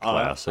just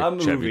classic a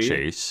movie. Chevy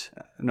Chase.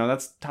 No,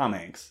 that's Tom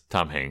Hanks.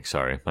 Tom Hanks,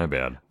 sorry. My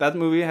bad. That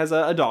movie has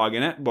a dog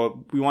in it,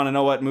 but we want to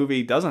know what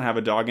movie doesn't have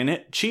a dog in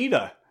it.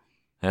 Cheetah.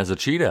 Has a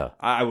cheetah.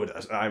 I would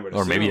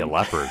Or maybe a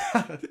leopard.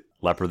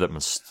 Leopard that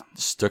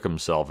mistook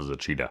himself as a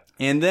cheetah.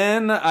 And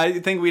then I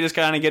think we just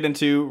kind of get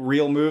into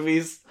real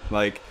movies.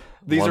 Like,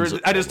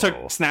 I just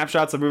took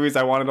snapshots of movies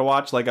I wanted to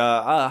watch, like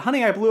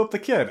Honey, I Blew Up the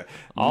Kid.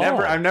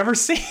 I've never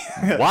seen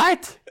it.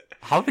 What?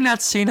 How have you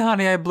not seen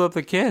Honey, I Blew Up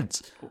the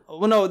Kids?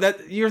 Well, no,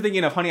 that you're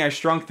thinking of Honey, I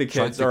Shrunk the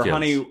Kids,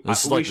 Honey,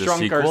 We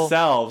Shrunk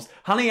Ourselves.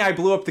 Honey, I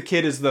Blew Up the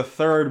Kid is the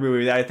third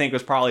movie that I think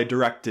was probably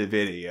direct to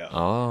video.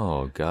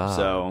 Oh, God.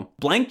 So,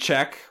 Blank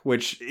Check,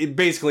 which it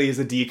basically is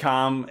a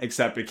DCOM,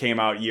 except it came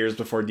out years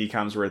before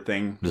DCOMs were a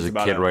thing. Does a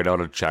kid write out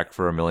a check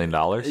for $1 million?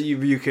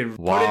 You can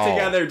put it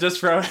together just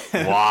from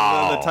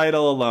the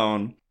title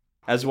alone.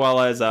 As well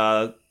as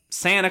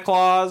Santa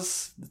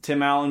Claus, the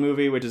Tim Allen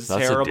movie, which is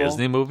terrible. That's a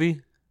Disney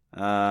movie?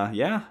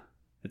 Yeah.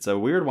 It's a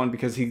weird one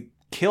because he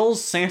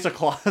kills Santa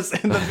Claus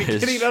in the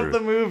beginning of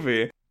the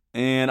movie.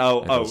 And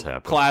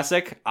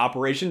classic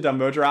Operation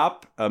Dumbo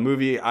Drop, a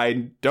movie I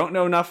don't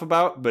know enough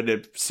about, but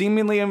it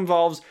seemingly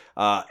involves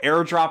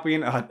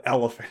airdropping an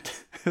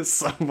elephant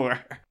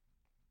somewhere.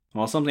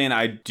 Well, something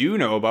I do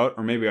know about,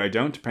 or maybe I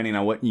don't, depending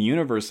on what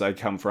universe I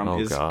come from,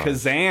 is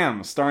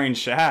Kazam, starring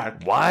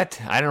Shaq.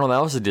 What? I don't know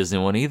that was a Disney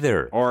one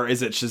either. Or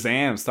is it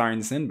Shazam,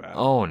 starring Sinbad?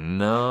 Oh,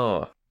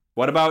 no.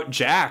 What about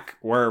Jack,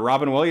 where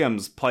Robin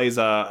Williams plays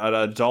an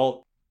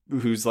adult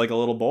who's like a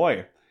little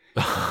boy?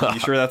 You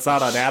sure that's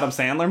not an Adam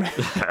Sandler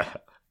movie?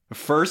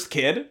 First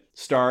Kid,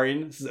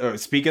 starring,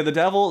 speak of the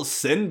devil,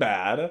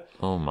 Sinbad.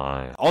 Oh,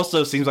 my.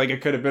 Also seems like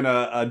it could have been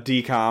a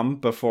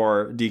DCOM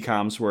before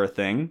DCOMs were a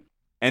thing.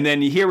 And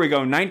then here we go,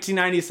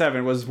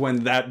 1997 was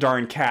when That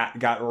Darn Cat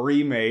got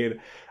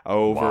remade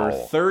over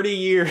 30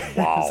 years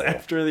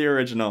after the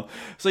original.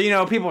 So,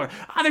 people are,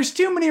 there's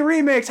too many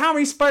remakes. How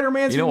many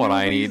Spider-Mans? You know what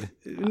I need?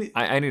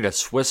 I need a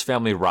Swiss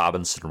Family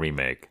Robinson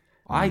remake.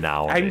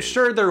 I'm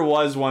sure there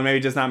was one, maybe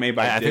just not made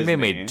by Disney. I think they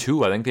made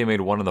two. I think they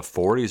made one in the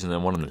 40s and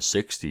then one in the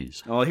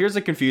 60s. Well, here's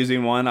a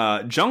confusing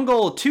one.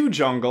 Jungle to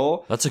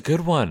Jungle. That's a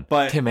good one.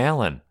 But Tim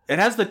Allen. It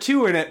has the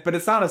 2 in it, but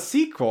it's not a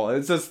sequel.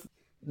 It's just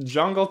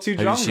Jungle to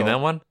Jungle. Have you seen that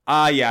one?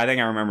 Yeah, I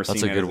think I remember seeing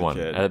it. That's a good one.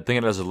 I think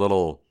it has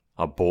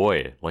a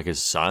boy, like his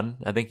son,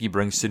 I think he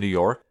brings to New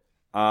York.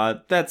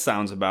 That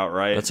sounds about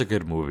right. That's a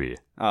good movie.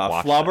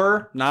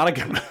 Flubber, not a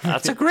good movie.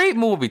 That's a great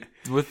movie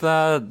with,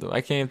 I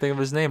can't even think of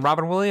his name,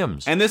 Robin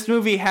Williams. And this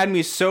movie had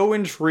me so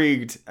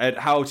intrigued at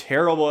how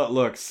terrible it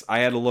looks, I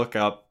had to look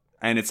up,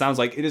 and it sounds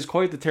like it is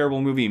quite the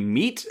terrible movie.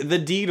 Meet the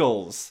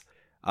Deedles.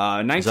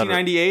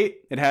 1998.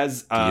 It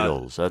has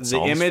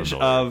the image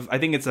familiar. Of, I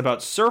think it's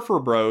about surfer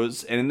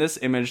bros, and in this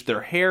image,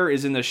 their hair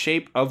is in the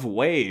shape of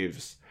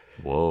waves.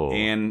 Whoa.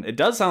 And it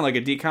does sound like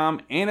a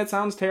DCOM, and it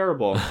sounds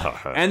terrible.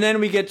 And then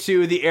we get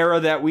to the era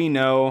that we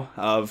know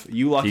of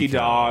You Lucky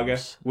Dog,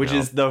 which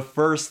is the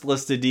first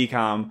listed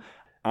DCOM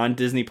on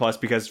Disney Plus,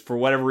 because for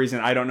whatever reason,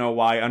 I don't know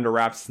why Under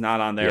Wraps is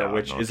not on there,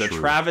 which is a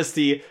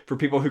travesty for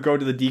people who go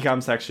to the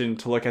DCOM section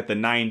to look at the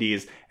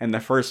 90s, and the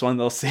first one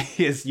they'll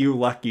see is You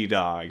Lucky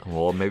Dog.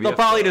 Well, maybe they'll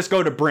probably just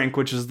go to Brink,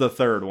 which is the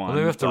third one. Well,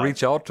 maybe we have to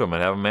reach out to them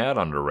and have them add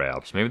Under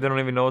Wraps. Maybe they don't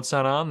even know it's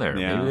not on there.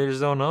 Yeah. Maybe they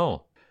just don't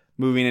know.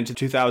 Moving into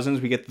 2000s,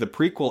 we get the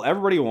prequel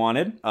everybody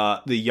wanted,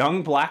 The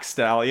Young Black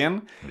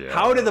Stallion. Yes.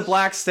 How did the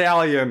Black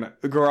Stallion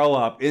grow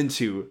up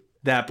into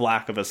That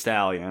Black of a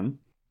Stallion,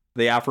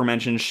 the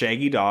aforementioned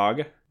Shaggy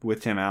Dog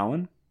with Tim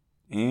Allen,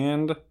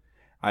 and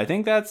I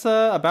think that's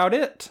about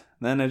it.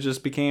 Then it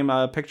just became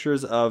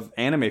pictures of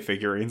anime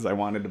figurines I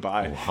wanted to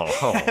buy.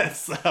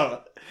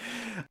 So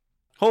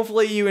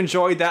hopefully you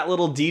enjoyed that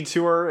little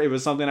detour. It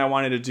was something I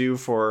wanted to do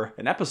for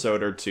an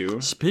episode or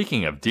two.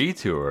 Speaking of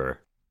detour.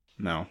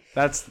 No,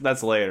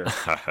 that's later.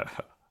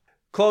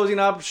 Closing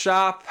up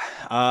shop.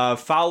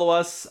 Follow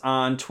us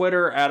on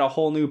Twitter at A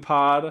Whole New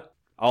Pod.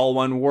 All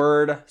one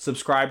word.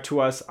 Subscribe to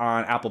us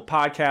on Apple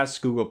Podcasts,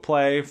 Google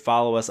Play.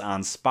 Follow us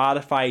on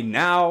Spotify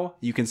now.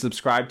 You can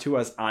subscribe to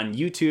us on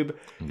YouTube.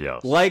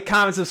 Yes. Like,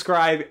 comment,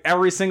 subscribe.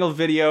 Every single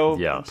video.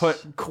 Yes.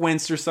 Put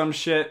Quince or some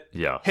shit.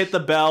 Yes. Hit the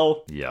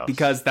bell. Yes.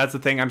 Because that's the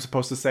thing I'm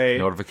supposed to say.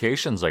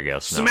 Notifications, I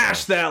guess.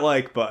 Smash that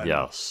like button.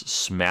 Yes.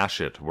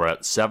 Smash it. We're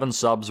at 7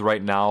 subs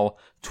right now.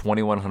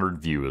 2,100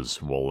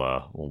 views.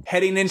 We'll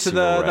heading into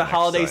the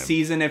holiday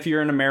season if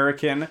you're an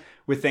American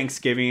with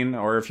Thanksgiving,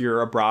 or if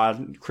you're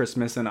abroad,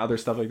 Christmas and other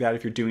stuff like that.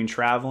 If you're doing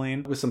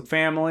traveling with some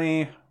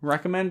family,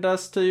 recommend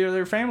us to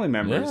your family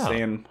members,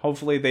 and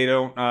hopefully they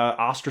don't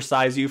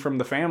ostracize you from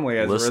the family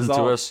as a result. Listen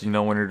to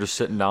us, when you're just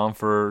sitting down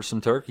for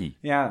some turkey.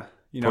 Yeah,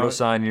 put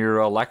us on your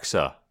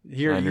Alexa.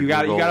 Here, you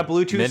got a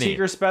Bluetooth Mini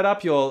speaker sped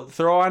up. You'll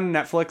throw on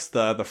Netflix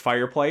the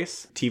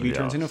fireplace. TV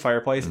turns into a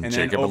fireplace, and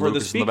then over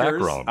the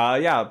speakers,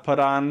 put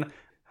on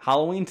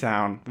Halloween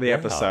Town, the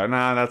episode.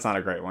 Nah, that's not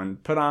a great one.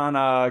 Put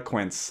on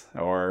Quince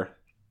or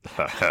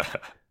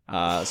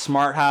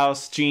Smart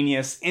House,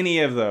 Genius, any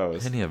of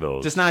those.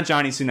 Just not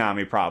Johnny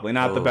Tsunami, probably.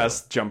 Not the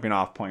best jumping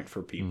off point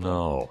for people.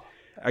 No.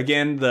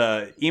 Again,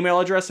 the email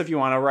address, if you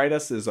want to write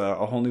us, is a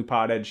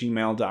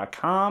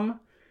wholenewpod@gmail.com.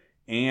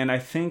 And I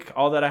think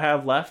all that I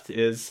have left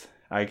is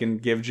I can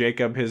give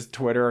Jacob his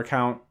Twitter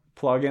account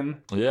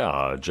plug-in.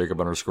 Yeah,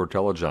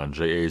 Jacob_Telejohn,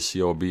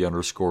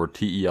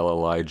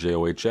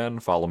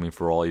 JACOB_TELLIJOHN. Follow me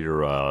for all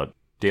your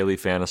daily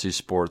fantasy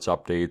sports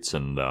updates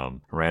and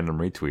random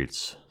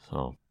retweets.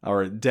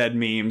 Or dead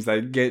memes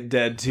that get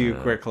dead too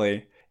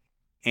quickly.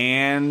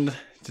 And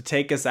to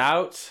take us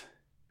out,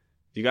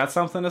 you got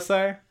something to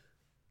say?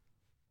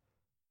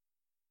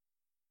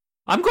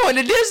 I'm going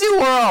to Disney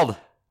World!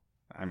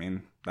 I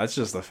mean, that's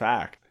just a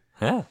fact.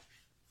 Yeah.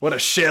 What a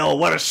shill,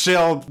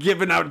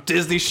 giving out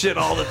Disney shit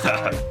all the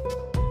time.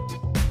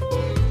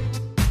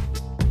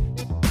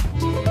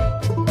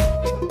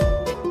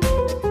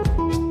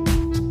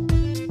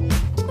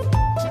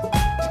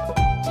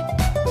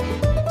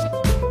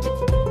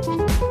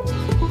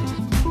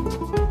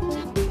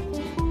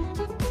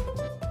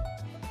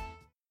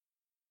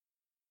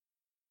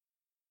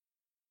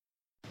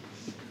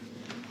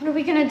 What are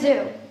we gonna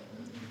do?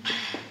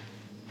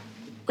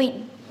 Wait,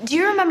 do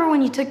you remember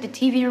when you took the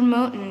TV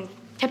remote and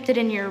kept it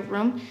in your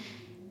room?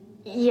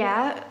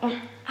 Yeah.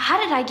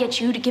 How did I get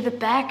you to give it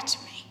back to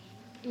me?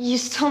 You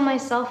stole my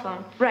cell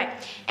phone. Right.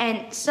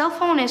 And cell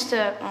phone is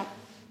to,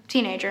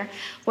 teenager,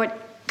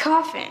 what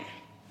coffin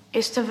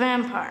is to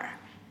vampire.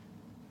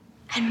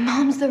 And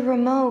Mom's the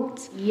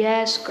remote.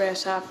 Yes,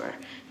 Grasshopper.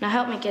 Now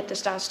help me get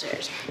this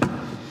downstairs.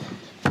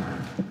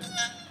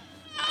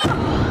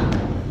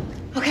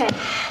 Okay,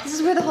 this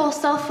is where the whole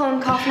cell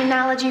phone coffin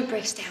analogy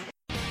breaks down.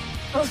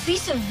 Well, if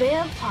he's a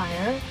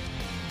vampire,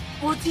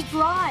 what's he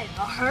drive?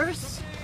 A hearse?